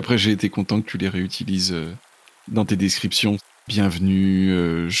 Et puis après, j'ai été content que tu les réutilises dans tes descriptions.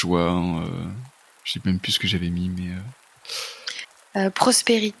 Bienvenue, joie, je sais même plus ce que j'avais mis, mais...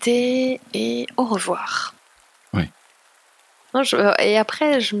 Prospérité et au revoir. Ouais. Non, et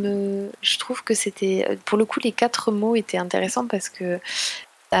après, je trouve que c'était... Pour le coup, les 4 mots étaient intéressants parce que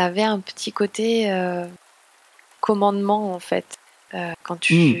ça avait un petit côté commandement, en fait. Quand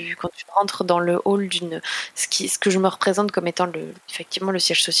tu rentres dans le hall ce que je me représente comme étant effectivement le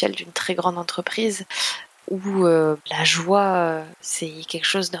siège social d'une très grande entreprise, où la joie, c'est quelque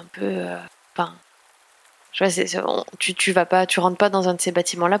chose d'un peu... tu rentres pas dans un de ces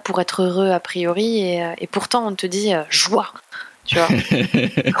bâtiments-là pour être heureux a priori, et pourtant on te dit joie, tu vois.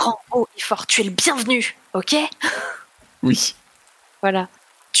 Grand, haut et fort, tu es le bienvenu, ok ? Oui. Voilà.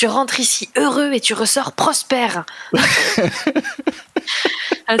 Tu rentres ici heureux et tu ressors prospère.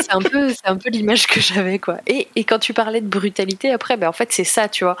 C'est un peu l'image que j'avais, quoi. Et quand tu parlais de brutalité après, en fait c'est ça,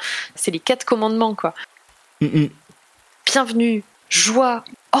 tu vois. C'est les 4 commandements, quoi. Bienvenue, joie,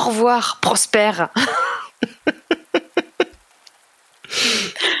 au revoir, prospère.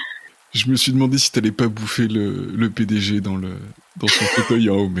 Je me suis demandé si t'allais pas bouffer le PDG dans son fauteuil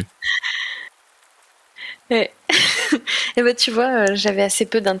en haut, mais... Et ben tu vois, j'avais assez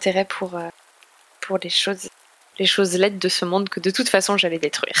peu d'intérêt pour les choses laides de ce monde que de toute façon j'allais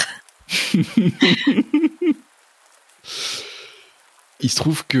détruire. Il se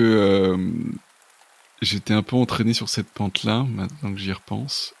trouve que j'étais un peu entraîné sur cette pente-là, maintenant que j'y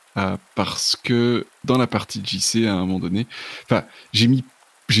repense, parce que dans la partie de JC, à un moment donné, j'ai mis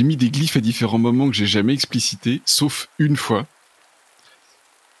des glyphes à différents moments que j'ai jamais explicités, sauf une fois.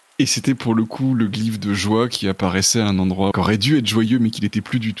 Et c'était pour le coup le glyphe de joie qui apparaissait à un endroit qui aurait dû être joyeux, mais qui l'était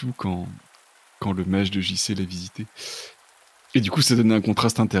plus du tout quand le mage de JC l'a visité. Et du coup, ça donnait un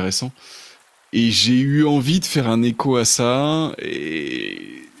contraste intéressant. Et j'ai eu envie de faire un écho à ça,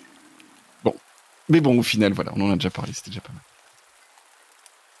 et... Bon. Mais bon, au final, voilà, on en a déjà parlé, c'était déjà pas mal.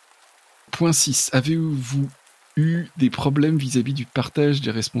 Point 6. Avez-vous eu des problèmes vis-à-vis du partage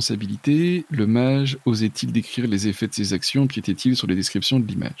des responsabilités ? Le mage osait-il décrire les effets de ses actions ? Empiétait-il sur les descriptions de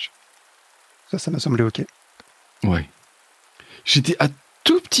l'image ? Ça m'a semblé ok. Ouais. J'étais un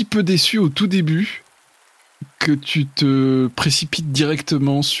tout petit peu déçu au tout début que tu te précipites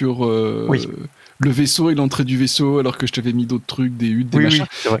directement sur le vaisseau et l'entrée du vaisseau, alors que je t'avais mis d'autres trucs, des huttes, des machins.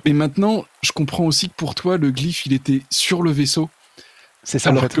 Oui, mais maintenant, je comprends aussi que pour toi, le glyphe, il était sur le vaisseau. C'est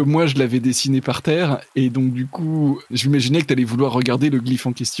ça, alors en fait. que moi, je l'avais dessiné par terre, et donc du coup, j'imaginais que tu allais vouloir regarder le glyphe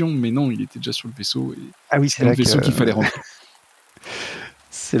en question, mais non, il était déjà sur le vaisseau. Et c'est là le vaisseau qu'il fallait rentrer.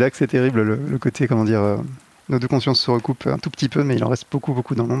 C'est là que c'est terrible, le côté, comment dire, nos deux consciences se recoupent un tout petit peu, mais il en reste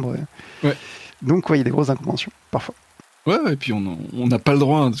beaucoup dans l'ombre. Ouais. Donc, il y a des grosses incompréhensions, parfois. Ouais, et puis on n'a pas le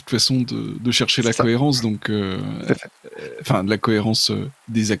droit, de toute façon, de chercher la cohérence, donc, de la cohérence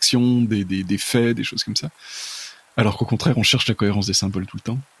des actions, des faits, des choses comme ça. Alors qu'au contraire, on cherche la cohérence des symboles tout le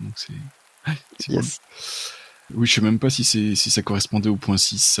temps, donc c'est cool. Oui, je sais même pas si ça correspondait au point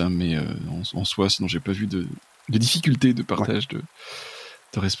 6, ça, mais en soi, sinon j'ai pas vu de difficulté de partage de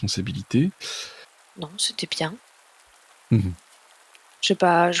responsabilité. Non, c'était bien. Mm-hmm. Je sais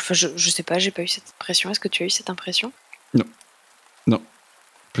pas, j'ai pas eu cette impression. Est-ce que tu as eu cette impression ? Non,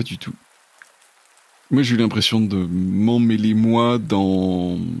 pas du tout. Moi, j'ai eu l'impression de m'emmêler moi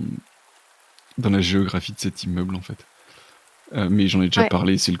dans la géographie de cet immeuble, en fait. Mais j'en ai déjà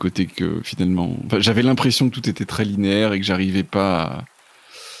parlé, c'est le côté que finalement... j'avais l'impression que tout était très linéaire et que j'arrivais pas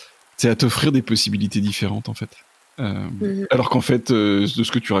à t'offrir des possibilités différentes, en fait. Alors qu'en fait, de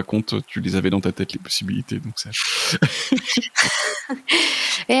ce que tu racontes, tu les avais dans ta tête, les possibilités, donc ça...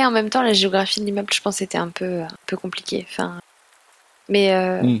 Et en même temps, la géographie de l'immeuble, je pense, était un peu compliquée. Mais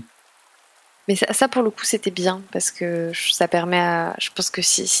ça, pour le coup, c'était bien, parce que ça permet je pense que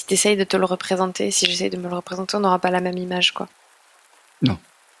si tu essayes de te le représenter, si j'essaye de me le représenter, on n'aura pas la même image, quoi. Non,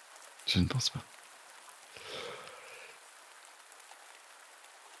 je ne pense pas.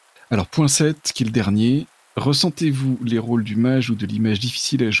 Alors, point 7, qui est le dernier. Ressentez-vous les rôles du mage ou de l'image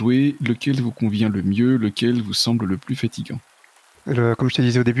difficile à jouer ? Lequel vous convient le mieux ? Lequel vous semble le plus fatigant ? Comme je te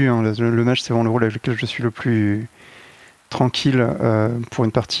disais au début, le mage, c'est vraiment le rôle avec lequel je suis le plus tranquille pour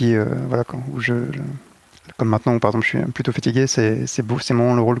une partie voilà, comme maintenant où par exemple je suis plutôt fatigué, c'est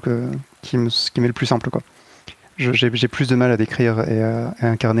vraiment le rôle qui m'est le plus simple, quoi. J'ai plus de mal à décrire et à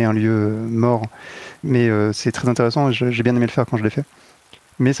incarner un lieu mort, mais c'est très intéressant et j'ai bien aimé le faire quand je l'ai fait.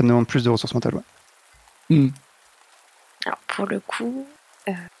 Mais ça me demande plus de ressources mentales. Ouais. Alors pour le coup,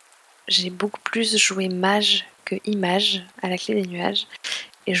 j'ai beaucoup plus joué mage que image à la clé des nuages,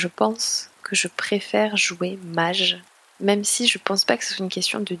 et je pense que je préfère jouer mage, même si je pense pas que ce soit une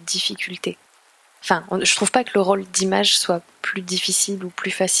question de difficulté. Enfin, je trouve pas que le rôle d'image soit plus difficile ou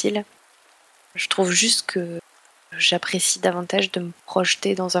plus facile. Je trouve juste que j'apprécie davantage de me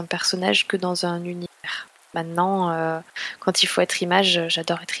projeter dans un personnage que dans un univers. Maintenant, quand il faut être image,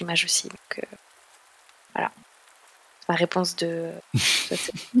 j'adore être image aussi. Donc voilà. Ma réponse de...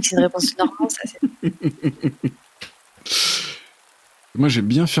 C'est une réponse de Normand, ça. Moi, j'aime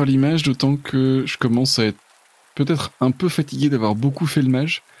bien faire l'image, d'autant que je commence à être peut-être un peu fatigué d'avoir beaucoup fait le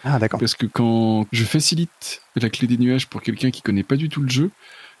mage. Ah, d'accord. Parce que quand je facilite la clé des nuages pour quelqu'un qui connaît pas du tout le jeu,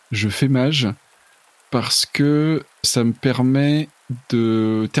 je fais mage parce que ça me permet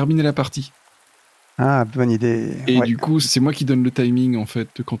de terminer la partie. Ah, bonne idée. Et ouais. Du coup, c'est moi qui donne le timing, en fait,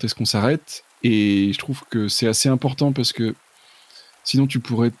 de quand est-ce qu'on s'arrête. Et je trouve que c'est assez important parce que sinon, tu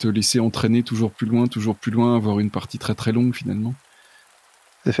pourrais te laisser entraîner toujours plus loin, avoir une partie très très longue, finalement.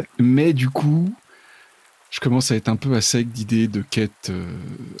 C'est fait. Mais du coup, je commence à être un peu à sec d'idées de quêtes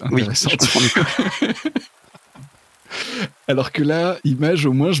intéressantes. Oui, je comprends du coup. Alors que là, image,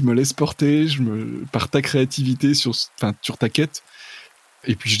 au moins, je me laisse porter par ta créativité sur ta quête.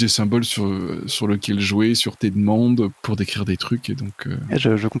 Et puis, j'ai des symboles sur lesquels jouer, sur tes demandes, pour décrire des trucs. Et donc,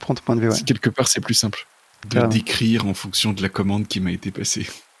 je comprends ton point de vue, ouais. Quelque part, c'est plus simple de décrire en fonction de la commande qui m'a été passée.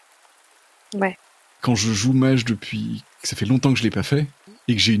 Ouais. Quand je joue mage depuis... Ça fait longtemps que je l'ai pas fait,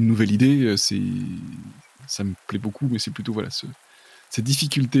 et que j'ai une nouvelle idée, ça me plaît beaucoup, mais c'est plutôt, voilà, cette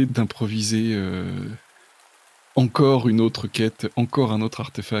difficulté d'improviser... encore une autre quête, encore un autre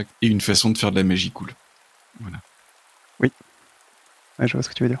artefact, et une façon de faire de la magie cool. Voilà. Oui. Ouais, je vois ce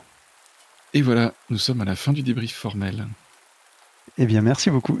que tu veux dire. Et voilà, nous sommes à la fin du débrief formel. Eh bien, merci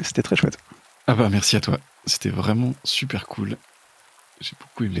beaucoup, c'était très chouette. Ah bah, merci à toi. C'était vraiment super cool. J'ai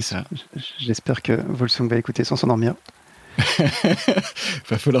beaucoup aimé ça. J'espère que Volsung va écouter sans s'endormir.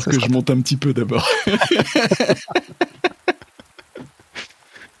 Va falloir que je monte un petit peu d'abord.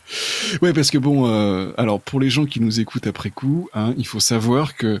 Ouais, parce que bon, alors pour les gens qui nous écoutent après coup, hein, il faut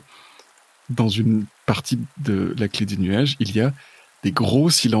savoir que dans une partie de la clé des nuages, il y a des gros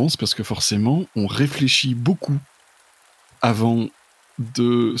silences parce que forcément, on réfléchit beaucoup avant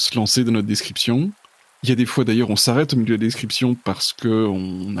de se lancer dans notre description. Il y a des fois d'ailleurs, on s'arrête au milieu de la description parce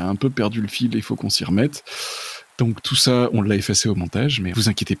qu'on a un peu perdu le fil et il faut qu'on s'y remette. Donc tout ça, on l'a effacé au montage, mais vous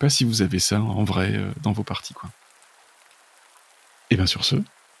inquiétez pas si vous avez ça en vrai dans vos parties, quoi. Et bien sur ce,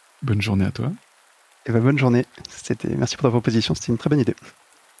 bonne journée à toi. Et bonne journée. Merci pour ta proposition, c'était une très bonne idée.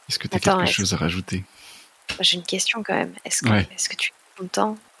 Est-ce que tu as quelque chose à rajouter ? J'ai une question quand même. Est-ce que tu es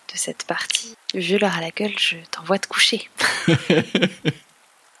content de cette partie, vu l'heure à laquelle je t'envoie te coucher?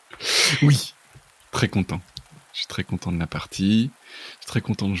 Oui, très content. Je suis très content de la partie. Je suis très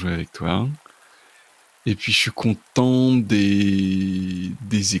content de jouer avec toi. Et puis je suis content des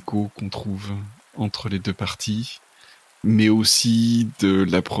échos qu'on trouve entre les deux parties, mais aussi de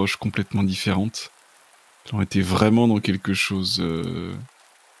l'approche complètement différente. On était vraiment dans quelque chose...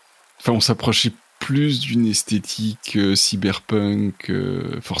 Enfin, on s'approchait plus d'une esthétique cyberpunk,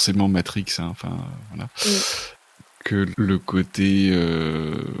 forcément Matrix, hein, enfin, voilà. Que le côté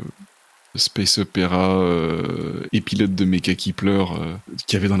space opéra et pilote de méca qui pleure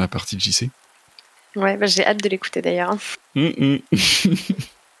qu'il y avait dans la partie de JC. Ouais, bah j'ai hâte de l'écouter d'ailleurs. Cool.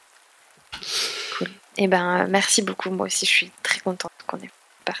 Et ben, merci beaucoup. Moi aussi, je suis très contente qu'on ait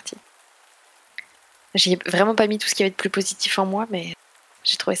parti. J'ai vraiment pas mis tout ce qui avait de plus positif en moi, mais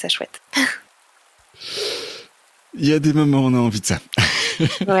j'ai trouvé ça chouette. Il y a des moments où on a envie de ça.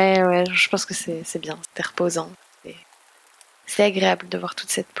 Ouais, je pense que c'est bien. C'était reposant. C'est agréable de voir toute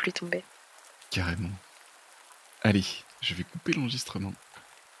cette pluie tomber. Carrément. Allez, je vais couper l'enregistrement.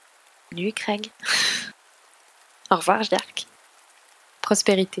 Salut Craig. Au revoir, Jark.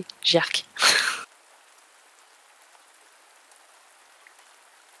 Prospérité, Jark.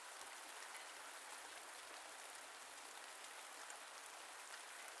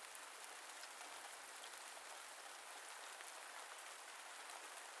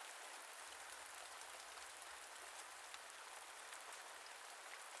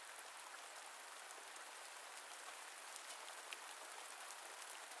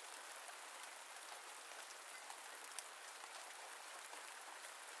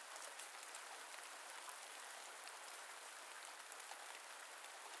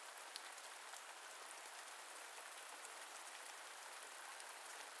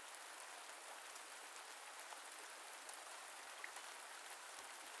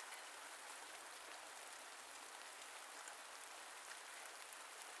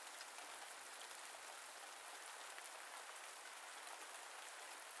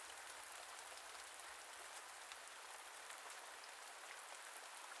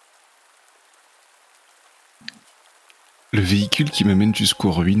 Le véhicule qui m'amène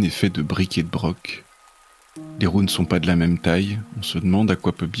jusqu'aux ruines est fait de briques et de broc. Les roues ne sont pas de la même taille. On se demande à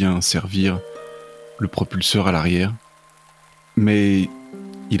quoi peut bien servir le propulseur à l'arrière. Mais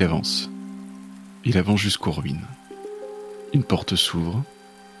il avance. Il avance jusqu'aux ruines. Une porte s'ouvre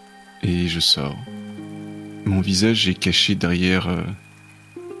et je sors. Mon visage est caché derrière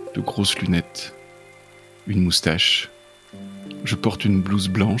de grosses lunettes, une moustache. Je porte une blouse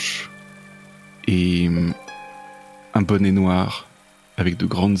blanche et un bonnet noir avec de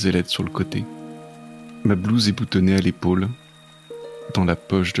grandes ailettes sur le côté. Ma blouse est boutonnée à l'épaule. Dans la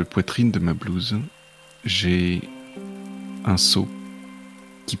poche de poitrine de ma blouse, j'ai un seau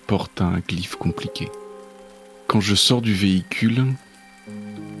qui porte un glyphe compliqué. Quand je sors du véhicule,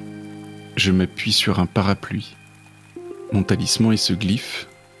 je m'appuie sur un parapluie. Mon talisman est ce glyphe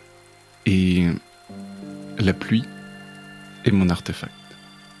et la pluie est mon artefact.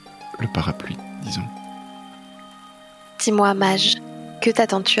 Le parapluie, disons. Dis-moi, mage, que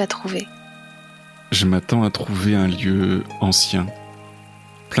t'attends-tu à trouver ? Je m'attends à trouver un lieu ancien,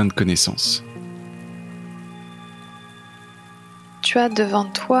 plein de connaissances. Tu as devant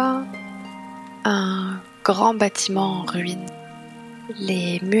toi un grand bâtiment en ruine.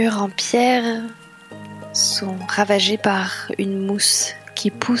 Les murs en pierre sont ravagés par une mousse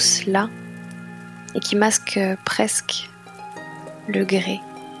qui pousse là et qui masque presque le grès.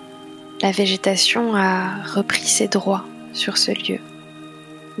 La végétation a repris ses droits sur ce lieu,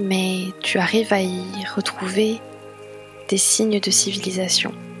 mais tu arrives à y retrouver des signes de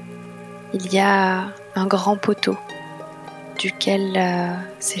civilisation. Il y a un grand poteau duquel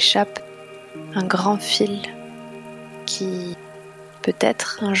s'échappe un grand fil qui,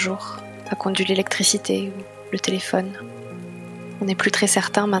 peut-être un jour, a conduit l'électricité ou le téléphone. On n'est plus très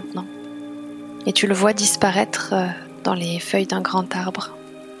certain maintenant. Et tu le vois disparaître dans les feuilles d'un grand arbre.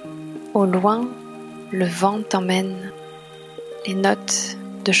 Au loin, le vent t'emmène les notes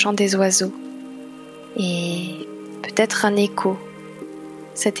de chant des oiseaux et peut-être un écho.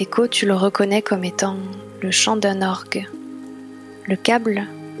 Cet écho, tu le reconnais comme étant le chant d'un orgue. Le câble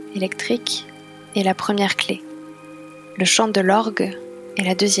électrique est la première clé. Le chant de l'orgue est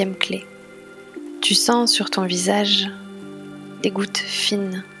la deuxième clé. Tu sens sur ton visage des gouttes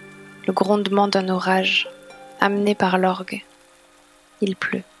fines, le grondement d'un orage amené par l'orgue. Il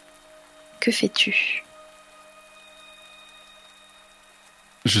pleut. Que fais-tu ?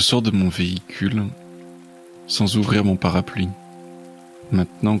 Je sors de mon véhicule sans ouvrir mon parapluie.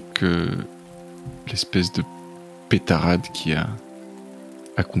 Maintenant que l'espèce de pétarade qui a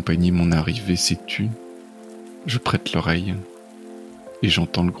accompagné mon arrivée s'est tue, je prête l'oreille et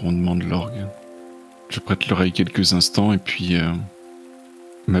j'entends le grondement de l'orgue. Je prête l'oreille quelques instants et puis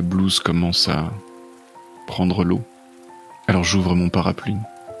ma blouse commence à prendre l'eau. Alors j'ouvre mon parapluie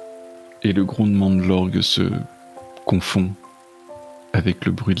et le grondement de l'orgue se confond avec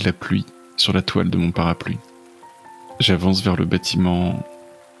le bruit de la pluie sur la toile de mon parapluie. J'avance vers le bâtiment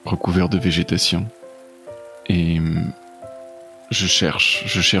recouvert de végétation et je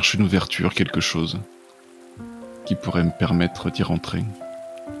cherche une ouverture, quelque chose qui pourrait me permettre d'y rentrer.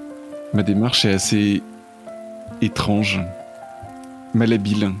 Ma démarche est assez étrange,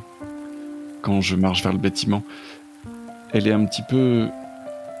 malhabile quand je marche vers le bâtiment. Elle est un petit peu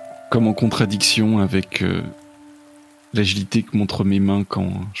comme en contradiction avec l'agilité que montrent mes mains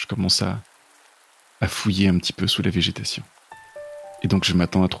quand je commence à fouiller un petit peu sous la végétation. Et donc je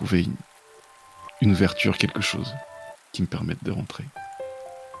m'attends à trouver une ouverture, quelque chose qui me permette de rentrer.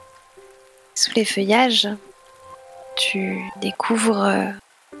 Sous les feuillages, tu découvres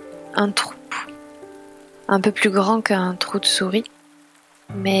un trou, un peu plus grand qu'un trou de souris,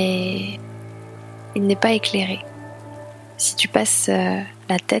 mais il n'est pas éclairé. Si tu passes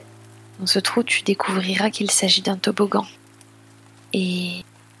la tête dans ce trou, tu découvriras qu'il s'agit d'un toboggan et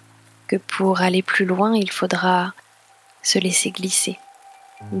que pour aller plus loin, il faudra se laisser glisser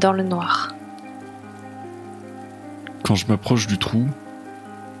dans le noir. Quand je m'approche du trou,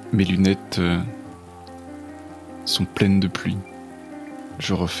 mes lunettes sont pleines de pluie.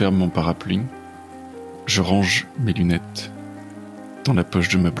 Je referme mon parapluie, je range mes lunettes dans la poche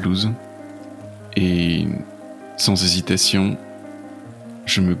de ma blouse et, sans hésitation,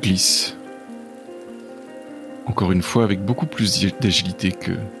 je me glisse. Encore une fois, avec beaucoup plus d'agilité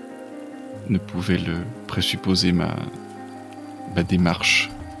que ne pouvait le présupposer ma démarche.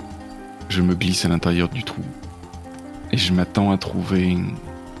 Je me glisse à l'intérieur du trou et je m'attends à trouver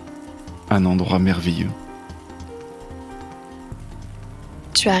un endroit merveilleux.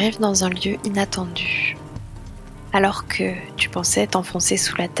 Tu arrives dans un lieu inattendu. Alors que tu pensais t'enfoncer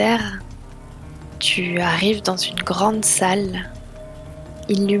sous la terre, tu arrives dans une grande salle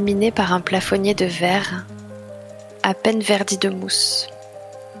illuminée par un plafonnier de verre à peine verdi de mousse.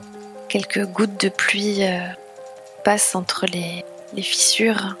 Quelques gouttes de pluie passent entre les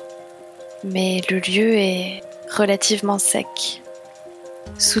fissures, mais le lieu est relativement sec.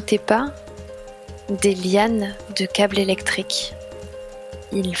 Sous tes pas, des lianes de câbles électriques.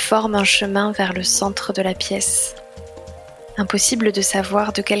 Ils forment un chemin vers le centre de la pièce. Impossible de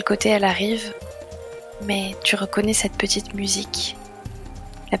savoir de quel côté elle arrive, mais tu reconnais cette petite musique,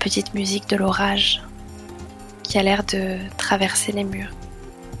 la petite musique de l'orage, qui a l'air de traverser les murs,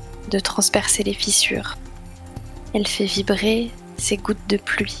 de transpercer les fissures. Elle fait vibrer ces gouttes de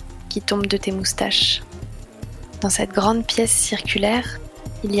pluie qui tombent de tes moustaches. Dans cette grande pièce circulaire,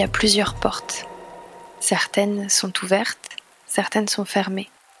 il y a plusieurs portes. Certaines sont ouvertes, certaines sont fermées,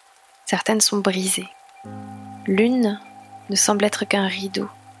 certaines sont brisées. L'une ne semble être qu'un rideau.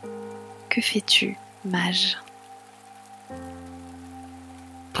 Que fais-tu, mage ?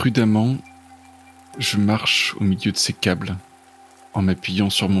 Prudemment, je marche au milieu de ces câbles, en m'appuyant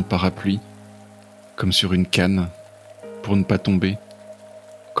sur mon parapluie, comme sur une canne, pour ne pas tomber.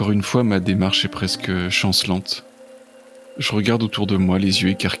 Encore une fois, ma démarche est presque chancelante. Je regarde autour de moi, les yeux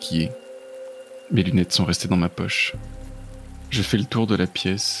écarquillés. Mes lunettes sont restées dans ma poche. Je fais le tour de la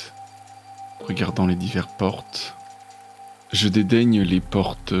pièce, regardant les diverses portes. Je dédaigne les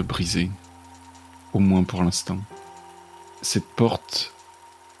portes brisées, au moins pour l'instant. Cette porte,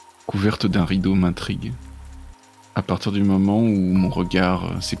 couverte d'un rideau, m'intrigue. À partir du moment où mon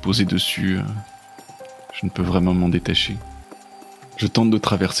regard s'est posé dessus, je ne peux vraiment m'en détacher. Je tente de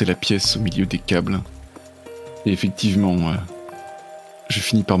traverser la pièce au milieu des câbles. Et effectivement, je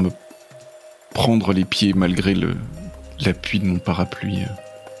finis par me prendre les pieds malgré l'appui de mon parapluie.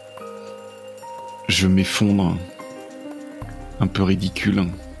 Je m'effondre, un peu ridicule.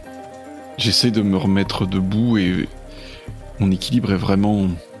 J'essaie de me remettre debout et mon équilibre est vraiment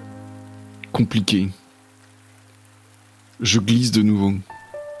compliqué. Je glisse de nouveau.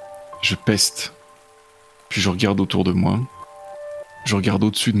 Je peste. Puis je regarde autour de moi. Je regarde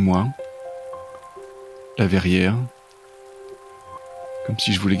au-dessus de moi. La verrière. Comme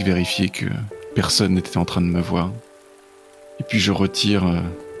si je voulais vérifier que personne n'était en train de me voir. Et puis je retire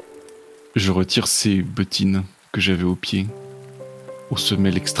ces bottines que j'avais aux pieds, aux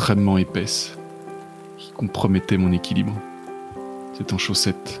semelles extrêmement épaisses, qui compromettaient mon équilibre. C'est en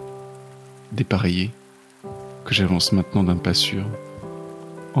chaussettes, dépareillées, que j'avance maintenant d'un pas sûr,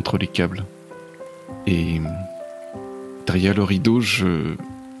 entre les câbles. Et derrière le rideau, je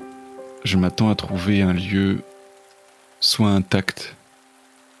m'attends à trouver un lieu soit intact,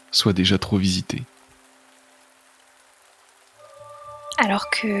 soit déjà trop visité. Alors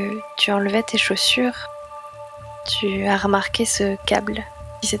que tu enlevais tes chaussures, tu as remarqué ce câble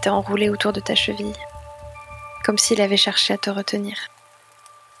qui s'était enroulé autour de ta cheville, comme s'il avait cherché à te retenir.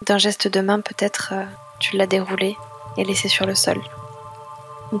 D'un geste de main, peut-être, tu l'as déroulé et laissé sur le sol.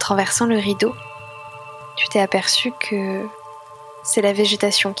 En traversant le rideau, tu t'es aperçu que c'est la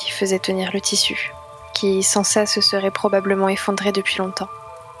végétation qui faisait tenir le tissu, qui sans ça se serait probablement effondré depuis longtemps.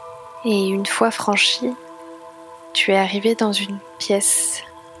 Et une fois franchi, tu es arrivé dans une pièce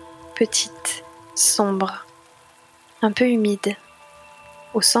petite, sombre, un peu humide,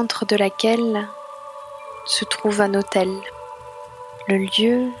 au centre de laquelle se trouve un autel. Le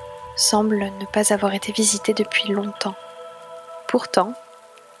lieu semble ne pas avoir été visité depuis longtemps. Pourtant,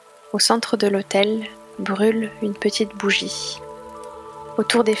 au centre de l'autel brûle une petite bougie.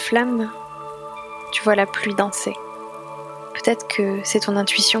 Autour des flammes, tu vois la pluie danser. Peut-être que c'est ton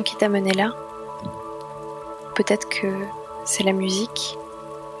intuition qui t'a mené là. Peut-être que c'est la musique.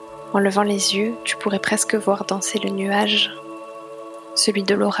 En levant les yeux, tu pourrais presque voir danser le nuage, celui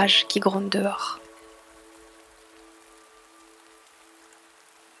de l'orage qui gronde dehors.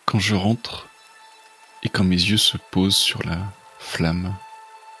 Quand je rentre et quand mes yeux se posent sur la flamme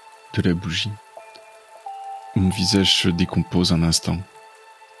de la bougie, mon visage se décompose un instant,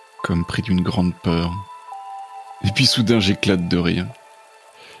 comme pris d'une grande peur. Et puis soudain j'éclate de rire.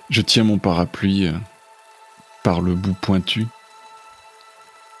 Je tiens mon parapluie par le bout pointu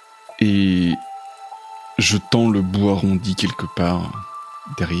et je tends le bout arrondi quelque part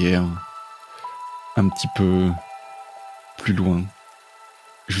derrière, un petit peu plus loin,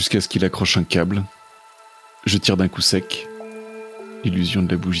 jusqu'à ce qu'il accroche un câble. Je tire d'un coup sec, l'illusion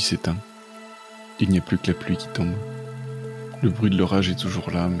de la bougie s'éteint. Il n'y a plus que la pluie qui tombe. Le bruit de l'orage est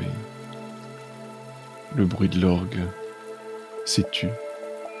toujours là, mais le bruit de l'orgue s'est tu,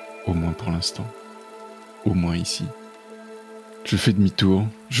 au moins pour l'instant. Au moins ici. Je fais demi-tour,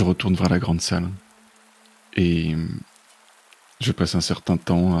 je retourne vers la grande salle. Et je passe un certain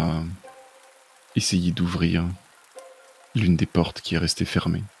temps à essayer d'ouvrir l'une des portes qui est restée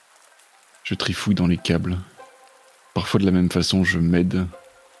fermée. Je trifouille dans les câbles, Parfois de la même façon, je m'aide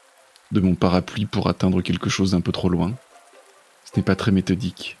de mon parapluie pour atteindre quelque chose d'un peu trop loin. Ce n'est pas très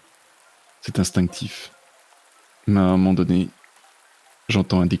méthodique, c'est instinctif. Mais à un moment donné,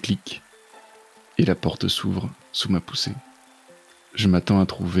 j'entends un déclic et la porte s'ouvre sous ma poussée. Je m'attends à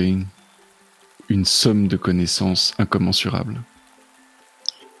trouver une somme de connaissances incommensurables.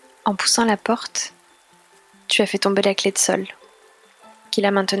 En poussant la porte, tu as fait tomber la clé de sol, qui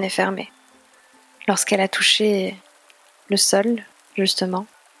la maintenait fermée. Lorsqu'elle a touché le sol, justement,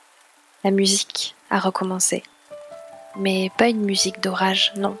 la musique a recommencé. Mais pas une musique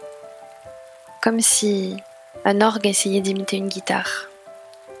d'orage, non. Comme si un orgue essayait d'imiter une guitare.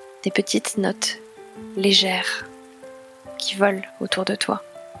 Des petites notes légères qui volent autour de toi.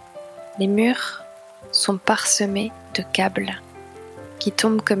 Les murs sont parsemés de câbles qui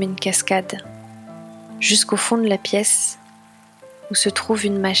tombent comme une cascade jusqu'au fond de la pièce où se trouve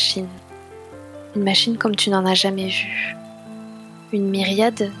une machine. Une machine comme tu n'en as jamais vu. Une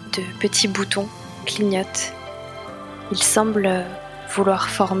myriade de petits boutons clignotent. Ils semblent vouloir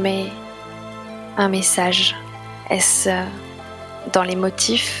former un message. Est-ce dans les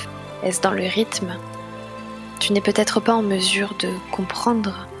motifs? Est-ce dans le rythme? Tu n'es peut-être pas en mesure de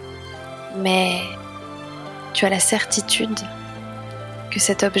comprendre, mais tu as la certitude que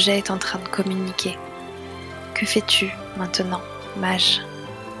cet objet est en train de communiquer. Que fais-tu maintenant, mage?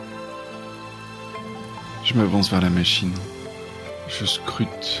 Je m'avance vers la machine. Je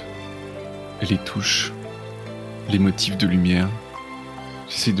scrute les touches, les motifs de lumière.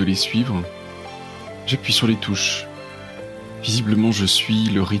 J'essaie de les suivre. J'appuie sur les touches. Visiblement, je suis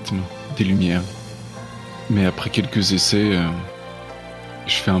le rythme des lumières. Mais après quelques essais,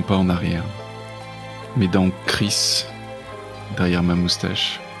 je fais un pas en arrière. Mes dents crissent derrière ma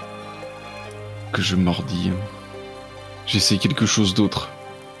moustache, que je mordis. J'essaie quelque chose d'autre.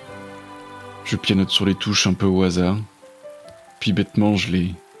 Je pianote sur les touches un peu au hasard, puis bêtement je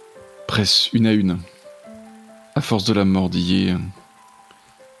les presse une à une. À force de la mordiller,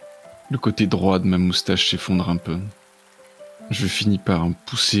 le côté droit de ma moustache s'effondre un peu. Je finis par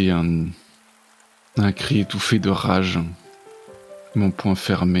pousser un cri étouffé de rage. Mon poing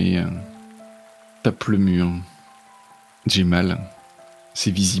fermé tape le mur. J'ai mal,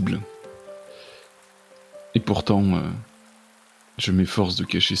 c'est visible. Et pourtant, je m'efforce de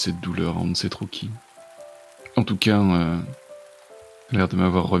cacher cette douleur à on ne sait trop qui. En tout cas, elle a l'air de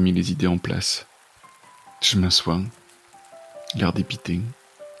m'avoir remis les idées en place. Je m'assois, l'air dépité.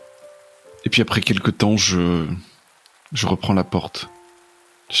 Et puis après quelque temps, je reprends la porte.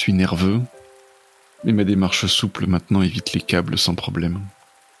 Je suis nerveux, mais ma démarche souple maintenant évite les câbles sans problème.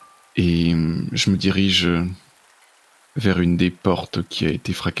 Et je me dirige vers une des portes qui a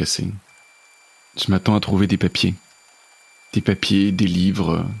été fracassée. Je m'attends à trouver des papiers. Des papiers, des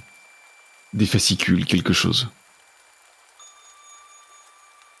livres, des fascicules, quelque chose.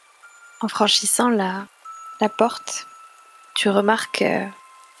 En franchissant la porte, tu remarques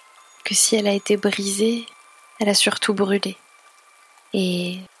que si elle a été brisée, elle a surtout brûlé.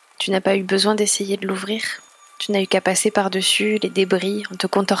 Et tu n'as pas eu besoin d'essayer de l'ouvrir. Tu n'as eu qu'à passer par-dessus les débris en te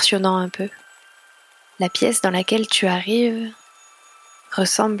contorsionnant un peu. La pièce dans laquelle tu arrives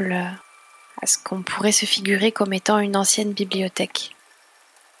ressemble à ce qu'on pourrait se figurer comme étant une ancienne bibliothèque.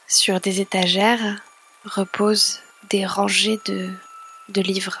 Sur des étagères reposent des rangées de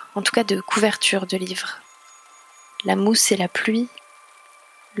livres, en tout cas de couvertures de livres. La mousse et la pluie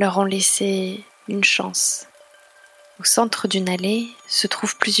leur ont laissé une chance. Au centre d'une allée se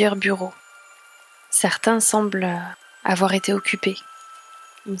trouvent plusieurs bureaux. Certains semblent avoir été occupés.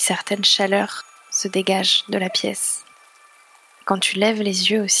 Une certaine chaleur se dégage de la pièce. Quand tu lèves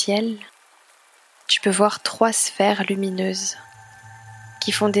les yeux au ciel, tu peux voir 3 sphères lumineuses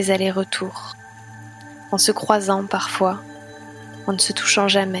qui font des allers-retours, en se croisant parfois, en ne se touchant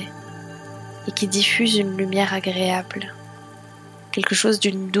jamais, et qui diffusent une lumière agréable, quelque chose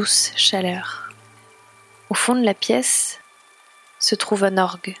d'une douce chaleur. Au fond de la pièce se trouve un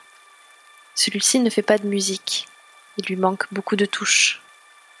orgue. Celui-ci ne fait pas de musique, il lui manque beaucoup de touches,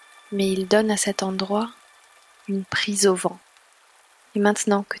 mais il donne à cet endroit une prise au vent. Et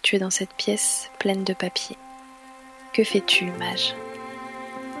maintenant que tu es dans cette pièce pleine de papier, que fais-tu, mage?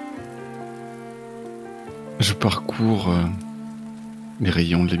 Je parcours les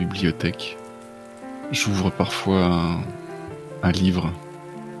rayons de la bibliothèque. J'ouvre parfois un livre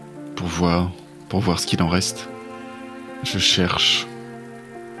pour voir ce qu'il en reste. Je cherche,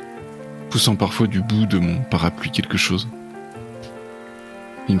 poussant parfois du bout de mon parapluie quelque chose.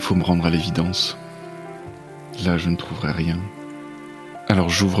 Il me faut me rendre à l'évidence. Là, je ne trouverai rien. Alors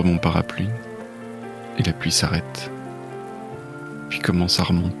j'ouvre mon parapluie et la pluie s'arrête, puis commence à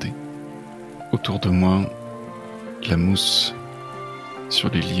remonter. Autour de moi, La mousse sur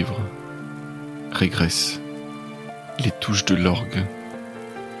les livres régresse. Les touches de l'orgue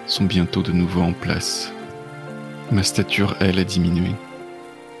sont bientôt de nouveau en place. Ma stature, elle, a diminué.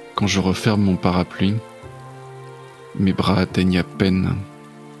 Quand je referme mon parapluie, mes bras atteignent à peine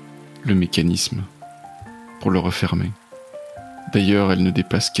le mécanisme pour le refermer. D'ailleurs, elle ne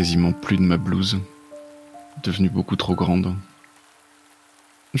dépasse quasiment plus de ma blouse, devenue beaucoup trop grande.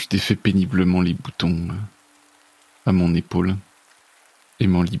 Je défais péniblement les boutons à mon épaule et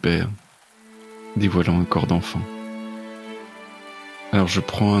m'en libère, dévoilant un corps d'enfant. Alors je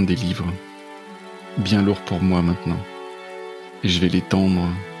prends un des livres, bien lourd pour moi maintenant, et je vais l'étendre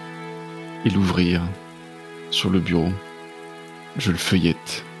et l'ouvrir sur le bureau. Je le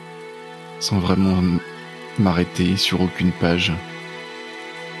feuillette, sans vraiment m'arrêter sur aucune page,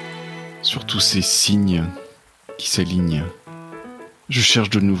 sur tous ces signes qui s'alignent. Je cherche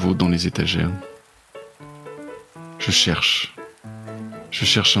de nouveau dans les étagères. Je cherche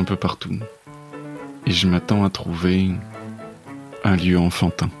un peu partout, et je m'attends à trouver un lieu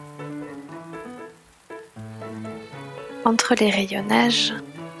enfantin. Entre les rayonnages,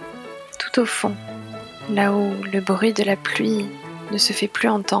 tout au fond, là où le bruit de la pluie ne se fait plus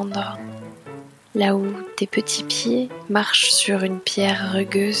entendre, là où tes petits pieds marchent sur une pierre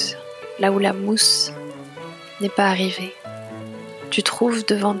rugueuse, là où la mousse n'est pas arrivée, tu trouves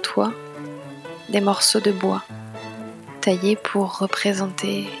devant toi des morceaux de bois taillés pour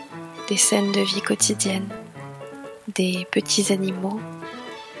représenter des scènes de vie quotidienne, des petits animaux,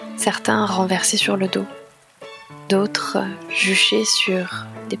 certains renversés sur le dos, d'autres juchés sur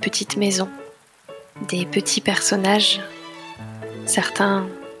des petites maisons, des petits personnages, certains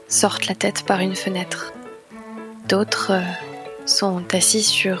sortent la tête par une fenêtre, d'autres sont assis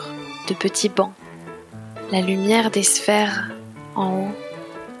sur de petits bancs. La lumière des sphères en haut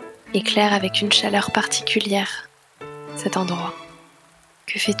éclaire avec une chaleur particulière cet endroit.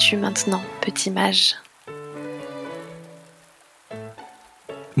 Que fais-tu maintenant, petit mage ?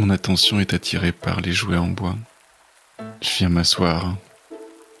 Mon attention est attirée par les jouets en bois. Je viens m'asseoir.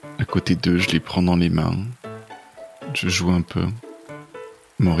 À côté d'eux, je les prends dans les mains. Je joue un peu.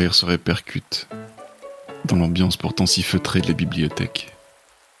 Mon rire se répercute dans l'ambiance pourtant si feutrée de la bibliothèque.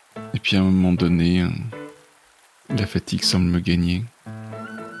 Et puis à un moment donné, la fatigue semble me gagner.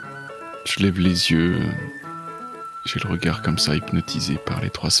 Je lève les yeux. J'ai le regard comme ça hypnotisé par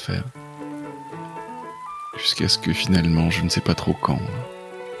les 3 sphères. Jusqu'à ce que finalement, je ne sais pas trop quand,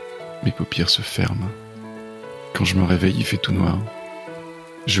 mes paupières se ferment. Quand je me réveille, il fait tout noir.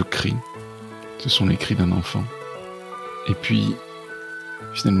 Je crie. Ce sont les cris d'un enfant. Et puis,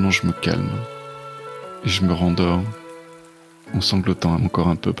 finalement, je me calme. Et je me rendors, en sanglotant encore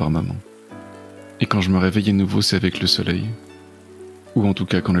un peu par maman. Et quand je me réveille à nouveau, c'est avec le soleil. Ou en tout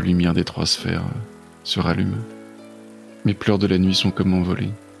cas quand la lumière des 3 sphères se rallume. Mes pleurs de la nuit sont comme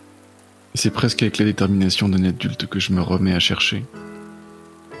envolés. Et c'est presque avec la détermination d'un adulte que je me remets à chercher.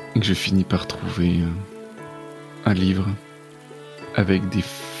 Et que je finis par trouver un livre avec des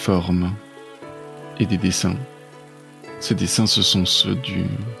formes et des dessins. Ces dessins, ce sont ceux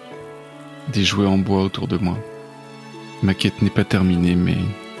des jouets en bois autour de moi. Ma quête n'est pas terminée, mais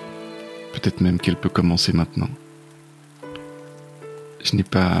peut-être même qu'elle peut commencer maintenant. Je n'ai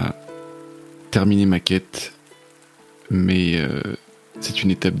pas terminé ma quête, mais c'est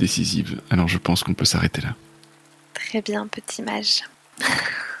une étape décisive. Alors je pense qu'on peut s'arrêter là. Très bien, petit mage.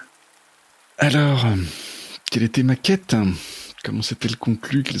 Alors, quelle était ma quête ? Comment s'est-elle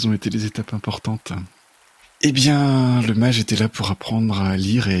conclue ? Quelles ont été les étapes importantes ? Eh bien, le mage était là pour apprendre à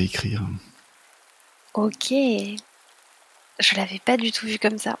lire et à écrire. Ok. Je l'avais pas du tout vu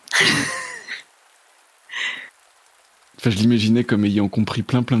comme ça. Enfin, je l'imaginais comme ayant compris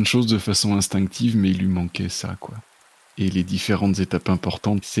plein de choses de façon instinctive, mais il lui manquait ça, quoi. Et les différentes étapes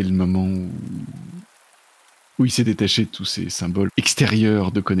importantes, c'est le moment où il s'est détaché de tous ces symboles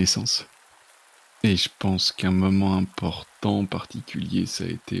extérieurs de connaissances. Et je pense qu'un moment important, particulier, ça a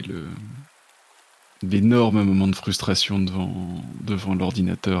été l'énorme moment de frustration devant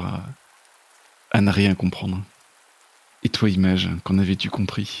l'ordinateur à ne rien comprendre. Et toi, Image, qu'en avais-tu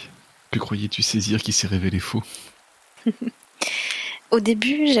compris ? Que croyais-tu saisir qui s'est révélé faux ? Au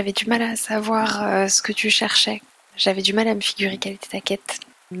début, j'avais du mal à savoir ce que tu cherchais. J'avais du mal à me figurer quelle était ta quête.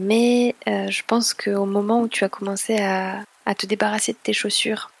 Mais je pense qu'au moment où tu as commencé à te débarrasser de tes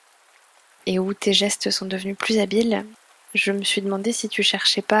chaussures et où tes gestes sont devenus plus habiles, je me suis demandé si tu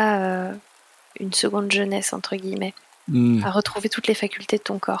cherchais pas une seconde jeunesse, entre guillemets, à retrouver toutes les facultés de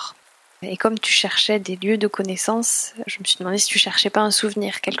ton corps. Et comme tu cherchais des lieux de connaissance, je me suis demandé si tu cherchais pas un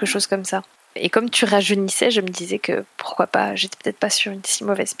souvenir, quelque chose comme ça. Et comme tu rajeunissais, je me disais que pourquoi pas, j'étais peut-être pas sur une si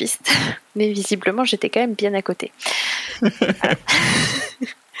mauvaise piste, mais visiblement j'étais quand même bien à côté. Voilà.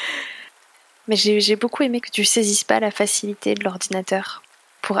 Mais j'ai beaucoup aimé que tu saisisses pas la facilité de l'ordinateur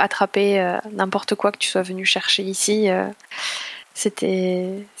pour attraper n'importe quoi que tu sois venu chercher ici.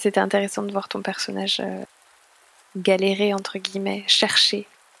 C'était intéressant de voir ton personnage galérer, entre guillemets, chercher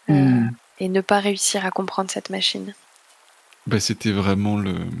et ne pas réussir à comprendre cette machine. C'était vraiment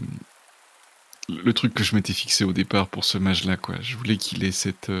le truc que je m'étais fixé au départ pour ce mage-là, quoi. Je voulais qu'il ait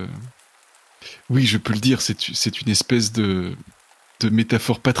cette... Oui, je peux le dire, c'est une espèce de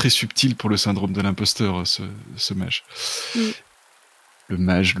métaphore pas très subtile pour le syndrome de l'imposteur, ce mage. Le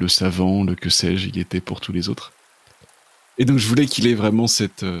mage, le savant, le que sais-je, il était pour tous les autres. Et donc je voulais qu'il ait vraiment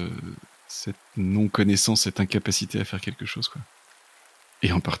cette non-connaissance, cette incapacité à faire quelque chose, quoi.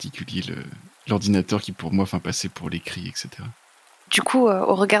 Et en particulier l'ordinateur qui, pour moi, passait pour l'écrit, etc. Du coup,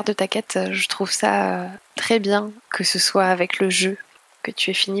 au regard de ta quête, je trouve ça très bien que ce soit avec le jeu que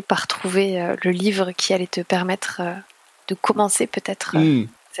tu aies fini par trouver le livre qui allait te permettre de commencer peut-être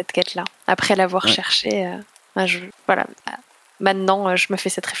cette quête-là. Après l'avoir cherché, voilà. Maintenant, je me fais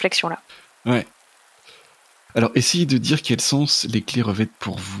cette réflexion-là. Ouais. Alors, essayez de dire quel sens les clés revêtent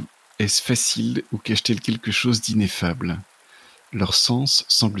pour vous. Est-ce facile ou cache-t-elle quelque chose d'ineffable ? Leur sens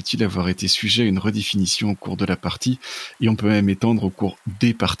semble-t-il avoir été sujet à une redéfinition au cours de la partie, et on peut même étendre au cours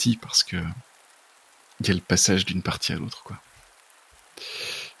des parties, parce que il y a le passage d'une partie à l'autre, quoi.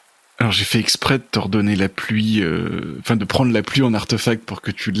 Alors j'ai fait exprès de t'ordonner la pluie, de prendre la pluie en artefact pour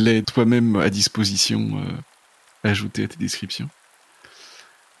que tu l'aies toi-même à disposition, ajouté à tes descriptions.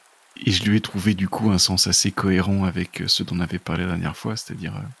 Et je lui ai trouvé du coup un sens assez cohérent avec ce dont on avait parlé la dernière fois,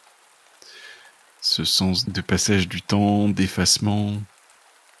 c'est-à-dire ce sens de passage du temps, d'effacement,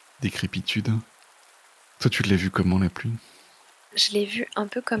 décrépitude. Toi, tu l'as vu comment, la pluie ? Je l'ai vu un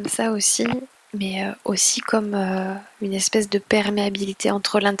peu comme ça aussi, mais aussi comme une espèce de perméabilité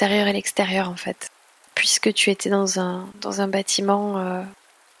entre l'intérieur et l'extérieur, en fait. Puisque tu étais dans un bâtiment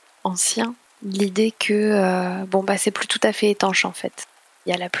ancien, l'idée que c'est plus tout à fait étanche, en fait. Il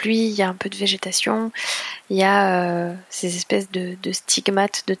y a la pluie, il y a un peu de végétation, il y a ces espèces de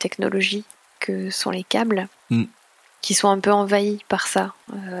stigmates de technologie que sont les câbles, qui sont un peu envahis par ça,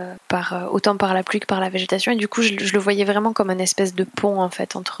 autant par la pluie que par la végétation. Et du coup, je le voyais vraiment comme une espèce de pont, en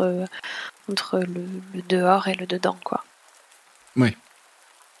fait, entre le dehors et le dedans, quoi. Ouais.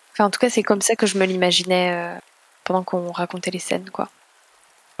 Enfin, en tout cas, c'est comme ça que je me l'imaginais pendant qu'on racontait les scènes, quoi.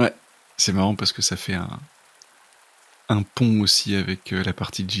 Ouais, c'est marrant parce que ça fait un pont aussi avec la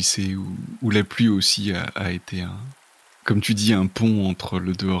partie de JC où la pluie aussi a été comme tu dis, un pont entre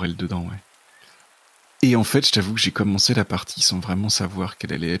le dehors et le dedans, ouais. Et en fait, je t'avoue que j'ai commencé la partie sans vraiment savoir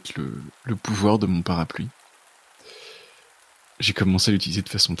quel allait être le pouvoir de mon parapluie. J'ai commencé à l'utiliser de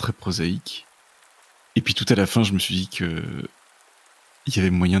façon très prosaïque. Et puis tout à la fin, je me suis dit que il y avait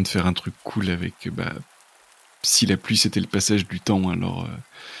moyen de faire un truc cool avec... si la pluie c'était le passage du temps, alors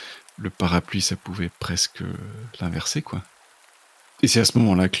le parapluie ça pouvait presque l'inverser, quoi. Et c'est à ce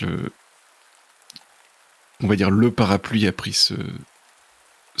moment-là que on va dire le parapluie a pris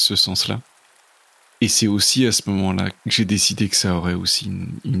ce sens-là. Et c'est aussi à ce moment-là que j'ai décidé que ça aurait aussi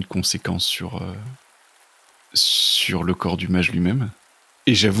une conséquence sur le corps du mage lui-même.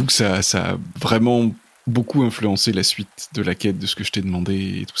 Et j'avoue que ça a vraiment beaucoup influencé la suite de la quête, de ce que je t'ai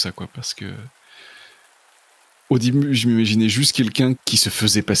demandé et tout ça, quoi, parce que au début, je m'imaginais juste quelqu'un qui se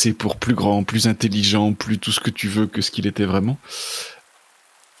faisait passer pour plus grand, plus intelligent, plus tout ce que tu veux que ce qu'il était vraiment.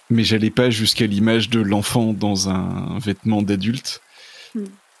 Mais j'allais pas jusqu'à l'image de l'enfant dans un vêtement d'adulte.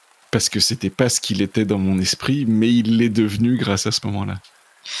 Parce que c'était pas ce qu'il était dans mon esprit, mais il l'est devenu grâce à ce moment-là.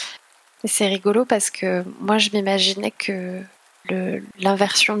 C'est rigolo parce que moi je m'imaginais que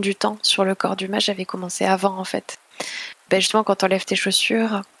l'inversion du temps sur le corps du mage avait commencé avant, en fait. Justement quand t'enlèves tes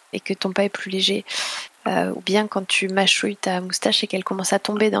chaussures et que ton pas est plus léger, ou bien quand tu mâchouilles ta moustache et qu'elle commence à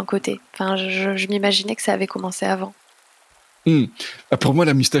tomber d'un côté. Enfin, je m'imaginais que ça avait commencé avant. Pour moi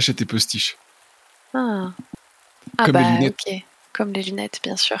la moustache était postiche. Comme les lunettes. Ok. Comme les lunettes,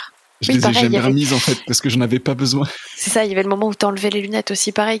 bien sûr. Je les ai jamais remises, en fait, parce que j'en avais pas besoin. C'est ça, il y avait le moment où t'enlevais les lunettes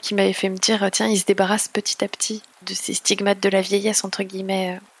aussi, pareil, qui m'avait fait me dire, tiens, il se débarrasse petit à petit de ces stigmates de la vieillesse, entre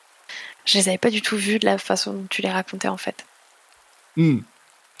guillemets. Je les avais pas du tout vus de la façon dont tu les racontais, en fait. Ah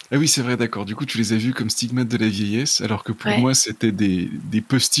oui, c'est vrai, d'accord. Du coup, tu les as vus comme stigmates de la vieillesse, alors que pour moi, c'était des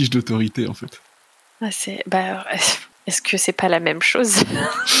postiches d'autorité, en fait. Est-ce que c'est pas la même chose?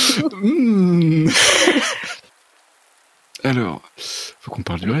 Alors, faut qu'on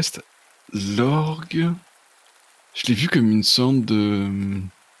parle du reste. L'orgue, je l'ai vu comme une sorte de...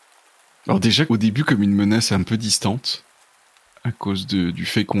 Alors déjà, au début, comme une menace un peu distante, à cause du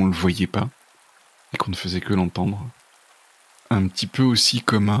fait qu'on le voyait pas. qu'on ne faisait que l'entendre. Un petit peu aussi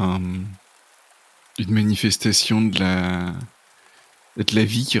comme une manifestation de la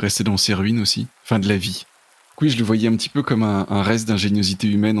vie qui restait dans ces ruines aussi. Enfin, de la vie. Oui, je le voyais un petit peu comme un reste d'ingéniosité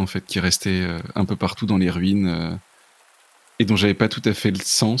humaine, en fait, qui restait un peu partout dans les ruines, et dont j'avais pas tout à fait le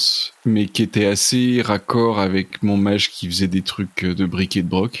sens, mais qui était assez raccord avec mon mage qui faisait des trucs de briques et de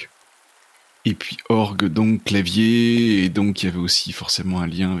broc. Et puis orgue, donc clavier, et donc il y avait aussi forcément un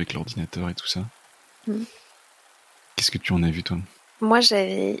lien avec l'ordinateur et tout ça. Qu'est-ce que tu en as vu, toi ? Moi,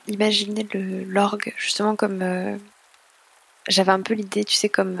 j'avais imaginé l'orgue justement comme... j'avais un peu l'idée, tu sais,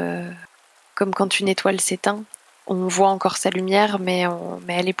 comme quand une étoile s'éteint, on voit encore sa lumière, mais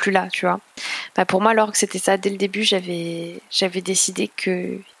elle est plus là, tu vois. Bah, pour moi, l'orgue, c'était ça. Dès le début, j'avais décidé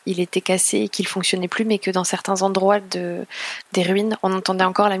qu'il était cassé et qu'il fonctionnait plus, mais que dans certains endroits des ruines, on entendait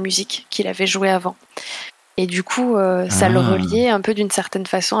encore la musique qu'il avait jouée avant. Et du coup, ça le reliait un peu d'une certaine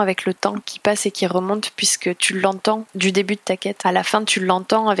façon avec le temps qui passe et qui remonte, puisque tu l'entends du début de ta quête. À la fin, tu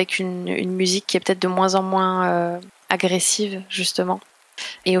l'entends avec une musique qui est peut-être de moins en moins agressive, justement.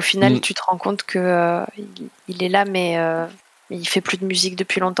 Et au final, tu te rends compte que il est là, mais il fait plus de musique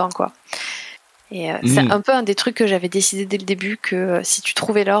depuis longtemps, quoi. Et c'est un peu un des trucs que j'avais décidé dès le début, que si tu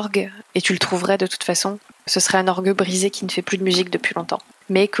trouvais l'orgue, et tu le trouverais de toute façon, ce serait un orgue brisé qui ne fait plus de musique depuis longtemps,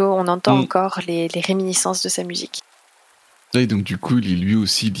 mais qu'on entend encore les réminiscences de sa musique. Et donc du coup, il est lui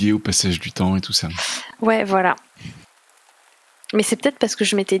aussi lié au passage du temps et tout ça. Ouais, voilà. Mais c'est peut-être parce que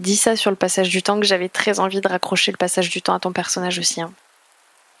je m'étais dit ça sur le passage du temps que j'avais très envie de raccrocher le passage du temps à ton personnage aussi. Hein.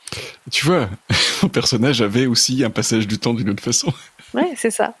 Tu vois, mon personnage avait aussi un passage du temps d'une autre façon. Ouais,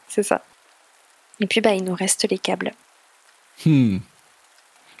 c'est ça. Et puis il nous reste les câbles.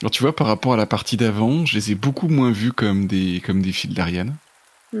 Alors tu vois, par rapport à la partie d'avant, je les ai beaucoup moins vus comme des fils d'Ariane.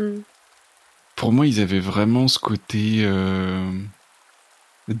 Pour moi, ils avaient vraiment ce côté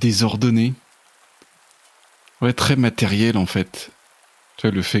désordonné. Ouais, très matériel en fait. Tu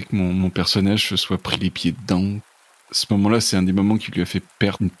vois, le fait que mon personnage se soit pris les pieds dedans, ce moment-là, c'est un des moments qui lui a fait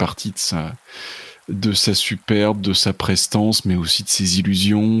perdre une partie de sa superbe, de sa prestance, mais aussi de ses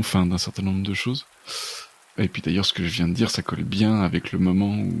illusions, enfin d'un certain nombre de choses. Et puis d'ailleurs, ce que je viens de dire, ça colle bien avec le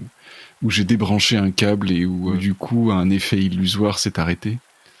moment où j'ai débranché un câble et où du coup un effet illusoire s'est arrêté.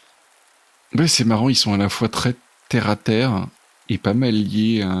 Ouais, c'est marrant, ils sont à la fois très terre à terre et pas mal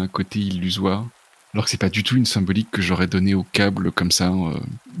liés à un côté illusoire. Alors que c'est pas du tout une symbolique que j'aurais donnée au câble comme ça,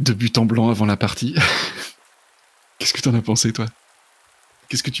 de but en blanc avant la partie. Qu'est-ce que t'en as pensé, toi ?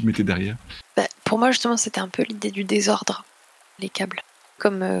 Qu'est-ce que tu mettais derrière ? Pour moi, justement, c'était un peu l'idée du désordre, les câbles.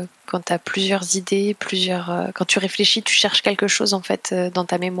 Comme quand tu as plusieurs idées, quand tu réfléchis, tu cherches quelque chose en fait dans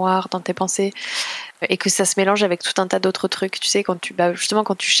ta mémoire, dans tes pensées, et que ça se mélange avec tout un tas d'autres trucs. Tu sais, quand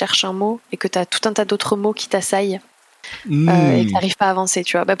tu cherches un mot et que tu as tout un tas d'autres mots qui t'assaillent et que tu n'arrives pas à avancer,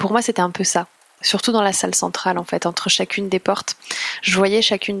 tu vois. Pour moi, c'était un peu ça. Surtout dans la salle centrale, en fait, entre chacune des portes. Je voyais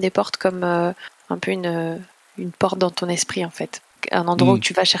chacune des portes comme un peu une porte dans ton esprit, en fait. Un endroit où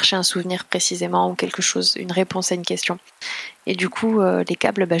tu vas chercher un souvenir précisément ou quelque chose, une réponse à une question. Et du coup, les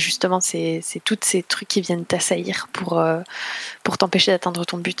câbles, justement, c'est tous ces trucs qui viennent t'assaillir pour t'empêcher d'atteindre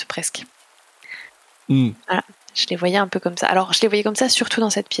ton but, presque. Voilà, je les voyais un peu comme ça. Alors, je les voyais comme ça, surtout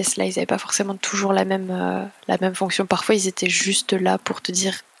dans cette pièce-là. Ils n'avaient pas forcément toujours la même fonction. Parfois, ils étaient juste là pour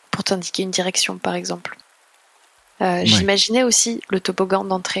t'indiquer une direction, par exemple. J'imaginais aussi le toboggan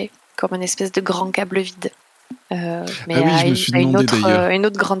d'entrée comme une espèce de grand câble vide. Mais à une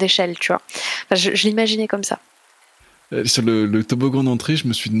autre grande échelle, tu vois. Je l'imaginais comme ça. Sur le toboggan d'entrée, je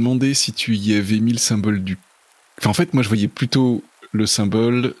me suis demandé si tu y avais mis le symbole du... Enfin, en fait, moi, je voyais plutôt le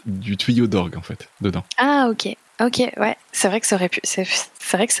symbole du tuyau d'orgue, en fait, dedans. Ah, ok, ouais. C'est vrai que ça aurait pu. C'est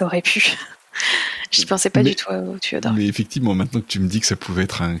vrai que ça aurait pu. J'y pensais pas du tout au tuyau d'orgue. Mais effectivement, maintenant que tu me dis que ça pouvait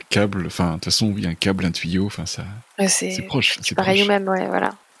être un câble, enfin, de toute façon, oui, un câble, un tuyau, enfin, ça... c'est proche. C'est pareil ou même, ouais,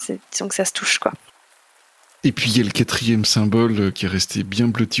 voilà. Disons que ça se touche, quoi. Et puis il y a le quatrième symbole qui est resté bien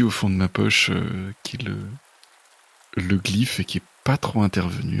blotti au fond de ma poche, qui est le glyphe et qui est pas trop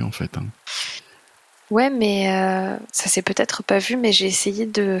intervenu en fait. Ouais, mais ça s'est peut-être pas vu, mais j'ai essayé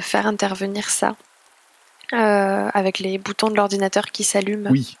de faire intervenir ça avec les boutons de l'ordinateur qui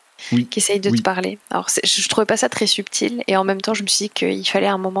s'allument, qui essayent de te parler. Alors je trouvais pas ça très subtil et en même temps je me suis dit qu'il fallait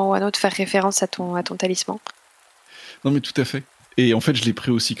à un moment ou à un autre faire référence à ton talisman. Non mais tout à fait. Et en fait, je l'ai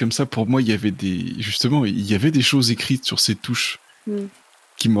pris aussi comme ça. Pour moi, il y avait des choses écrites sur ces touches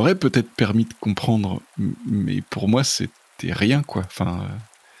qui m'auraient peut-être permis de comprendre, mais pour moi, c'était rien, quoi. Enfin,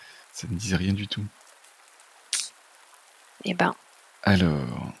 ça ne disait rien du tout.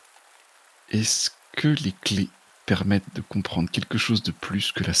 Alors, est-ce que les clés permettent de comprendre quelque chose de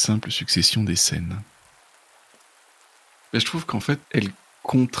plus que la simple succession des scènes ? Je trouve qu'en fait, elles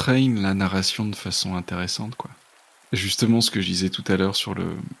contraignent la narration de façon intéressante, quoi. Justement, ce que je disais tout à l'heure sur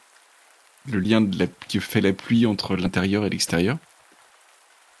le lien que fait la pluie entre l'intérieur et l'extérieur.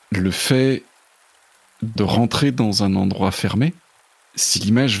 Le fait de rentrer dans un endroit fermé, si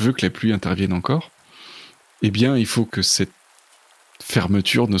l'image veut que la pluie intervienne encore, eh bien, il faut que cette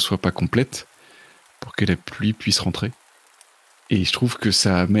fermeture ne soit pas complète pour que la pluie puisse rentrer. Et je trouve que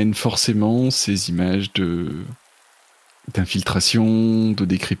ça amène forcément ces images d'infiltration, de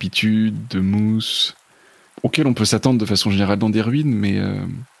décrépitude, de mousse, auxquelles on peut s'attendre de façon générale dans des ruines,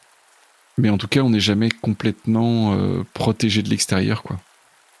 mais en tout cas, on n'est jamais complètement protégé de l'extérieur, quoi.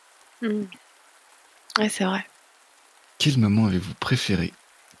 Ouais, c'est vrai. Quel moment avez-vous préféré ?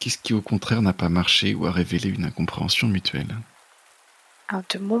 Qu'est-ce qui, au contraire, n'a pas marché ou a révélé une incompréhension mutuelle ? Alors,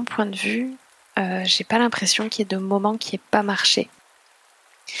 de mon point de vue, j'ai pas l'impression qu'il y ait de moment qui n'ait pas marché.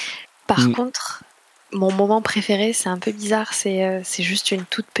 Par contre, mon moment préféré, c'est un peu bizarre, c'est juste une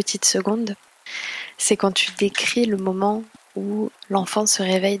toute petite seconde. C'est quand tu décris le moment où l'enfant se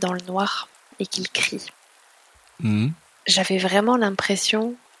réveille dans le noir et qu'il crie. J'avais vraiment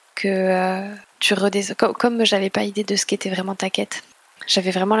l'impression que tu redescends. Comme j'avais pas idée de ce qu'était vraiment ta quête,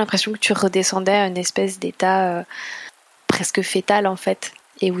 j'avais vraiment l'impression que tu redescendais à une espèce d'état presque fétal en fait,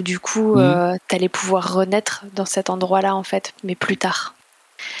 et où du coup t'allais pouvoir renaître dans cet endroit-là en fait, mais plus tard.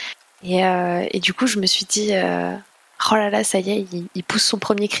 Et du coup je me suis dit oh là là, ça y est, il pousse son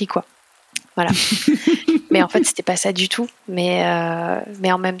premier cri quoi. Voilà. Mais en fait c'était pas ça du tout. Mais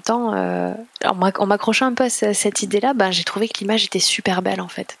en même temps, en m'accrochant un peu à cette idée-là, j'ai trouvé que l'image était super belle en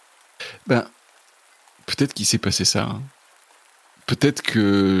fait. Peut-être qu'il s'est passé ça. Hein. Peut-être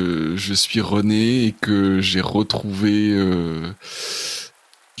que je suis rené et que j'ai retrouvé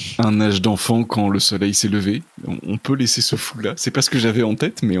un âge d'enfant quand le soleil s'est levé. On peut laisser ce flou-là. C'est pas ce que j'avais en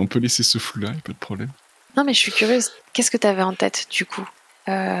tête, mais on peut laisser ce flou-là, il n'y a pas de problème. Non, mais je suis curieuse. Qu'est-ce que tu avais en tête, du coup ?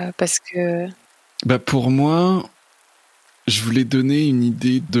 Parce que... Pour moi, je voulais donner une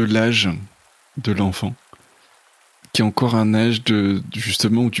idée de l'âge de l'enfant, qui est encore un âge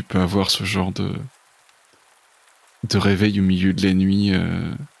justement où tu peux avoir ce genre de réveil au milieu de la nuit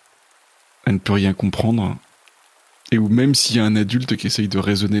à ne plus rien comprendre, et où même s'il y a un adulte qui essaye de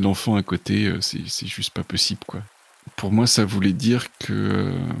raisonner l'enfant à côté, c'est juste pas possible, quoi. Pour moi, ça voulait dire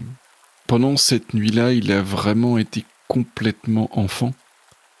que pendant cette nuit-là, il a vraiment été complètement enfant,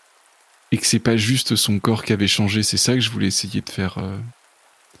 et que c'est pas juste son corps qui avait changé. C'est ça que je voulais essayer de faire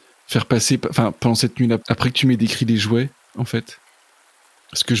passer, pendant cette nuit-là, après que tu m'aies décrit les jouets, en fait.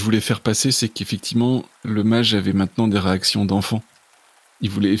 Ce que je voulais faire passer, c'est qu'effectivement, le mage avait maintenant des réactions d'enfant. Il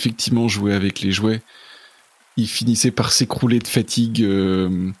voulait effectivement jouer avec les jouets. Il finissait par s'écrouler de fatigue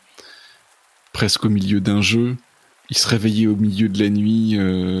presque au milieu d'un jeu. Il se réveillait au milieu de la nuit,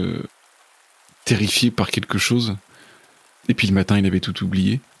 terrifié par quelque chose. Et puis le matin, il avait tout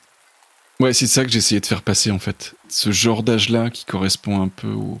oublié. Ouais, c'est ça que j'essayais de faire passer, en fait. Ce genre d'âge-là qui correspond un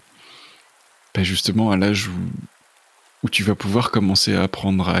peu justement à l'âge où tu vas pouvoir commencer à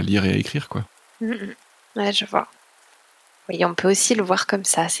apprendre à lire et à écrire, quoi. Ouais, je vois. Oui, on peut aussi le voir comme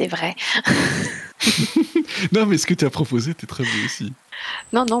ça, c'est vrai. Non, mais ce que tu as proposé, t'es très beau aussi.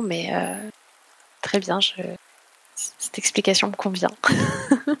 Non, mais très bien, cette explication me convient.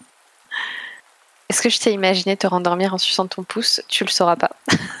 Est-ce que je t'ai imaginé te rendormir en suçant ton pouce ? Tu le sauras pas.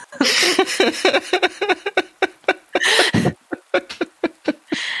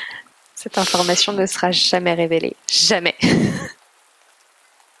 Cette information ne sera jamais révélée. Jamais.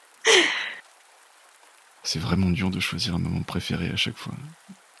 C'est vraiment dur de choisir un moment préféré à chaque fois.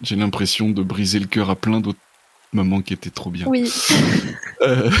 J'ai l'impression de briser le cœur à plein d'autres moments qui étaient trop bien. Oui.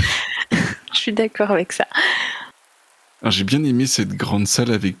 Je suis d'accord avec ça. Alors, j'ai bien aimé cette grande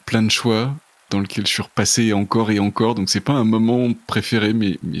salle avec plein de choix dans lequel je suis repassé encore et encore. Donc c'est pas un moment préféré,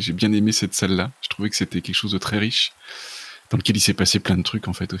 mais j'ai bien aimé cette salle-là. Je trouvais que c'était quelque chose de très riche, dans lequel il s'est passé plein de trucs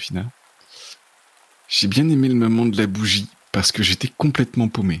en fait au final. J'ai bien aimé le moment de la bougie, parce que j'étais complètement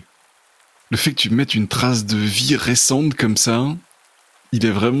paumé. Le fait que tu mettes une trace de vie récente comme ça, il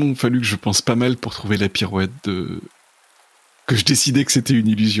a vraiment fallu que je pense pas mal pour trouver la pirouette que je décidais que c'était une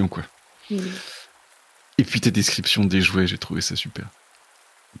illusion, quoi. Et puis ta description des jouets, j'ai trouvé ça super.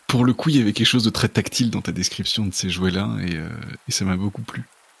 Pour le coup, il y avait quelque chose de très tactile dans ta description de ces jouets-là, et ça m'a beaucoup plu.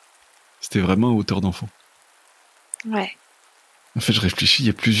 C'était vraiment à hauteur d'enfant. Ouais. En fait, je réfléchis, il y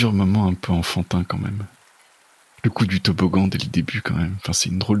a plusieurs moments un peu enfantins quand même. Le coup du toboggan dès le début quand même. Enfin, c'est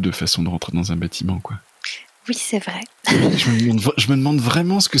une drôle de façon de rentrer dans un bâtiment, quoi. Oui, c'est vrai. Je me demande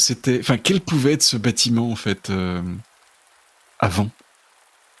vraiment ce que c'était. Enfin, quel pouvait être ce bâtiment en fait avant.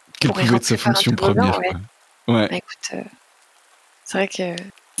 Quelle pouvait être sa fonction première, ouais. Quoi. Ouais. Bah, écoute, c'est vrai que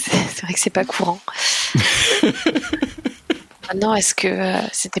c'est pas courant. Maintenant, est-ce que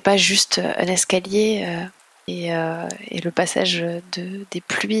c'était pas juste un escalier et le passage des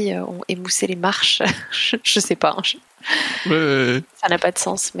pluies ont émoussé les marches? Je sais pas. Ouais. Ça n'a pas de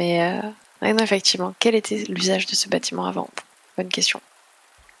sens, mais ouais, non, effectivement. Quel était l'usage de ce bâtiment avant? Bonne question.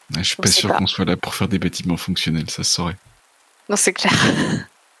 Je suis On pas sait sûr pas. qu'on soit là pour faire des bâtiments fonctionnels, ça se saurait. Non, c'est clair.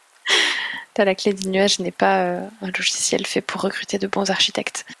 T'as la clé du nuage n'est pas un logiciel fait pour recruter de bons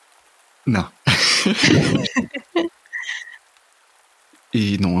architectes. Non.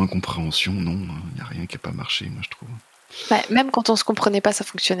 Et non, incompréhension, non, il n'y a rien qui n'a pas marché, moi je trouve. Bah, même quand on se comprenait pas, ça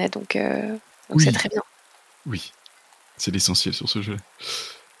fonctionnait, donc Oui. c'est très bien. Oui, c'est l'essentiel sur ce jeu.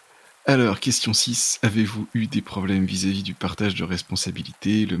 Alors, question 6. Avez-vous eu des problèmes vis-à-vis du partage de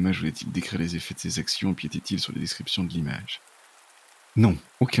responsabilités? Le mage voulait-il décrire les effets de ses actions? Empiétait-il sur les descriptions de l'image? Non,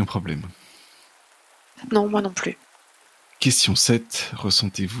 aucun problème. Non, moi non plus. Question 7.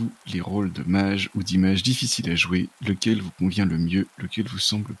 Ressentez-vous les rôles de mage ou d'image difficiles à jouer? Lequel vous convient le mieux? Lequel vous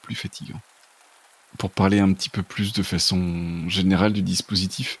semble le plus fatigant? Pour parler un petit peu plus de façon générale du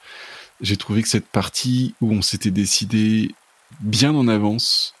dispositif, j'ai trouvé que cette partie où on s'était décidé bien en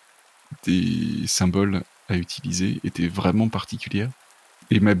avance des symboles à utiliser était vraiment particulière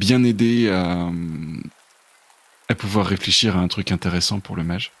et m'a bien aidé à pouvoir réfléchir à un truc intéressant pour le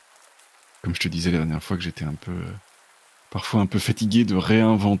mage. Comme je te disais la dernière fois que j'étais parfois un peu fatigué de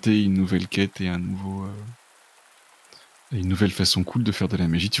réinventer une nouvelle quête et une nouvelle façon cool de faire de la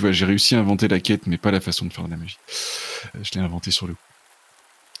magie. Tu vois, j'ai réussi à inventer la quête, mais pas la façon de faire de la magie. Je l'ai inventé sur le coup.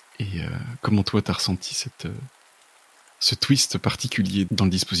 Et comment toi t'as ressenti ce twist particulier dans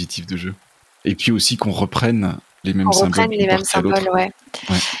le dispositif de jeu? Et puis aussi qu'on reprenne les mêmes symboles. On reprenne les mêmes symboles, ouais.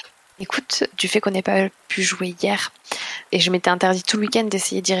 Ouais. Écoute, du fait qu'on n'ait pas pu jouer hier, et je m'étais interdit tout le week-end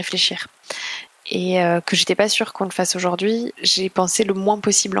d'essayer d'y réfléchir, et que j'étais pas sûre qu'on le fasse aujourd'hui, j'ai pensé le moins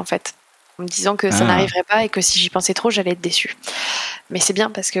possible en fait, en me disant que ça n'arriverait pas et que si j'y pensais trop, j'allais être déçue. Mais c'est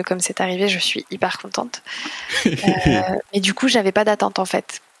bien parce que comme c'est arrivé, je suis hyper contente. Et du coup, j'avais pas d'attente en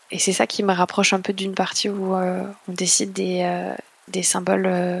fait. Et c'est ça qui me rapproche un peu d'une partie où on décide des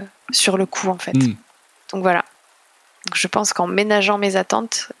symboles sur le coup en fait. Donc voilà. Donc je pense qu'en ménageant mes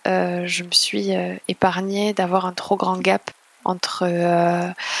attentes, je me suis épargnée d'avoir un trop grand gap entre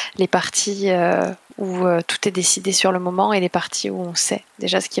les parties où tout est décidé sur le moment et les parties où on sait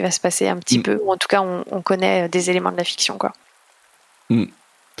déjà ce qui va se passer un petit peu, ou en tout cas on connaît des éléments de la fiction, quoi.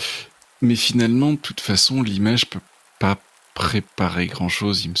 Mais finalement, de toute façon, l'image peut pas préparer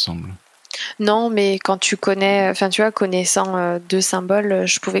grand-chose, il me semble. Non, mais quand tu connais, enfin tu vois, connaissant deux symboles,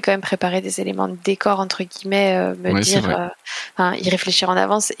 je pouvais quand même préparer des éléments de décor entre guillemets, y réfléchir en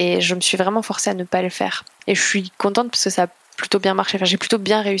avance, et je me suis vraiment forcée à ne pas le faire. Et je suis contente parce que ça a plutôt bien marché. Enfin, j'ai plutôt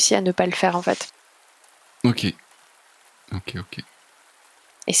bien réussi à ne pas le faire en fait. Ok.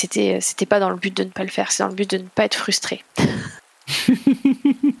 Et c'était pas dans le but de ne pas le faire, c'est dans le but de ne pas être frustrée.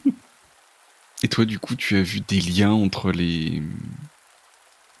 Et toi, du coup, tu as vu des liens entre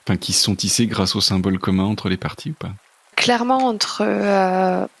qui se sont tissés grâce au symbole commun entre les parties ou pas? Clairement, entre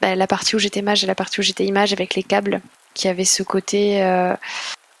la partie où j'étais mage et la partie où j'étais image, avec les câbles, qui avaient ce côté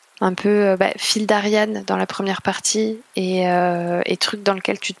un peu fil d'Ariane dans la première partie et truc dans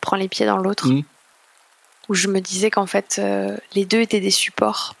lequel tu te prends les pieds dans l'autre. Où je me disais qu'en fait, les deux étaient des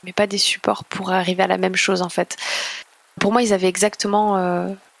supports, mais pas des supports pour arriver à la même chose en fait. Pour moi, ils avaient exactement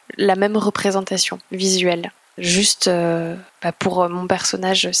la même représentation visuelle. Juste pour mon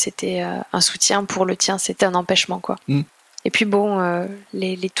personnage, c'était un soutien, pour le tien, c'était un empêchement, quoi. Et puis bon,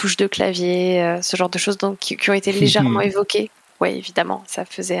 les touches de clavier, ce genre de choses donc, qui ont été légèrement évoquées. Ouais, évidemment, ça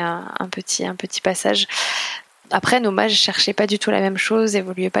faisait un petit passage. Après, nos mages cherchaient pas du tout la même chose,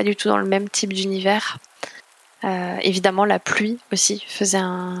 évoluaient pas du tout dans le même type d'univers. Évidemment, la pluie aussi faisait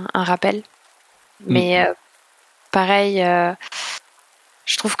un rappel. Mais pareil,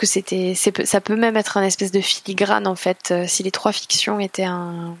 je trouve que ça peut même être un espèce de filigrane en fait. Si les trois fictions étaient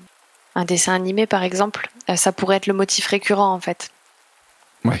un dessin animé par exemple, ça pourrait être le motif récurrent en fait.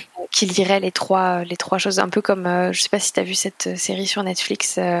 Ouais. Qui lirait les trois choses, un peu comme je sais pas si t'as vu cette série sur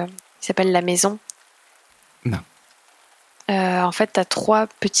Netflix qui s'appelle La Maison. Non. En fait, t'as trois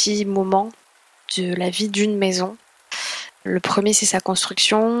petits moments de la vie d'une maison. Le premier, c'est sa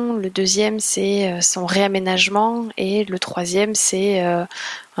construction, le deuxième, c'est son réaménagement, et le troisième, c'est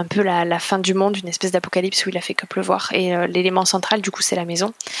un peu la fin du monde, une espèce d'apocalypse où il a fait que pleuvoir. Et l'élément central, du coup, c'est la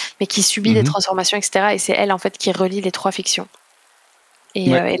maison, mais qui subit des transformations, etc. Et c'est elle, en fait, qui relie les trois fictions. Et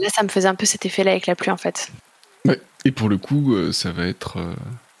là, ça me faisait un peu cet effet-là avec la pluie, en fait. Ouais. Et pour le coup, ça va être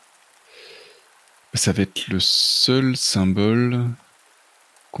le seul symbole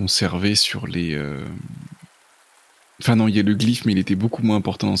conservé sur les... Enfin non, il y a le glyphe, mais il était beaucoup moins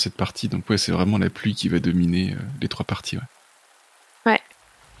important dans cette partie. Donc ouais, c'est vraiment la pluie qui va dominer les trois parties. Ouais.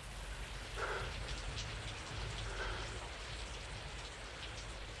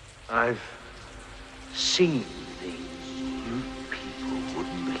 I've seen things you people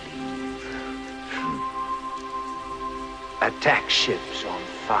wouldn't believe. Attack ships on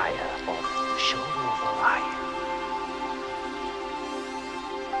fire off the shoulder of Orion.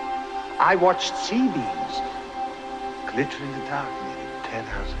 I watched sea beams glitter in the dark near 10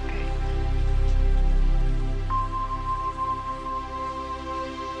 House Gate.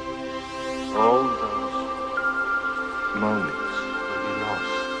 All those moments will be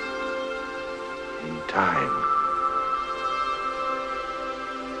lost in time,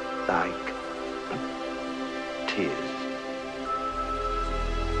 like tears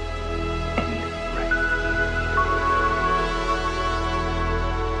in rain.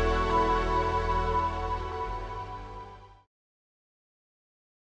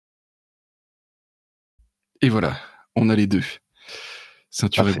 Et voilà, on a les deux.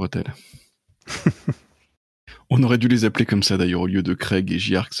 Ceinture et bretelles. On aurait dû les appeler comme ça d'ailleurs, au lieu de Craig et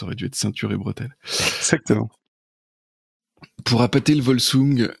Giark, ça aurait dû être ceinture et bretelles. Exactement. Pour appâter le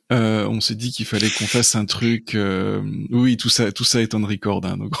Volsung, on s'est dit qu'il fallait qu'on fasse un truc... Oui, tout ça est on record,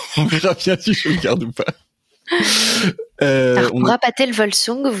 hein, donc on verra bien si je le garde ou pas. Alors, pour appâter le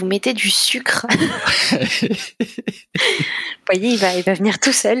Volsung, vous mettez du sucre. Vous voyez, il va venir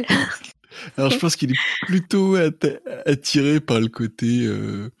tout seul. Alors, je pense qu'il est plutôt attiré par le côté...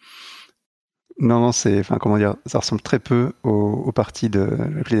 Non, c'est, enfin, comment dire, ça ressemble très peu aux parties de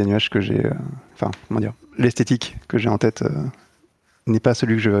La Clé des Nuages que j'ai, enfin, comment dire, l'esthétique que j'ai en tête n'est pas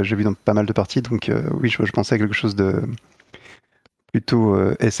celui que j'ai vu dans pas mal de parties, donc oui, je pensais à quelque chose de plutôt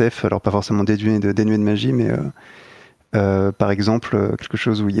SF, alors pas forcément dénué de magie, mais par exemple, quelque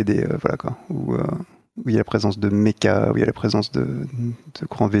chose où il y a des, voilà quoi, où il y a la présence de mecha, où il y a la présence de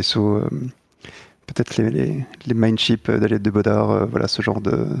grands vaisseaux, peut-être les mineships d'Aliette de Bodard, voilà, ce genre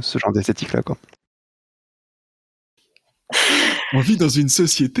d'esthétique là, quoi. On vit dans une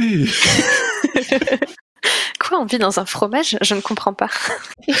société. Quoi, on vit dans un fromage? Je ne comprends pas.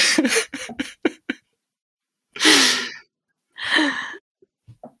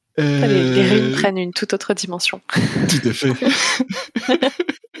 Les rimes prennent une toute autre dimension. Tout à fait.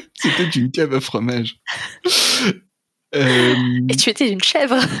 C'était une cave à fromage. Et tu étais une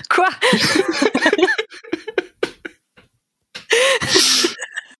chèvre? Quoi?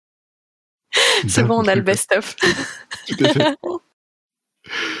 C'est bon, on a le best-of. Tout à fait.